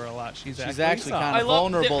talk to her a lot, she's actually soft. kind of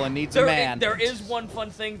vulnerable and needs a man. There is one fun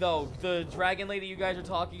thing though. The dragon lady you guys are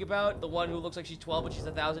talking about, the one who looks like she's 12 but she's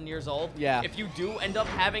 1,000 years old. Yeah. If you do end up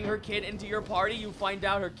having her kid into your party, you find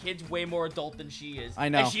out her kid's way more adult than she is. I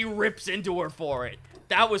know. And she rips into her for it.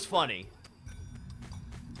 That was funny.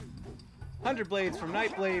 100 Blades from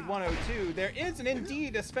Nightblade 102. There is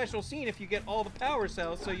indeed a special scene if you get all the power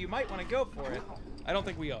cells, so you might want to go for it. I don't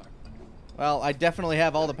think we are. Well, I definitely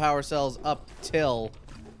have all the power cells up till...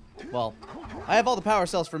 Well, I have all the power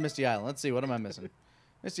cells for Misty Island. Let's see, what am I missing?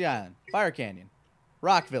 Misty Island, Fire Canyon,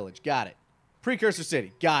 Rock Village, got it. Precursor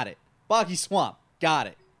City, got it. Boggy Swamp, got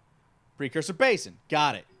it. Precursor Basin,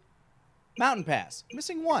 got it. Mountain Pass,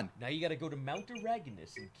 missing 1. Now you gotta go to Mount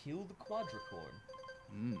Aragonus and kill the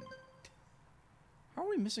Quadricorn. How are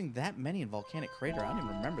we missing that many in Volcanic Crater? I don't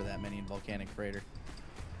even remember that many in Volcanic Crater.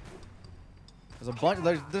 There's a bunch.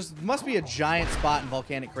 There must be a giant spot in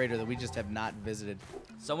Volcanic Crater that we just have not visited.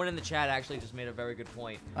 Someone in the chat actually just made a very good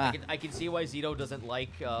point. Ah. I can see why Zito doesn't like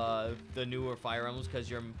the newer Fire Emblems because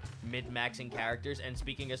you're mid-maxing characters. And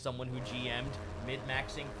speaking as someone who GM'd,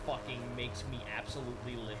 mid-maxing fucking makes me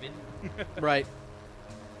absolutely livid. Right.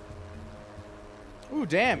 Ooh,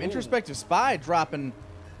 damn. Introspective Spy dropping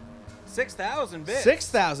 6,000 bits.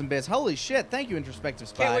 6,000 bits. Holy shit. Thank you, Introspective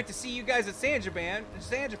Spy. Can't wait to see you guys at San Japan.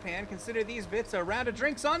 Consider these bits a round of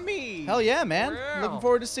drinks on me. Hell yeah, man. Wow. Looking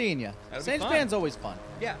forward to seeing you. That'll be San fun. Japan's always fun.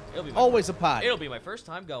 Yeah. It'll be Always a pod. It'll be my first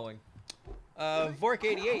time going.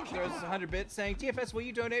 Vork88 throws us 100 bits saying, TFS, will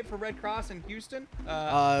you donate for Red Cross in Houston?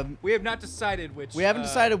 We have not decided which. We haven't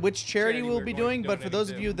decided which charity charity we'll we're be going doing, but for donating those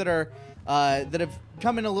to. of you that are that have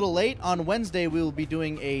come in a little late, on Wednesday we will be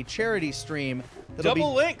doing a charity stream.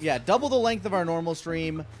 Double length. Yeah, double the length of our normal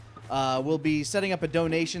stream. We'll be setting up a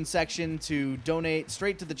donation section to donate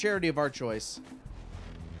straight to the charity of our choice.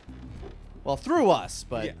 Well, through us,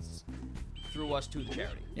 but Yes. Through us to the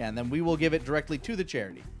charity. yeah, and then we will give it directly to the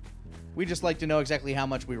charity. We just like to know exactly how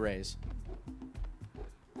much we raise.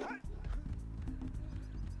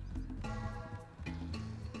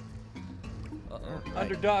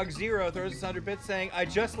 Underdog Zero throws us 100 bits saying, I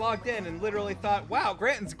just logged in and literally thought, wow,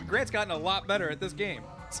 Grant's gotten a lot better at this game.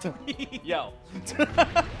 Yo.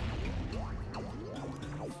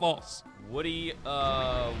 False. Woody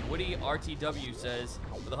RTW says,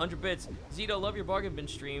 with 100 bits, Zito, love your bargain bin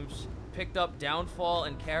streams. Picked up Downfall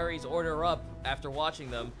and Carrie's Order Up after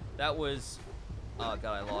watching them. That was, oh god,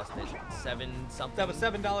 I lost it. 7 something. That was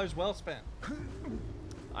 $7 well spent.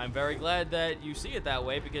 I'm very glad that you see it that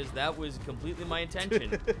way because that was completely my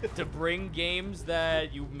intention. To bring games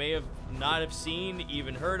that you may have not have seen,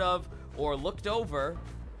 even heard of, or looked over.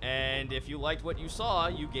 And if you liked what you saw,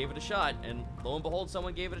 you gave it a shot. And lo and behold,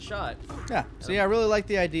 someone gave it a shot. Yeah. So yeah, I really like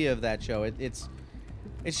the idea of that show.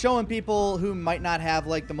 It's showing people who might not have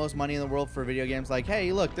like the most money in the world for video games, like,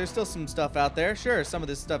 hey, look, there's still some stuff out there. Sure, some of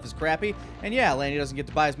this stuff is crappy, and yeah, Lani doesn't get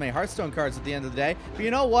to buy as many Hearthstone cards at the end of the day. But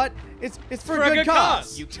you know what? It's for a good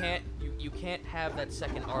cause. You can't have that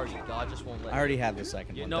second arty. God just won't let I already have the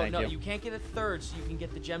second one. No, Thank you. you can't get a third, so you can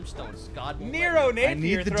get the gemstones. God won't Nero let you.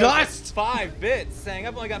 Napier need the throws dust. us 5 bits saying,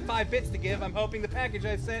 I've only got 5 bits to give. I'm hoping the package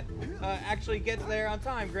I sent actually gets there on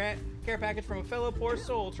time. Grant, care package from a fellow poor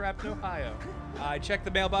soul trapped in Ohio. I checked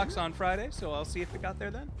the mailbox on Friday, so I'll see if it got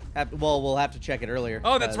there then. Well, we'll have to check it earlier.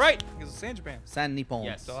 Oh, that's right, because it's San Japan. San Nippon.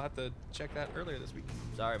 Yes. So I'll have to check that earlier this week.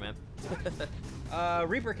 Sorry, man.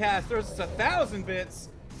 Reapercast throws us 1,000 bits,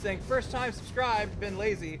 saying first time subscribed, been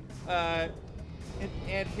lazy, and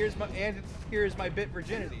here's my bit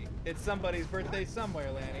virginity. It's somebody's birthday somewhere,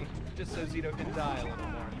 Lani. Just so Zito can die a little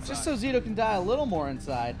more. Inside. Just so Zito can die a little more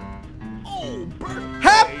inside.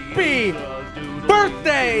 Happy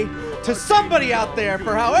birthday to somebody out there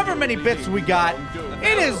for however many bits we got.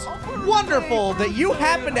 It is wonderful that you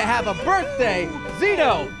happen to have a birthday.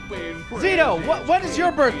 Zito, what is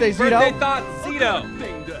your birthday, Zito? Birthday thought, Zito.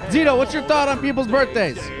 Zito, what's your thought on people's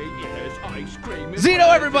birthdays? Zito,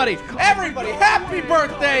 everybody, happy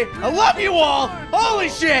birthday. I love you all. Holy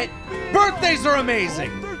shit. Birthdays are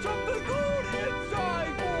amazing.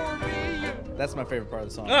 That's my favorite part of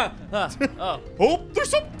the song. Oh, Hope there's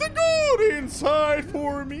something good inside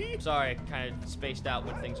for me. sorry, kind of spaced out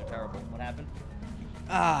when things are terrible. What happened?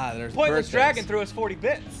 There's Pointless birthdays. Dragon threw us 40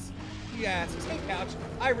 bits. He asks, hey Couch,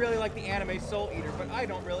 I really like the anime Soul Eater, but I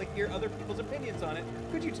don't really hear other people's opinions on it.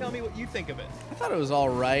 Could you tell me what you think of it? I thought it was all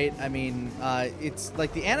right. I mean, it's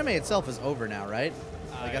like the anime itself is over now, right?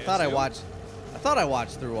 Like I thought I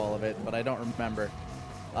watched through all of it, but I don't remember.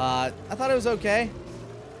 I thought it was okay.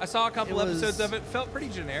 I saw a couple It was- episodes of it. Felt pretty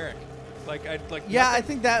generic. Yeah, I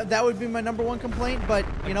think that would be my '1 complaint. But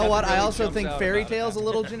you know nothing what? I really also jumps think out Fairy about it. Tail's a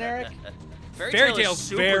little generic. Fairy Fairy Tail Tail's is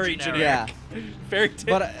super very generic. Yeah.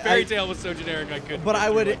 Fairy Tail was so generic I couldn't. But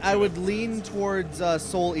do I would lean towards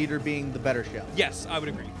Soul Eater being the better show. Yes, I would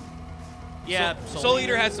agree. Yeah, Soul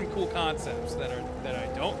Eater has some cool concepts that I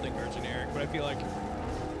don't think are generic, but I feel like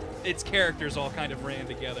its characters all kind of ran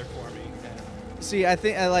together for me. And See, I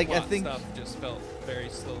think stuff just felt very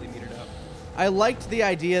slowly metered out. I liked the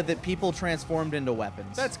idea that people transformed into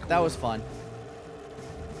weapons. That's cool. That was fun.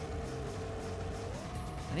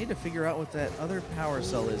 I need to figure out what that other power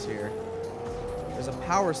cell is here. There's a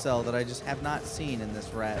power cell that I just have not seen in this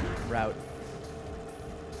route.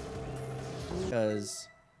 Because,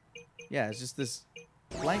 yeah, it's just this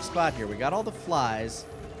blank spot here. We got all the flies,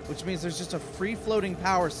 which means there's just a free-floating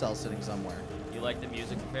power cell sitting somewhere. You like the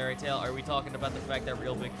music of Fairy Tail? Are we talking about the fact that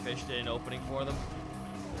Real Big Fish did an opening for them?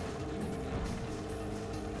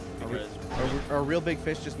 Because Are Real Big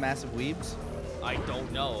Fish just massive weebs? I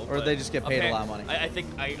don't know. Or but they just get paid a lot of money?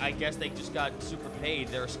 I guess they just got super paid.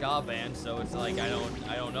 They're a ska band, so it's like I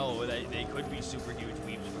don't know. They could be super huge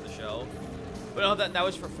weeps for the show. But no, that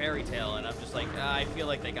was for Fairy Tail, and I'm just like, I feel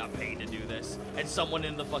like they got paid to do this. And someone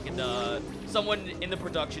in the fucking someone in the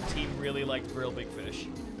production team really liked Real Big Fish.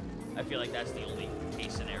 I feel like that's the only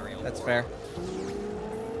case scenario. That's for fair. it.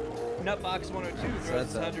 Nutbox 102 So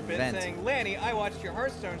throws that's a 100 bits vent. saying, Lani, I watched your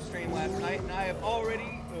Hearthstone stream last night, and I have already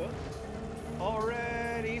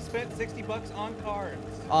spent $60 on cards.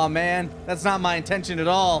 Oh man, that's not my intention at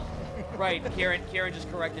all. Right, Kieran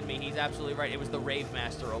just corrected me. He's absolutely right. It was the Rave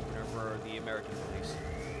Master opener for the American release.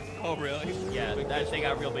 Oh, really? Yeah, they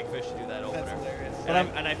got real big fish to do that opener. That's hilarious.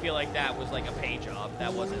 And I feel like that was like a pay job.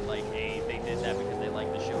 That wasn't like they did that because they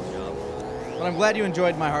liked the show job. But I'm glad you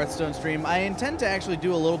enjoyed my Hearthstone stream. I intend to actually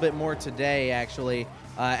do a little bit more today, actually,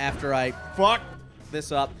 after I fuck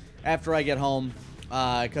this up, after I get home,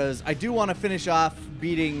 because I do want to finish off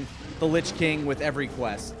beating the Lich King with every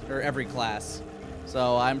quest, or every class.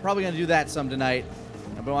 So I'm probably going to do that some tonight.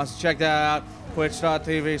 Everybody wants to check that out,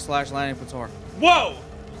 twitch.tv/LaniPator. Whoa!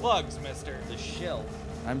 Plugs, mister. The shill.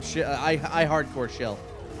 I hardcore shill.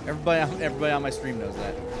 Everybody on my stream knows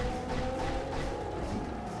that.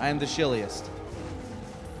 I am the shilliest.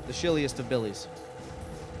 The shilliest of billies.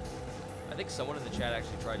 I think someone in the chat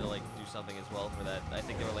actually tried to like do something as well for that. I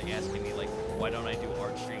think they were like asking me like, why don't I do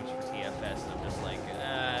art streams for TFS? And I'm just like,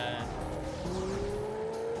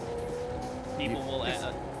 people will.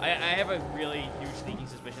 I have a really huge sneaking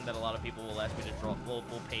suspicion that a lot of people will ask me to draw, will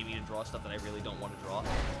pay me to draw stuff that I really don't want to draw.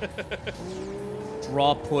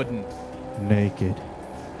 Draw pudding. Naked.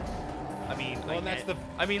 I mean, Well, that's the-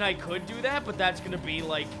 I mean, I could do that, but that's gonna be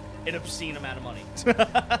like an obscene amount of money.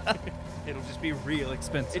 It'll just be real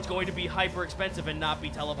expensive. It's going to be hyper expensive and not be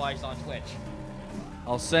televised on Twitch.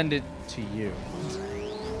 I'll send it to you.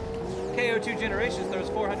 KO2 Generations throws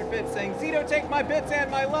 400 bits saying, Zito, take my bits and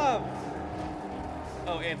my love.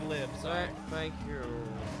 Oh, and live. Sorry. Thank you.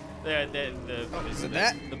 Is it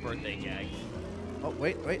that? The birthday gag. Oh,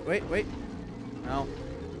 wait. No.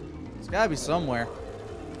 It's gotta be somewhere.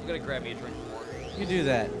 I'm gonna grab me a drink of water. You do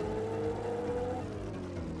that.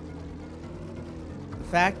 The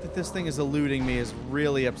fact that this thing is eluding me is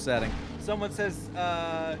really upsetting. Someone says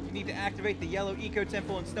you need to activate the yellow eco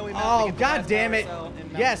temple in Snowy Mountain. Oh, to get the god last damn it. RSL in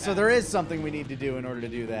Mountain Yes, so Pass. there is something we need to do in order to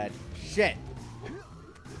do that. Shit.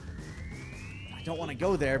 I don't want to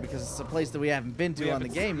go there because it's a place that we haven't been to We on the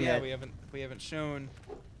haven't- game yeah, yet. we haven't shown.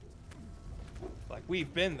 Like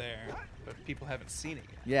we've been there, but people haven't seen it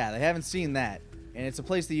yet. Yeah, they haven't seen that, and it's a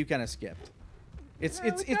place that you kind of skipped. It's Yeah,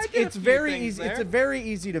 it's I it's did a it's few very things easy. It's there. a very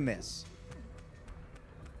easy to miss.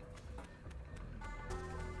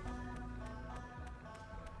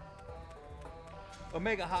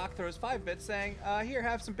 Omega Hawk throws 5 bits saying, here,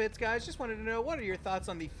 have some bits, guys. Just wanted to know, what are your thoughts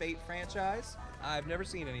on the Fate franchise? I've never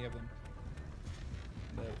seen any of them.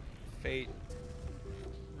 The Fate...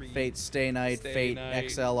 Fate Stay Night, Stay Fate Night,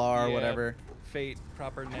 XLR, yeah, whatever. Fate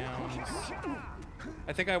proper nouns.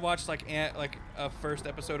 I think I watched like a first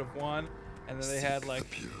episode of one, and then they had like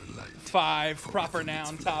 5 proper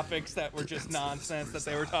noun topics that were just nonsense that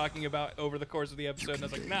they were talking about over the course of the episode. And I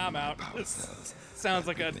was like, nah, I'm out. This sounds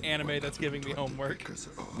like an anime that's giving me homework.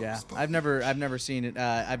 Yeah, I've never seen it.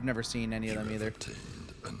 I've never seen any of them either.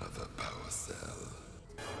 Another power cell.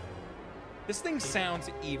 This thing sounds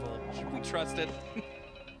evil. Should we trust it?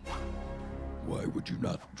 Why would you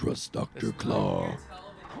not trust Dr. Claw?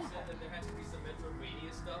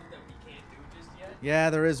 Yeah,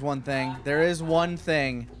 there is one thing. There is one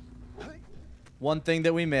thing. One thing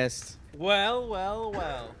that we missed. Well.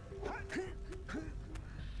 I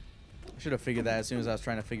should have figured that as soon as I was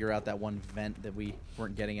trying to figure out that one vent that we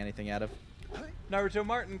weren't getting anything out of. Naruto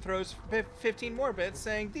Martin throws 15 more bits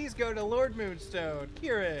saying, these go to Lord Moonstone.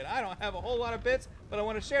 Kieran, I don't have a whole lot of bits, but I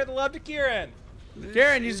want to share the love to Kieran.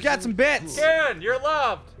 Karen, you just got some bits. Kieran, you're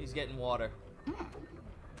loved. He's getting water.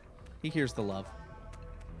 He hears the love.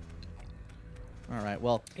 All right,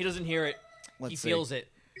 well, He doesn't hear it. Let's He see. feels it.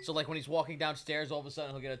 So like when he's walking downstairs, all of a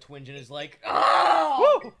sudden he'll get a twinge and is like,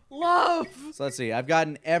 "Oh, love!" so let's see. I've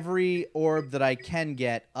gotten every orb that I can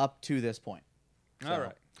get up to this point. All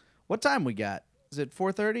right. What time we got? Is it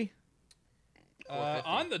 4:30?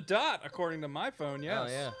 On the dot, according to my phone, yes.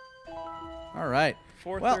 Oh yeah. All right.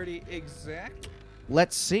 4:30 exact.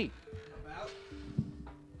 Let's see.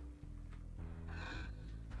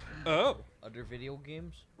 Oh. Other video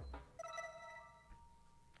games.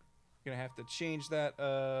 Gonna have to change that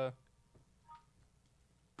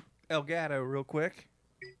Elgato real quick.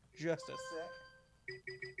 Just a sec.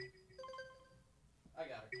 I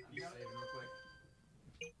got it. I'm saving real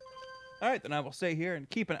quick. All right, then I will stay here and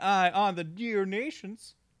keep an eye on the dear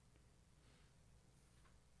nations.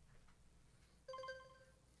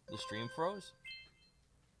 The stream froze.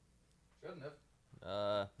 Shouldn't have.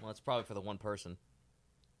 Well, it's probably for the one person.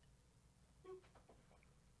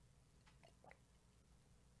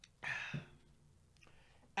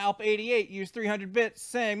 Alp88 used 300 bits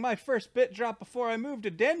saying, my first bit dropped before I moved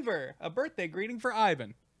to Denver. A birthday greeting for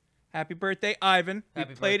Ivan. Happy birthday, Ivan. We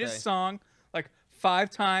Happy played birthday. his song like 5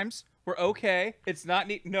 times. We're okay. It's not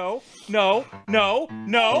neat. No, no, no,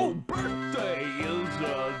 no. Birthday is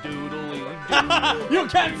a doodly You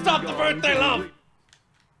can't stop the birthday love.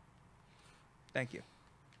 Thank you.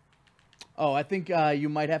 Oh, I think you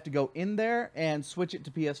might have to go in there and switch it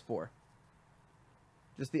to PS4.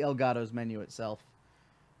 Just the Elgato's menu itself.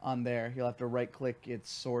 On there, you'll have to right-click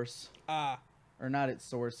its source. Or not its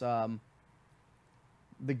source. The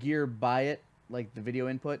gear by it, like the video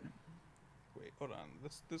input. Wait, hold on.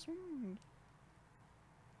 This one.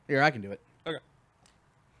 Here, I can do it. Okay.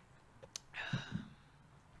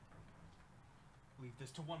 Leave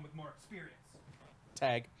this to one with more experience.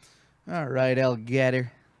 Tag. All right, Elgato.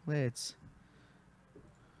 Let's.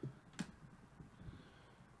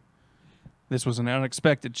 This was an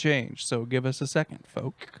unexpected change, so give us a second,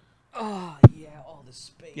 folk. Oh, yeah, all the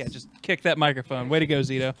space. Yeah, just kick that microphone. Way to go,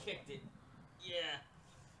 Zito. Kicked it. Yeah.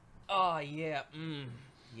 Oh, yeah.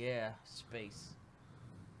 Yeah, space.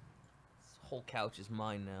 This whole couch is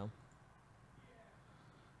mine now.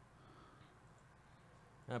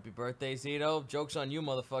 Happy birthday, Zito. Joke's on you,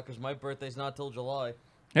 motherfuckers. My birthday's not till July.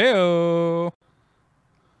 Heyo.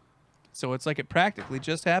 So it's like it practically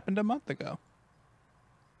just happened a month ago.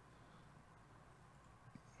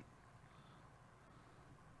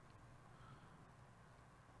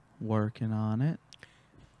 Working on it.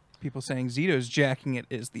 People saying Zito's jacking it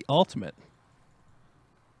is the ultimate.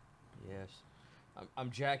 Yes.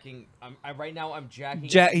 I'm jacking. Right now. I'm jacking.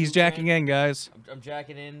 He's jacking in, guys. I'm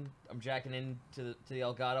jacking in. I'm jacking in to the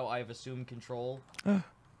Elgato. I have assumed control.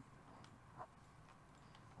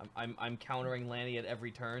 I'm countering Lani at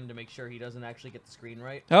every turn to make sure he doesn't actually get the screen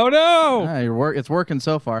right. Oh no! Ah, it's working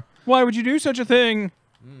so far. Why would you do such a thing?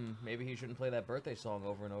 Maybe he shouldn't play that birthday song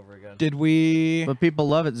over and over again. Did we? But people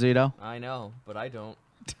love it, Zito. I know, but I don't.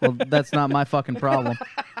 Well, that's not my fucking problem.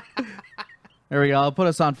 There we go. I'll put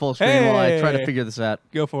us on full screen while I try to Hey. figure this out.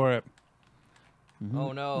 Go for it.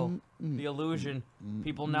 Oh no, the illusion.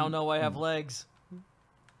 People now know I have legs.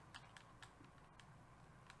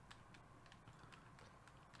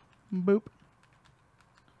 Boop.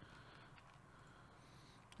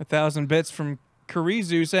 1,000 bits from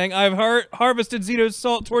Karizu saying, I've harvested Zito's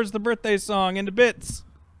salt towards the birthday song into bits.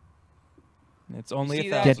 It's only You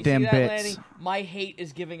see 1,000. that? Get them You see that, bits. Lani? My hate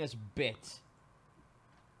is giving us bits.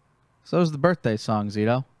 So's the birthday song,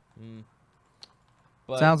 Zito.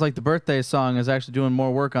 But, Sounds like the birthday song is actually doing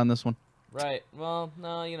more work on this one. right. Well,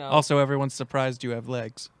 no, you know. Also, everyone's surprised you have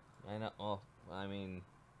legs. I know. Oh, I mean,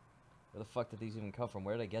 where the fuck did these even come from?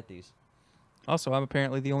 Where did I get these? Also, I'm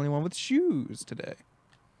apparently the only one with shoes today.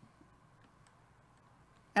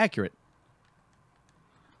 Accurate.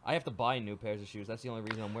 I have to buy new pairs of shoes. That's the only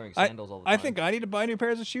reason I'm wearing sandals all the time. I think I need to buy new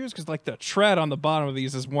pairs of shoes because, like, the tread on the bottom of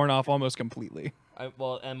these is worn off almost completely.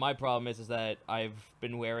 Well, and my problem is that I've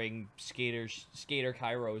been wearing skater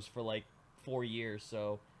Kairos for like 4 years,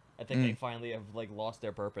 so I think they finally have like lost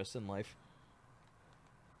their purpose in life.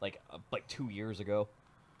 Like 2 years ago.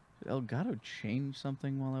 Did Elgato change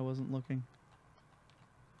something while I wasn't looking?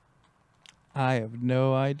 I have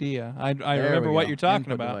no idea. I There remember we what go. you're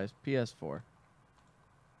talking Input about. device, PS4.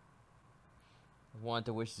 I want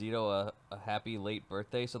to wish Zito a happy late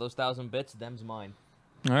birthday. So those 1,000 bits, them's mine.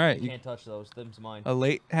 All right, You can't touch those. Them's mine. a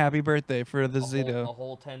late happy birthday for the A Zito.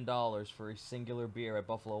 whole $10 for a singular beer at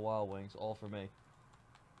Buffalo Wild Wings, all for me.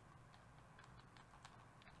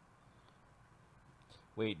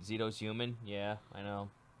 Wait, Zito's human? Yeah, I know.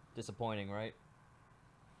 Disappointing, right?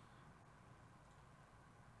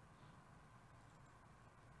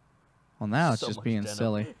 Well, now it's So just much being denim.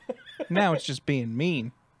 silly. Now it's just being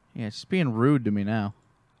mean. Yeah, it's just being rude to me now.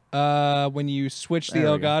 When you switched the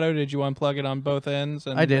There we go. Elgato, did you unplug it on both ends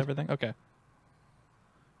and I did. everything? Okay.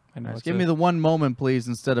 I know. Just it's give a- me the one moment, please,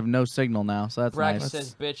 instead of no signal now. So that's Bracken nice.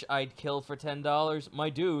 says, bitch, I'd kill for $10. My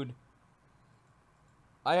dude,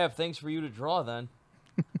 I have things for you to draw then.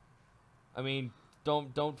 I mean,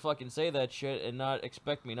 don't fucking say that shit and not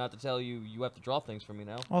expect me not to tell you you have to draw things for me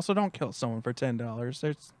now. Also, don't kill someone for $10.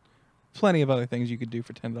 There's plenty of other things you could do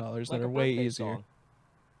for $10 Like that a are way birthday easier. song.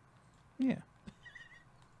 Yeah.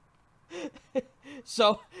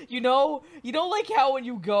 So, you know like how when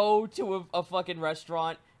you go to a fucking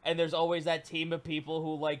restaurant and there's always that team of people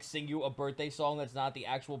who like sing you a birthday song that's not the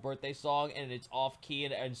actual birthday song and it's off key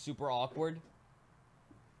and super awkward?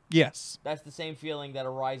 Yes. That's the same feeling that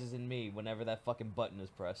arises in me whenever that fucking button is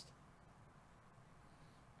pressed.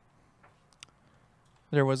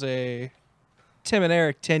 There was a Tim and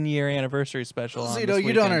Eric 10-year anniversary special on Zito, this you don't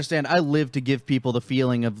weekend. understand. I live to give people the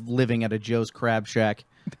feeling of living at a Joe's Crab Shack.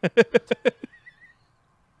 I've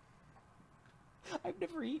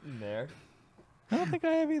never eaten there. I don't think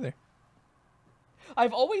I have either.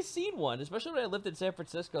 I've always seen one, especially when I lived in San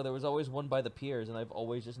Francisco. There was always one by the piers, and I've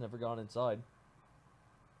always just never gone inside.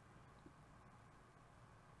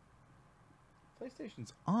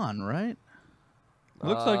 PlayStation's on, right?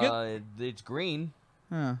 Looks like it. It's green.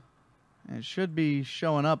 Huh. It should be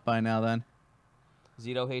showing up by now then.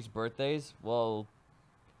 Zito hates birthdays. Well,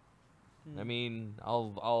 I mean,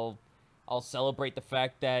 I'll celebrate the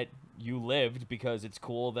fact that you lived, because it's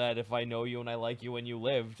cool that if I know you and I like you and you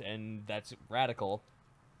lived, and that's radical.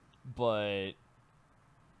 But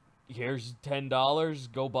here's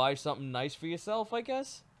 $10. Go buy something nice for yourself, I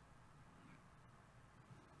guess.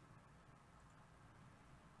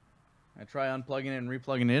 I try unplugging it and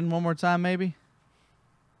replugging it in one more time, maybe.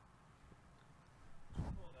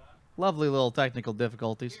 Lovely little technical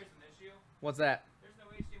difficulties. Here's an issue. What's that? There's no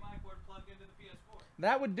HDMI cord plugged into the PS4.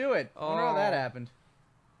 That would do it. I wonder how that happened.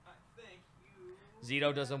 I think you...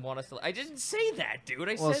 Zito doesn't want us to... I didn't say that, dude.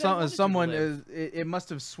 I Well, said I wanted someone to live. it must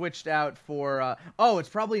have switched out for. Oh, it's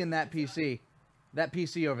probably in that PC. That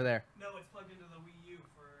PC over there. No, it's plugged into the Wii U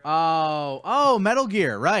for... Oh, Metal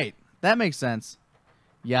Gear. Right. That makes sense.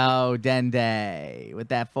 Yo, Dende with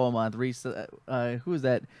that 4-month who is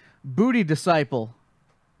that? Booty Disciple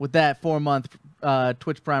with that 4-month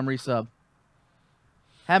Twitch Prime resub.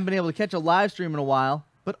 Haven't been able to catch a live stream in a while,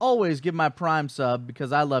 but always give my Prime sub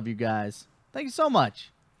because I love you guys. Thank you so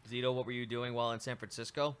much. Zito, what were you doing while in San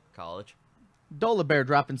Francisco? College. Dola Bear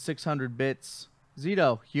dropping 600 bits.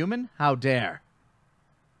 Zito, human? How dare?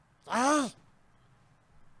 Are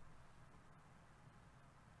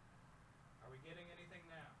we getting anything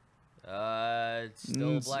now? It's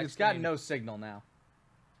still black It's got screen. no signal now.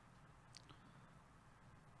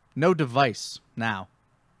 No device now.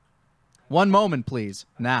 One moment, please.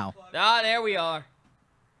 Now. Ah, there we are.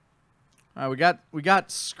 All right, we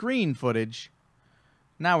got screen footage.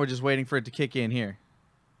 Now we're just waiting for it to kick in here.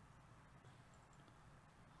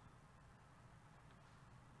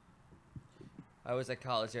 I was at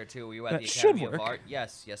college there too. Were you at That the should Academy of work. Art?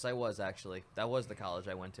 Yes, I was actually. That was the college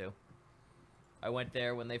I went to. I went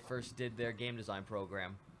there when they first did their game design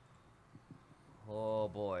program. Oh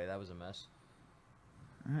boy, that was a mess.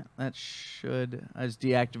 All right, that should... I just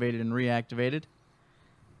deactivated and reactivated.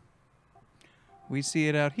 We see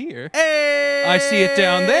it out here. Hey! I see it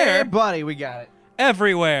down there. Buddy, we got it.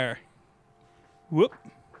 Everywhere. Whoop.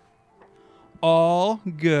 All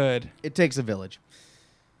good. It takes a village.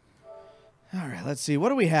 All right, let's see. What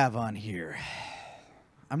do we have on here?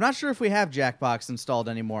 I'm not sure if we have Jackbox installed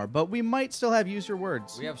anymore, but we might still have Use Your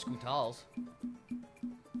Words. We have Scootals.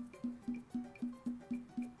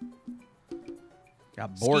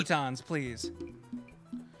 Got Bort. Sketons, please.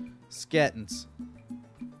 Skettons.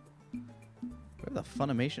 Where the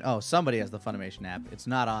Funimation? Oh, somebody has the Funimation app. It's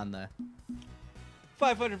not on the...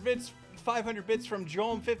 500 bits from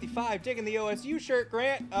Joel55, digging the OSU shirt,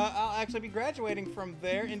 Grant. I'll actually be graduating from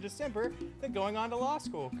there in December, then going on to law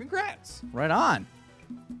school. Congrats. Right on.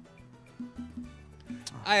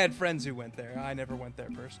 I had friends who went there. I never went there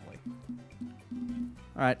personally.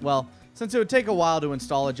 All right, well, since it would take a while to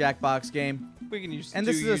install a Jackbox game, We can use and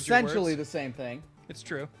this is essentially the same thing, It's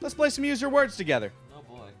true. let's play some Use Your Words together. Oh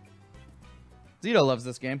boy, Zito loves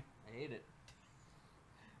this game. I hate it.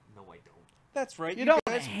 No, I don't. That's right. You don't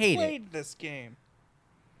guys hate it. played this game.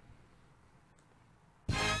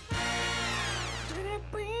 All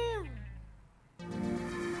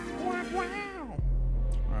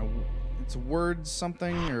right, it's words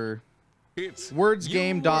something or It's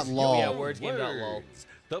wordsgame.lol. Yeah, wordsgame.lol.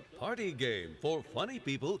 the party game for funny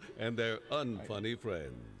people and their unfunny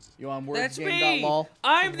friends. You on That's me. wordsgame.lol?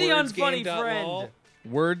 I'm the unfunny Wordsgame.lol. friend.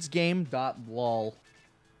 Wordsgame.lol.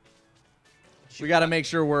 We got to make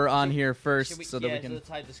sure we're on here first so that we can... let's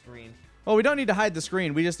hide the screen. Oh, we don't need to hide the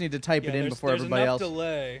screen. We just need to type it in before everybody else. There's enough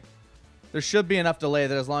delay. There should be enough delay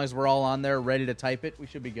that as long as we're all on there ready to type it, we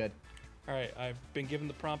should be good. All right, I've been given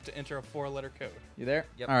the prompt to enter a 4-letter code. You there?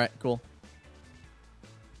 Yep. All right, cool.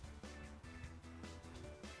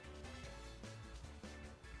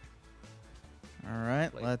 All right,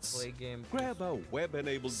 let's... play game. Grab a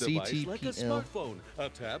web-enabled device like a CTPL. smartphone, a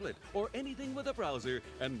tablet, or anything with a browser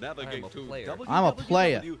and navigate I'm a to player. I'm a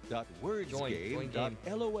player.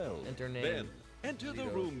 www.wordsgame.lol. Enter name. Then enter the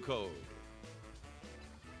Zito. room code.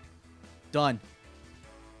 Done.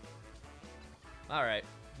 All right,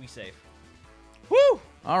 we safe. Woo!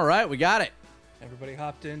 All right, we got it. Everybody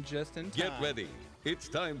hopped in just in time. Get ready. It's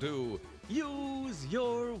time to use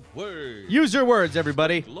your words. Use your words,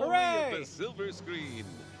 everybody. Glory Hooray! of the silver screen.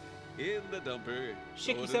 in the dumper.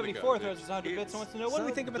 Shiki74 throws us 100 bits and wants to know what do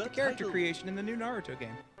we think about the character creation in the new Naruto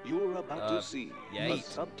game. You're about to see yeah. a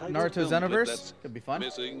subtitle Naruto film Xenoverse? that's Could be fun.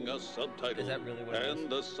 missing a subtitle. Is that really what it is? And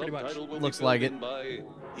the subtitle will Looks be like filled it. in by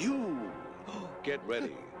you. Get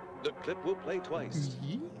ready. The clip will play twice.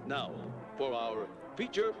 Now, for our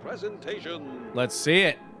feature presentation. Let's see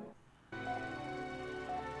it.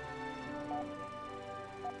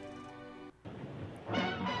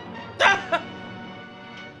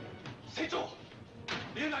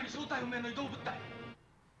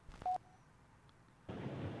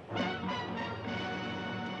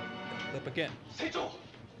 Clip again.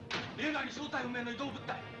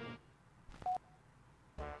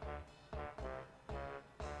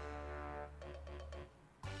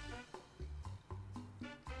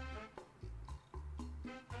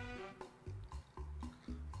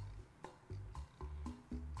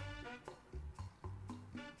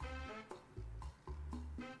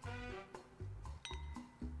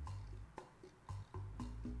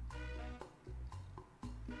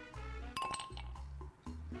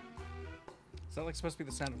 Is that like supposed to be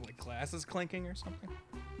the sound of like glasses clinking or something?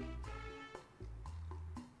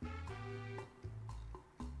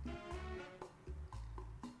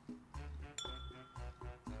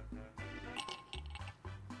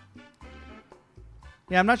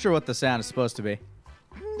 Yeah, I'm not sure what the sound is supposed to be.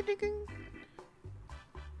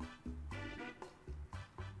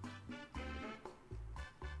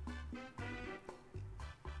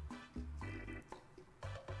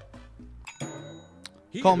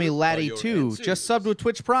 Call me Laddie too. Just subbed with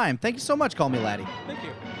Twitch Prime. Thank you so much, Call me Laddie. Thank you.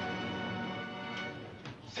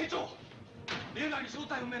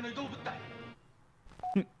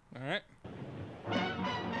 All right.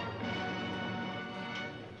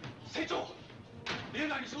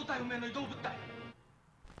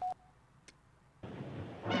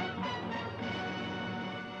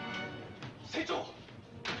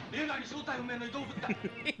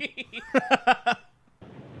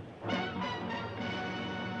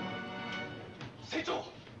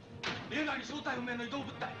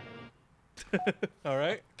 All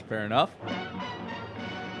right. Fair enough.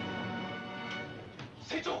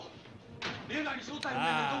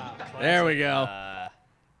 Ah, There we go.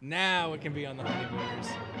 now it can be on the honeymooners.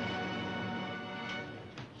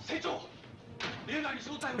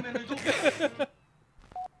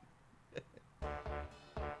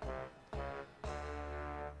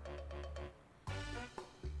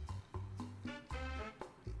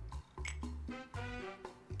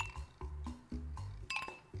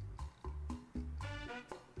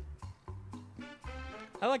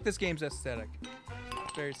 I like this game's aesthetic.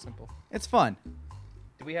 Very simple. It's fun.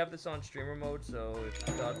 Do we have this on streamer mode? So if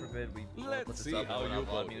God forbid we put Let's this see up how and you we're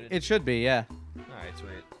not voted. muted. It should be, yeah. All right,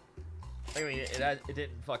 sweet. I mean, it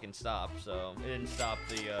didn't fucking stop, so it didn't stop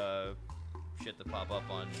the shit to pop up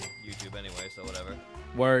on YouTube anyway. So whatever.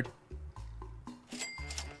 Word.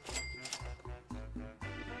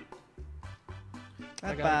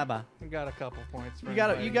 I Ba-ba. got a couple points. For You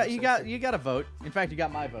got inviting you got a vote. In fact, you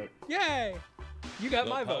got my vote. Yay! You got The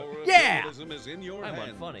my power vote. of Yeah! journalism is in your I'm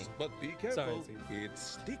hands, unfunny. but be careful. Sorry, Zito. It's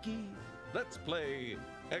sticky. Let's play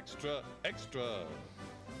extra, extra.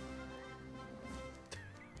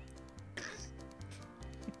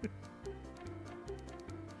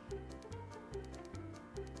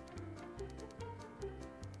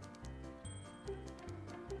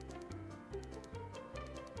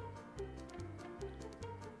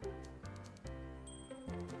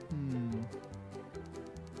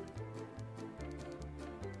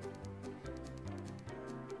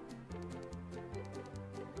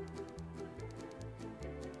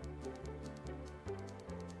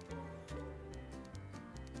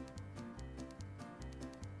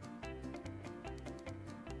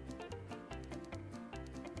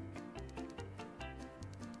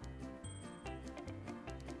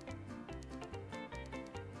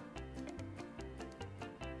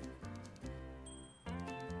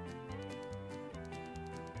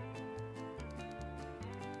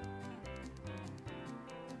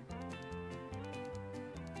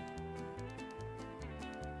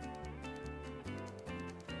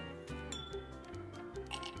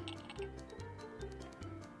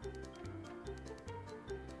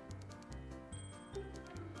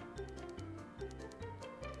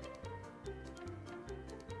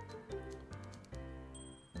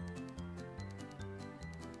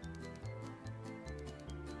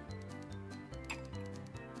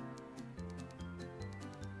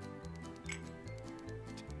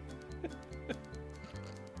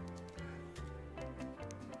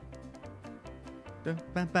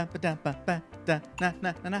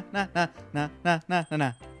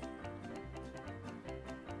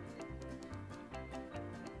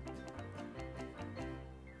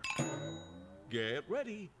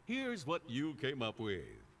 ready, here's what you came up with.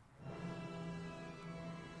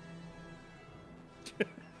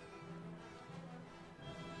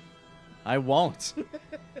 I won't.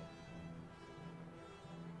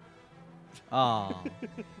 Oh.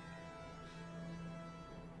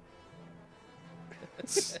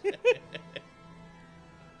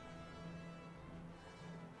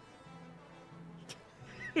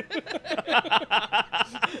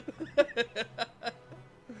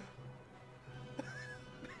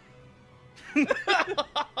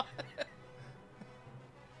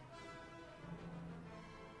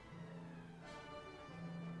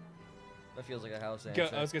 That feels like a house answer.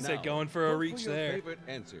 I was gonna say Now, going for a vote reach your there. favorite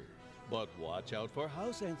answer, but watch out for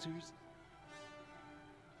house answers.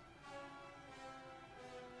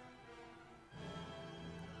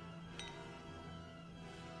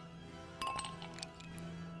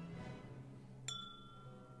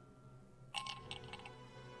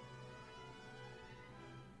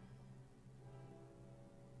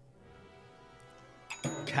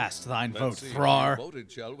 Cast thine vote, Let's see how you Thrar.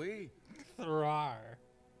 voted, shall we? Thrar.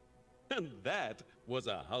 And that was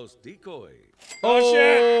a house decoy. Oh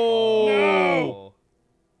shit! Oh.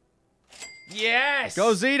 Yes!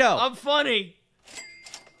 Go Zito. I'm funny.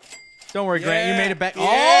 Don't worry, Grant. You Yeah. made it back. Yeah.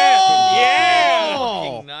 Oh! Yeah.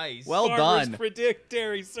 Fucking nice. Well Farmers done. predict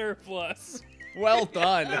dairy surplus. Well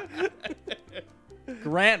done.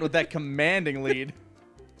 Grant with that commanding lead.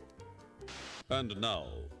 And now,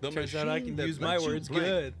 the Turns machine out I can that use my lets you words blank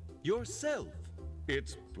good. Yourself.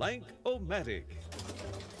 It's Blank-O-Matic.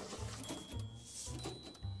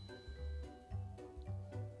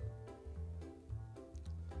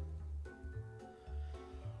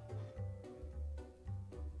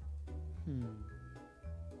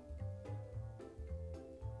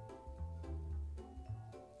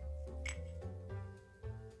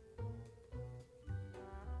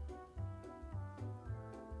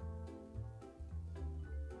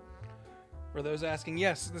 For those asking,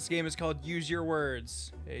 yes, this game is called Use Your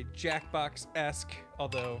Words, a Jackbox-esque,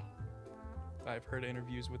 although I've heard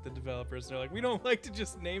interviews with the developers. They're like, we don't like to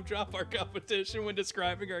just name drop our competition when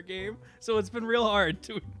describing our game, so it's been real hard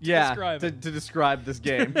to describe it. To describe this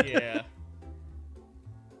game. Yeah.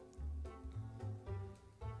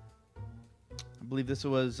 I believe this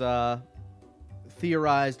was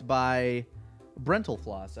theorized by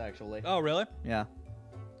Brentalfloss, actually. Oh, really? Yeah.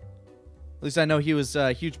 At least I know he was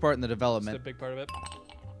a huge part in the That's a development. big part of it.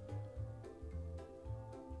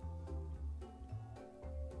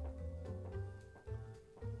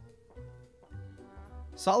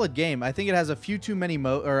 Solid game. I think it has a few too many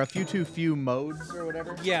a few too few modes or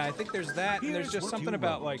whatever. Yeah, I think there's that, and there's Here's just what something you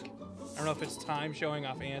about, want. like, I don't know if it's time showing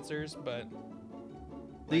off answers, but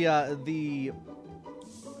The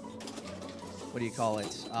what do you call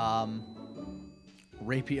it?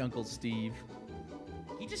 Rapey Uncle Steve.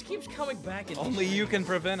 He just keeps coming back and only you can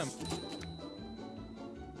prevent them.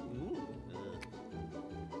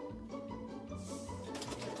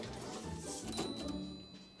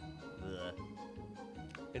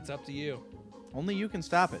 It's up to you. Only you can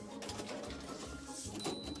stop it.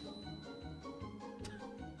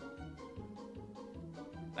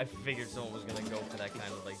 I figured someone was gonna go for that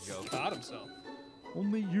kind of like joke. Caught himself.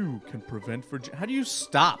 Only you can prevent virginity. How do you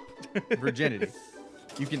stop virginity?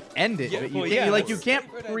 You can end it, Yeah, but you well, can't. yeah, Like you that's can't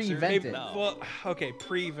favorite answer. prevent Maybe it. not. Well, okay,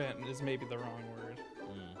 prevent is maybe the wrong word.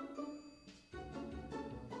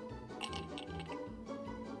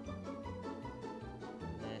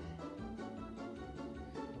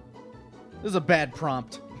 This is a bad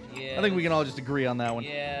prompt. Yeah. I think we can all just agree on that one.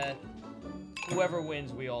 Yeah. Whoever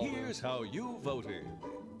wins, we all Here's lose. how you voted.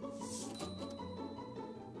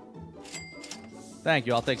 Thank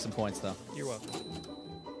you. I'll take some points though. You're welcome.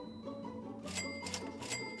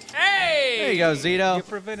 Hey! There you go, Zito. You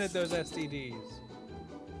prevented those STDs.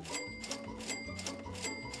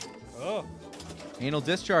 Oh, Anal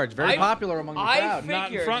discharge, very I- popular among the I crowd. think- not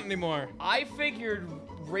in Figured. front anymore. I figured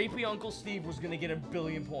Rapey Uncle Steve was gonna get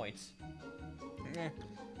 1,billion points. Eh.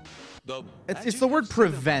 The It's the word magic of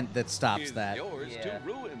cinema prevent that stops is that. yours Yeah. to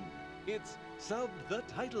ruin. It's sub the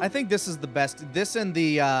title. I think this is the best. This and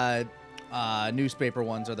the newspaper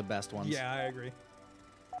ones are the best ones. Yeah, I agree.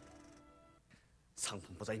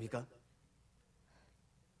 상품보장입니까?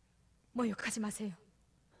 모욕하지 마세요.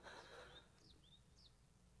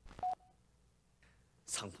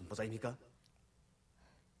 상품보장입니까?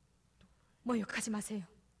 모욕하지 마세요.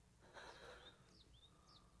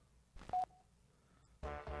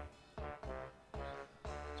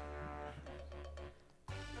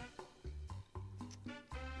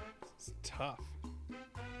 It's tough.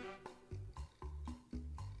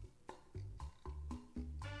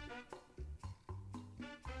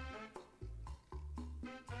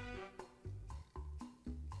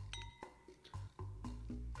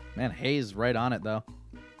 Man, Hayes right on it, though.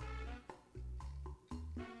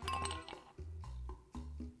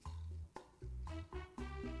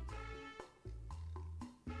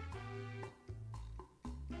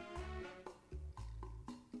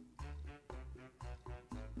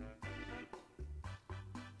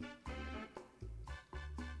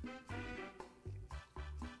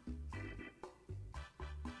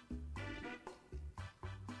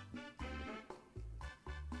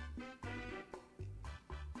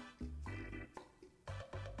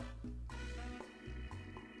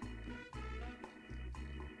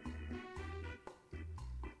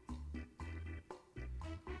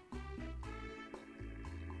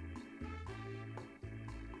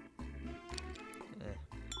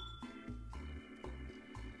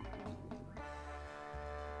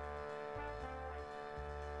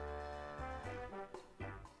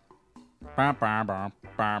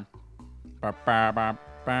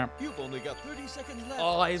 You've only got 30 seconds left.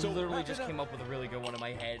 Oh, I so literally wrap it just up. came up with a really good one in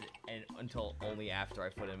my head, and until only after I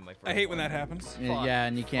put in my first I hate when one. that happens. Yeah,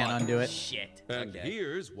 and you can't Fuck. undo it. Shit. And Okay.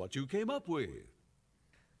 here's what you came up with.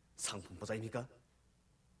 상품보장입니까?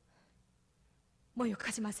 もうよ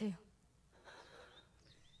かしませよ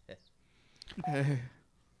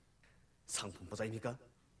상품보장입니까?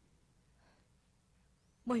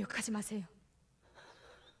 もうよかしませよ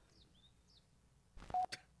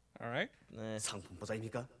All right.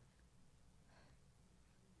 상품보장입니까?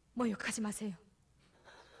 もうよかしませよ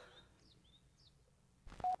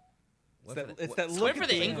It's that Went look for at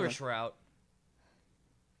the the English route.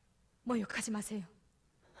 もうよかしませよ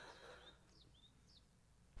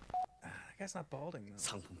That guy's not balding though.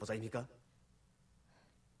 상품보장입니까?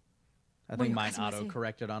 I think Well, mine you auto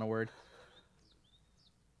corrected on a word.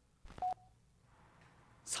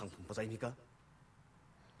 상품보장입니까?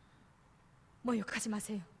 もうよかしま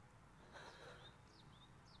せよ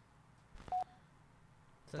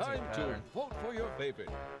Sounds like Time a to pattern. vote for your favorite.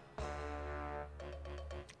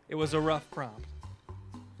 It was a rough prompt.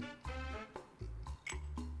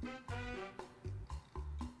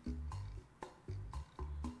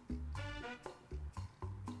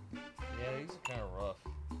 Yeah, these are kind of rough.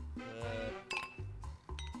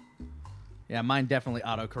 Yeah, mine definitely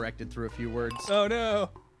auto corrected through a few words. Oh no.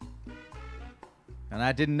 And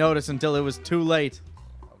I didn't notice until it was too late.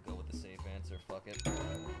 I'll go with the safe answer. Fuck it.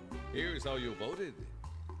 Here's how you voted.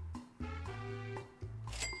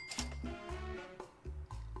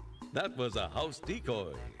 That was a house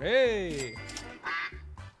decoy. Hey.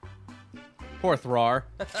 Poor Thrar.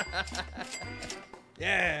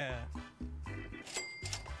 Yeah.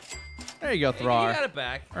 There you go, Hey, you Thrar. got it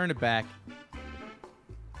back. Earn it back.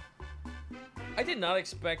 I did not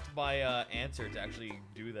expect my answer to actually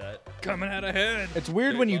do that. Coming out ahead. It's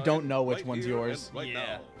weird when you Deadline don't know which right one's here yours. and Right Yeah.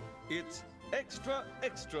 now. It's extra,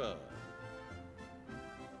 extra.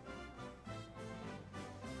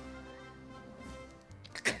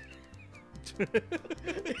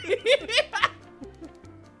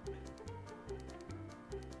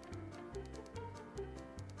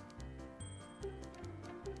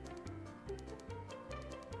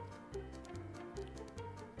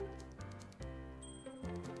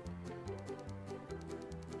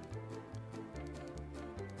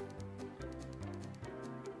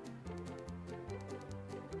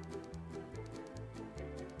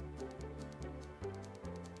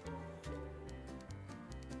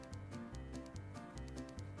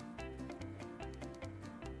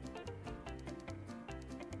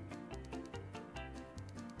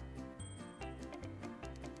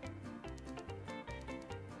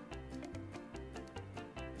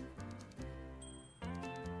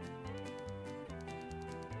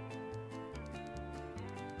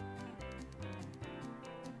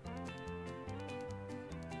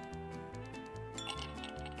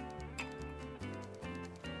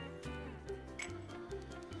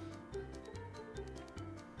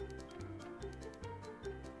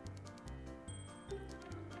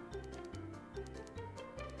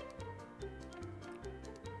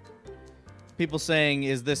 People saying,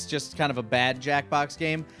 is this just kind of a bad Jackbox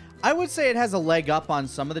game? I would say it has a leg up on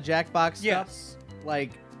some of the Jackbox stuff. Yes.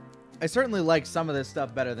 Like, I certainly like some of this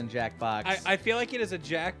stuff better than Jackbox. I feel like it is a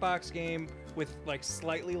Jackbox game with like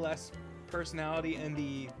slightly less personality in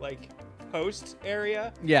the like host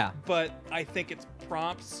area, yeah. but I think its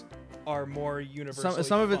prompts are more universally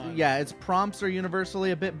Some of it, fun. yeah, its prompts are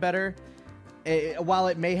universally a bit better. While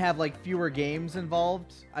it may have like fewer games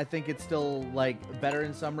involved, I think it's still like better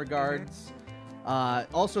in some regards.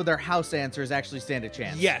 Also, their house answers actually stand a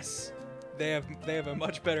chance. Yes, they have a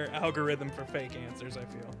much better algorithm for fake answers, I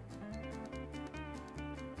feel.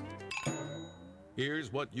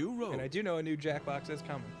 Here's what you wrote. And I do know a new Jackbox is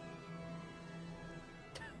coming.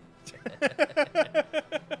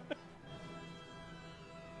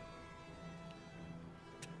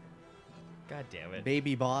 God damn it.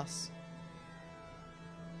 Baby boss.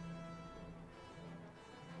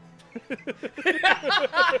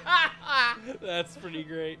 That's pretty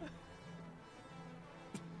great.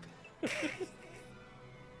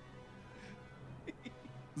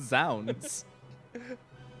 Zounds.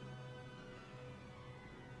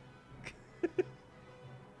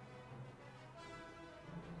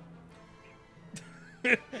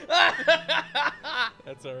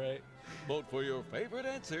 That's all right. Vote for your favorite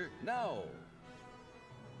answer now.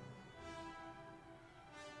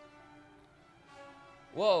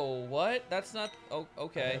 Whoa, what? That's not... Oh, I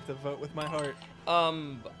okay. have to vote with my heart.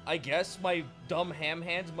 I guess my dumb ham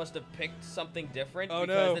hands must have picked something different Oh,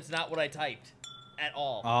 because no. it's not what I typed at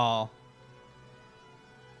all. Oh.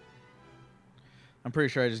 I'm pretty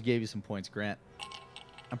sure I just gave you some points, Grant.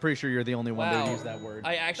 I'm pretty sure you're the only one that Wow. used that word.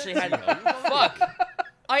 I actually had... Fuck!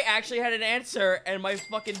 I actually had an answer, and my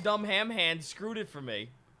fucking dumb ham hand screwed it for me.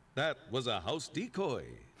 That was a house decoy.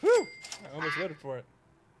 Whew! I almost voted for it.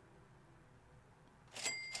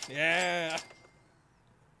 Yeah.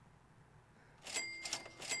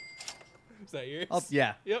 Is that yours?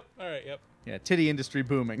 Yeah. Yep. All right. Yep. Yeah, titty industry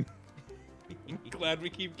booming. Glad we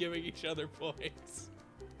keep giving each other points.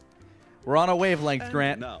 We're on a wavelength, And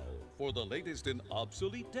Grant. now, for the latest in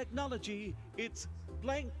obsolete technology, it's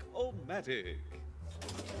Blank-O-Matic.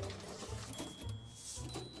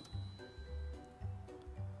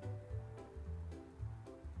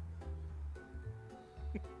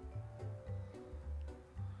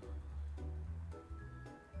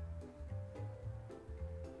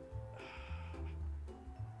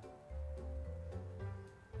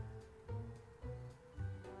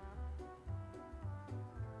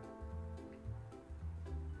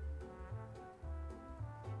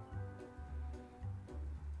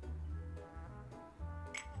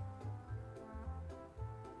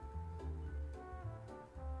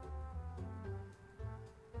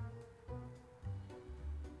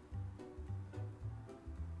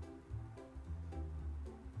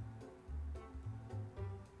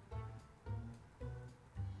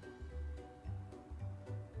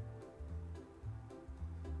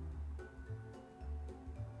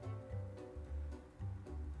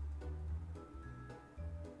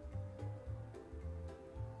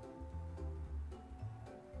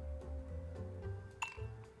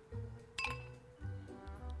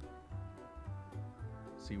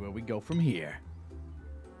 See where we go from here.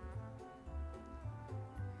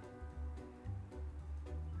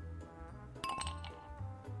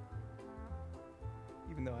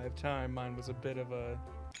 Even though I have time, mine was a bit of a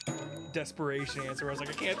desperation answer. I was like,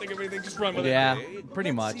 I can't think of anything. Just run with Yeah, Okay,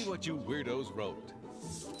 pretty let's much. see what you weirdos wrote.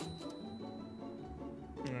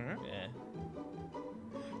 it. All right. Yeah.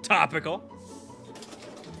 Topical.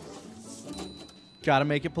 Gotta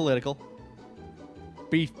make it political.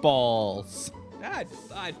 Beef balls.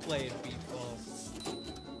 I'd play it beef balls.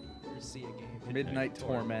 Or see a game. Midnight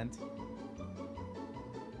Torment.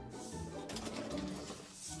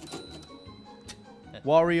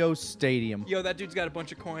 Wario Stadium. Yo, that dude's got a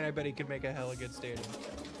bunch of coin. I bet he could make a hella good stadium.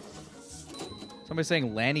 Somebody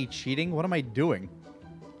saying Lani cheating? What am I doing?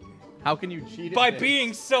 How can you cheat at By this?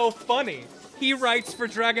 being so funny. He writes for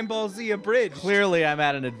Dragon Ball Z Abridged. Clearly, I'm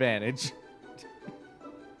at an advantage.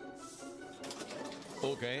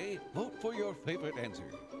 Okay, vote for your favorite answer.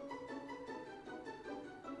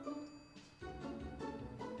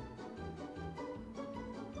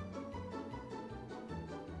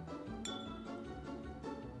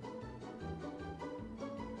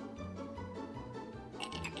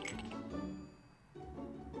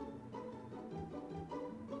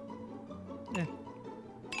 Eh.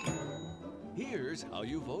 Here's how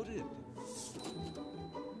you voted.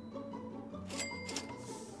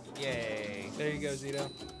 Yay. There you go,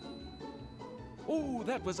 Zito. Oh,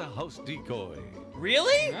 that was a house decoy.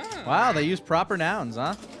 Really? Ah. Wow, they use proper nouns,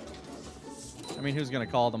 huh? I mean, who's gonna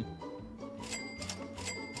call them?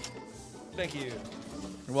 Thank you.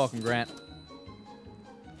 You're welcome, Grant.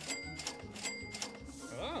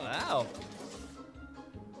 Oh. Wow.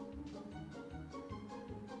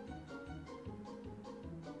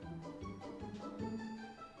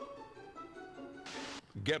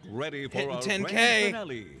 Get ready for Hitting our 10K. grand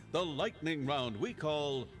finale, the lightning round we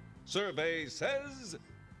call Survey Says.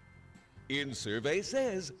 In Survey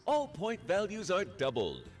Says, all point values are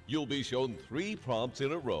doubled. You'll be shown 3 prompts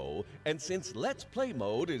in a row, and since Let's Play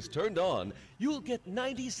mode is turned on, you'll get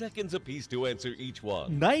 90 seconds apiece to answer each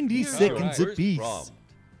one. 90 Here's seconds your first apiece. prompt.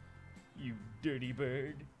 You dirty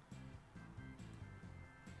bird.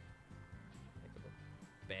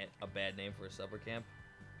 A bad name for a supper camp.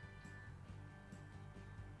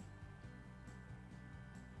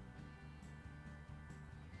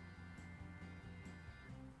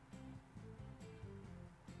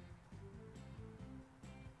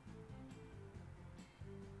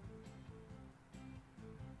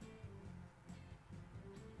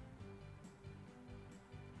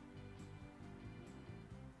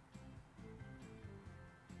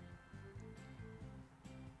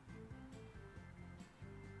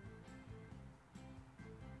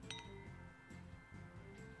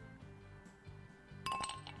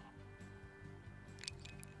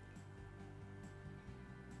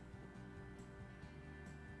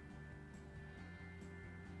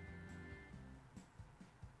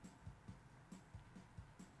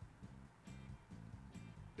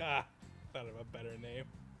 Ah, thought of a better name.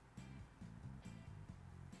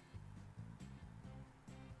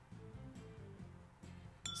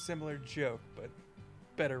 Similar joke, but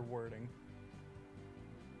better wording.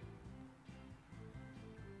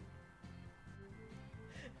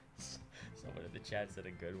 Someone in the chat said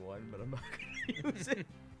a good one, but I'm not gonna use it.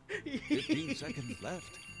 15 seconds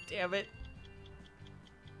left. Damn it.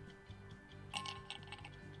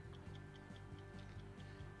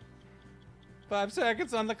 Five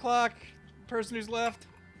seconds on the clock. Person who's left.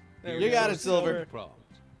 There we You go. got it, Silver. Prompt.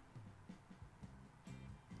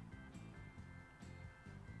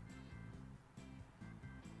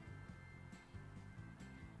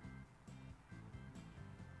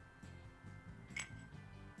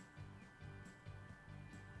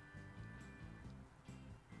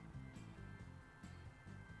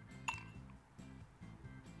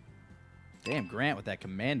 Damn, Grant with that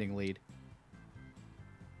commanding lead.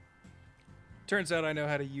 Turns out I know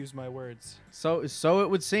how to use my words. So it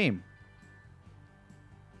would seem.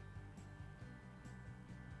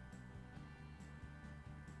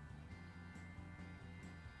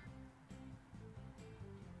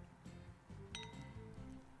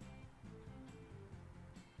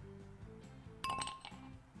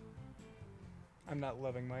 I'm not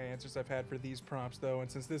loving my answers I've had for these prompts, though,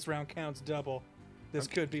 and since this round counts double, this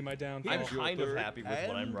could be my downfall. I'm Here's your kind of third happy with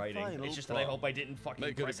what I'm and writing. final It's just that I hope I didn't fucking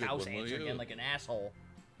Make it a press good house one, will answer you? again like an asshole.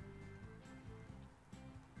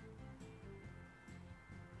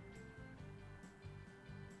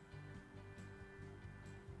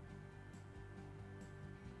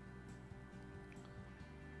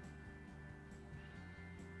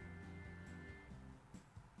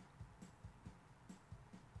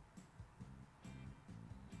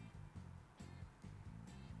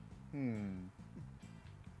 Hmm.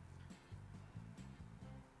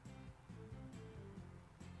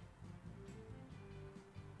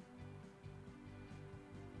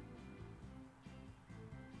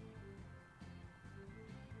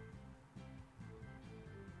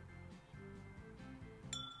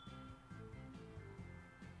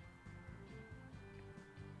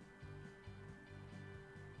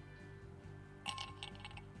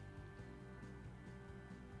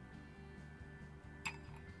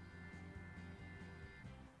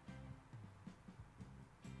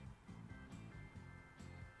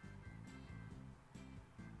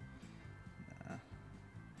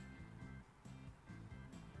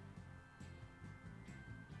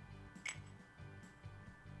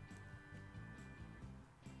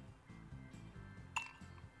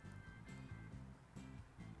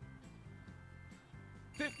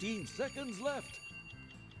 Fifteen seconds left.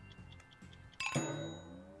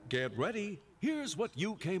 Get ready. Here's what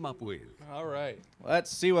you came up with. All right.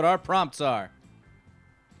 Let's see what our prompts are.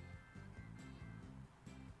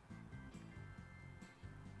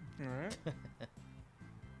 All right.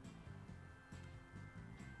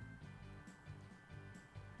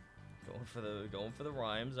 Going for the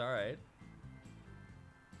rhymes. All right.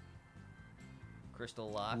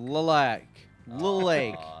 Crystal lock. Lilac.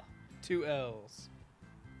 Lake. Aw. 2 L's.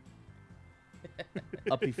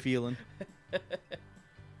 Uppy feeling.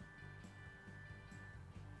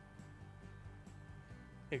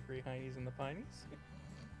 Hickory, Heinies, and the Pinies.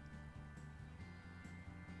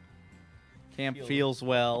 Camp feels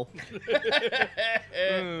well.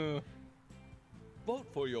 Vote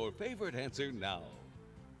for your favorite answer now.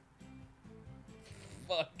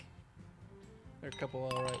 Fuck. There are a couple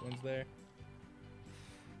all right ones there.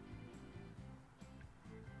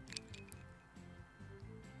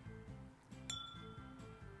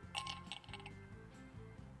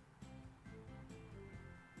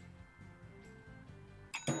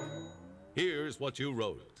 Here's what you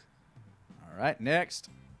wrote. All right, next.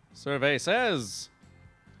 Survey says,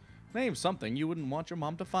 name something you wouldn't want your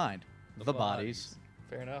mom to find. The bodies.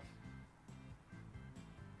 Fair enough.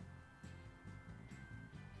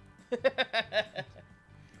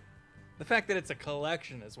 The fact that it's a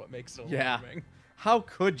collection is what makes it Yeah. alarming. How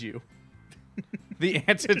could you? The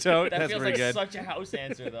antidote. That That's feels pretty like good. such a house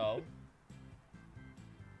answer, though.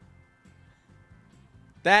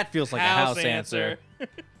 That feels like a house answer.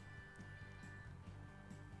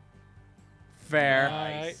 Fair. All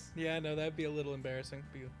right. Nice. Yeah, no, that'd be a little embarrassing.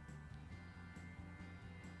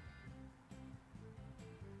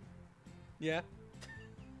 Yeah.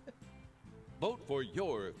 Vote for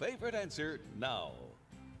your favorite answer now.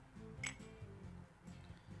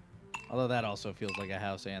 Although that also feels like a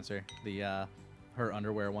house answer. The her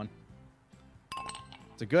underwear one.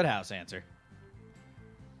 It's a good house answer.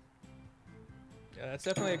 Yeah, that's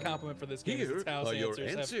definitely a compliment for this game. is its Here house are your answers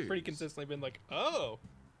have answers. pretty consistently been like, oh,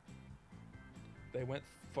 they went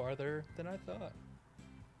farther than I thought.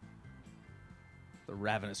 The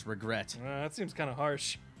ravenous regret. That seems kind of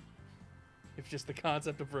harsh. If just the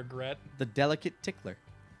concept of regret. The delicate tickler.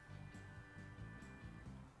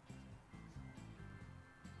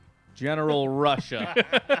 General Russia.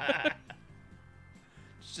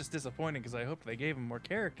 It's just disappointing because I hoped they gave him more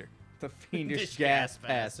character. The fiendish gas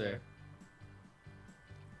passer.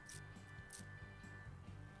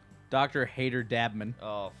 Dr. Hater Dabman.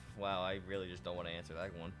 Oh, wow. I really just don't want to answer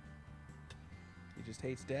that one. He just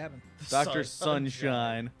hates dabbing. Dr.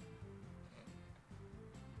 Sunshine.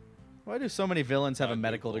 Why do so many villains have a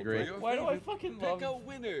medical degree? Why do I fucking love... Pick a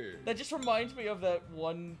winner. That just reminds me of that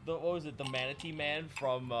one, what was it, the Manatee Man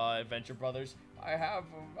from Adventure Brothers. I have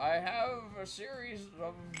a series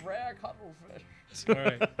of rare cuttlefish. All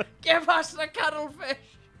right. Give us the cuttlefish.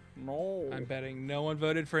 No. I'm betting no one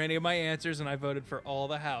voted for any of my answers, and I voted for all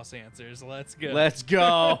the house answers. Let's go. Let's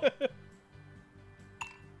go.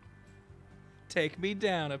 Take me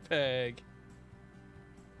down a peg.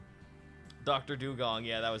 Dr. Dugong,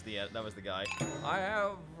 yeah, that was the guy. I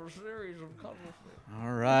have a series of cuttlefish.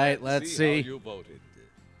 All right, let's see. How you voted.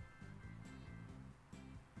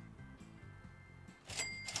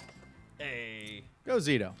 Hey. Go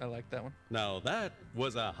Zito. I like that one. Now that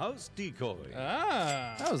was a house decoy.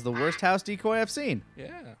 Ah. That was the worst house decoy I've seen.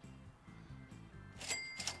 Yeah.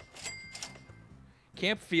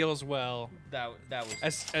 Camp feels well. That was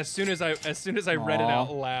As soon as I read it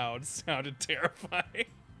out loud, sounded terrifying.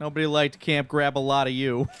 Nobody liked Camp Grab a Lot of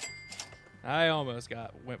You. I almost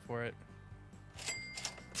went for it.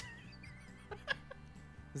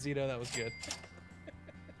 Zito, that was good.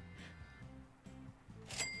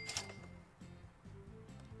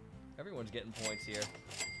 Everyone's getting points here.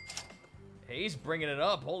 Hey, he's bringing it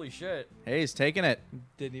up. Holy shit. Hey, he's taking it.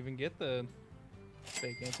 Didn't even get the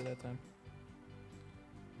fake answer that time.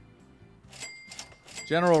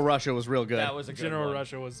 General Russia was real good. That was a good General one.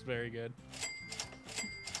 Russia was very good.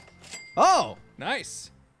 Oh!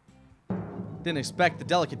 Nice. Didn't expect the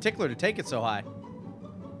delicate tickler to take it so high.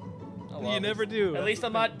 Oh, well, You never do. At least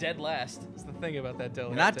I'm not dead last. That's the thing about that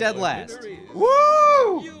delicate. You're not dead tickler. last. Winner is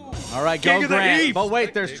Woo! All right, King go of the Grant. East. But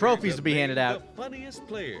wait, there's Spectators trophies have to be handed named out. The funniest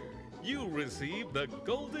player. You receive the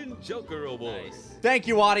Golden Joker Award. Nice. Thank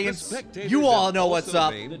you, The audience. spectators You all have know what's also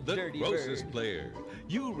up. named The the Dirty grossest Bird. player.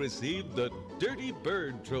 You receive the Dirty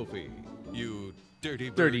Bird Trophy. You dirty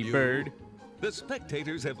bird. Dirty you. bird. The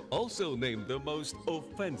spectators have also named the most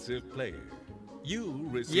offensive player. You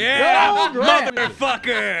receive Yeah, Go Grant.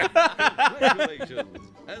 motherfucker. Congratulations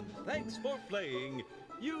and thanks for playing.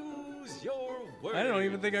 Use your words. I don't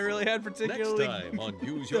even think I really had particularly Next time on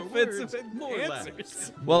Use Your Words, defensive more answers.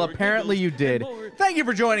 laughs, Well, more apparently you giggles, did. and more Thank you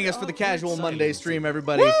for joining us for the awkward Casual Monday silence. stream,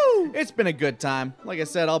 everybody. Woo! It's been a good time. Like I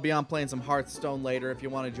said, I'll be on playing some Hearthstone later if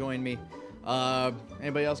you want to join me.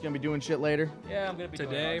 Anybody else gonna be doing shit later? Yeah, I'm gonna be doing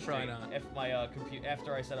it Today, on probably stream. not. If my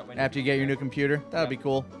after I set up my After you get your new computer? That'd be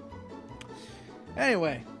cool.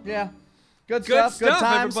 Anyway, yeah. Good stuff, good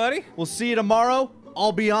times. everybody. We'll see you tomorrow.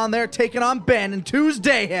 I'll be on there taking on Ben and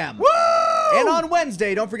Tuesdayhem. Woo! And on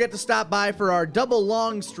Wednesday, don't forget to stop by for our double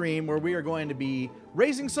long stream where we are going to be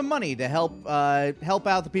raising some money to help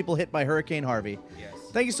out the people hit by Hurricane Harvey. Yes.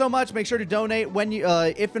 Thank you so much. Make sure to donate when you,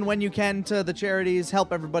 if and when you can, to the charities.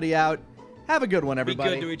 Help everybody out. Have a good one, Be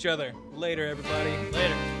everybody. good to each other. Later, everybody.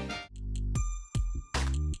 Later.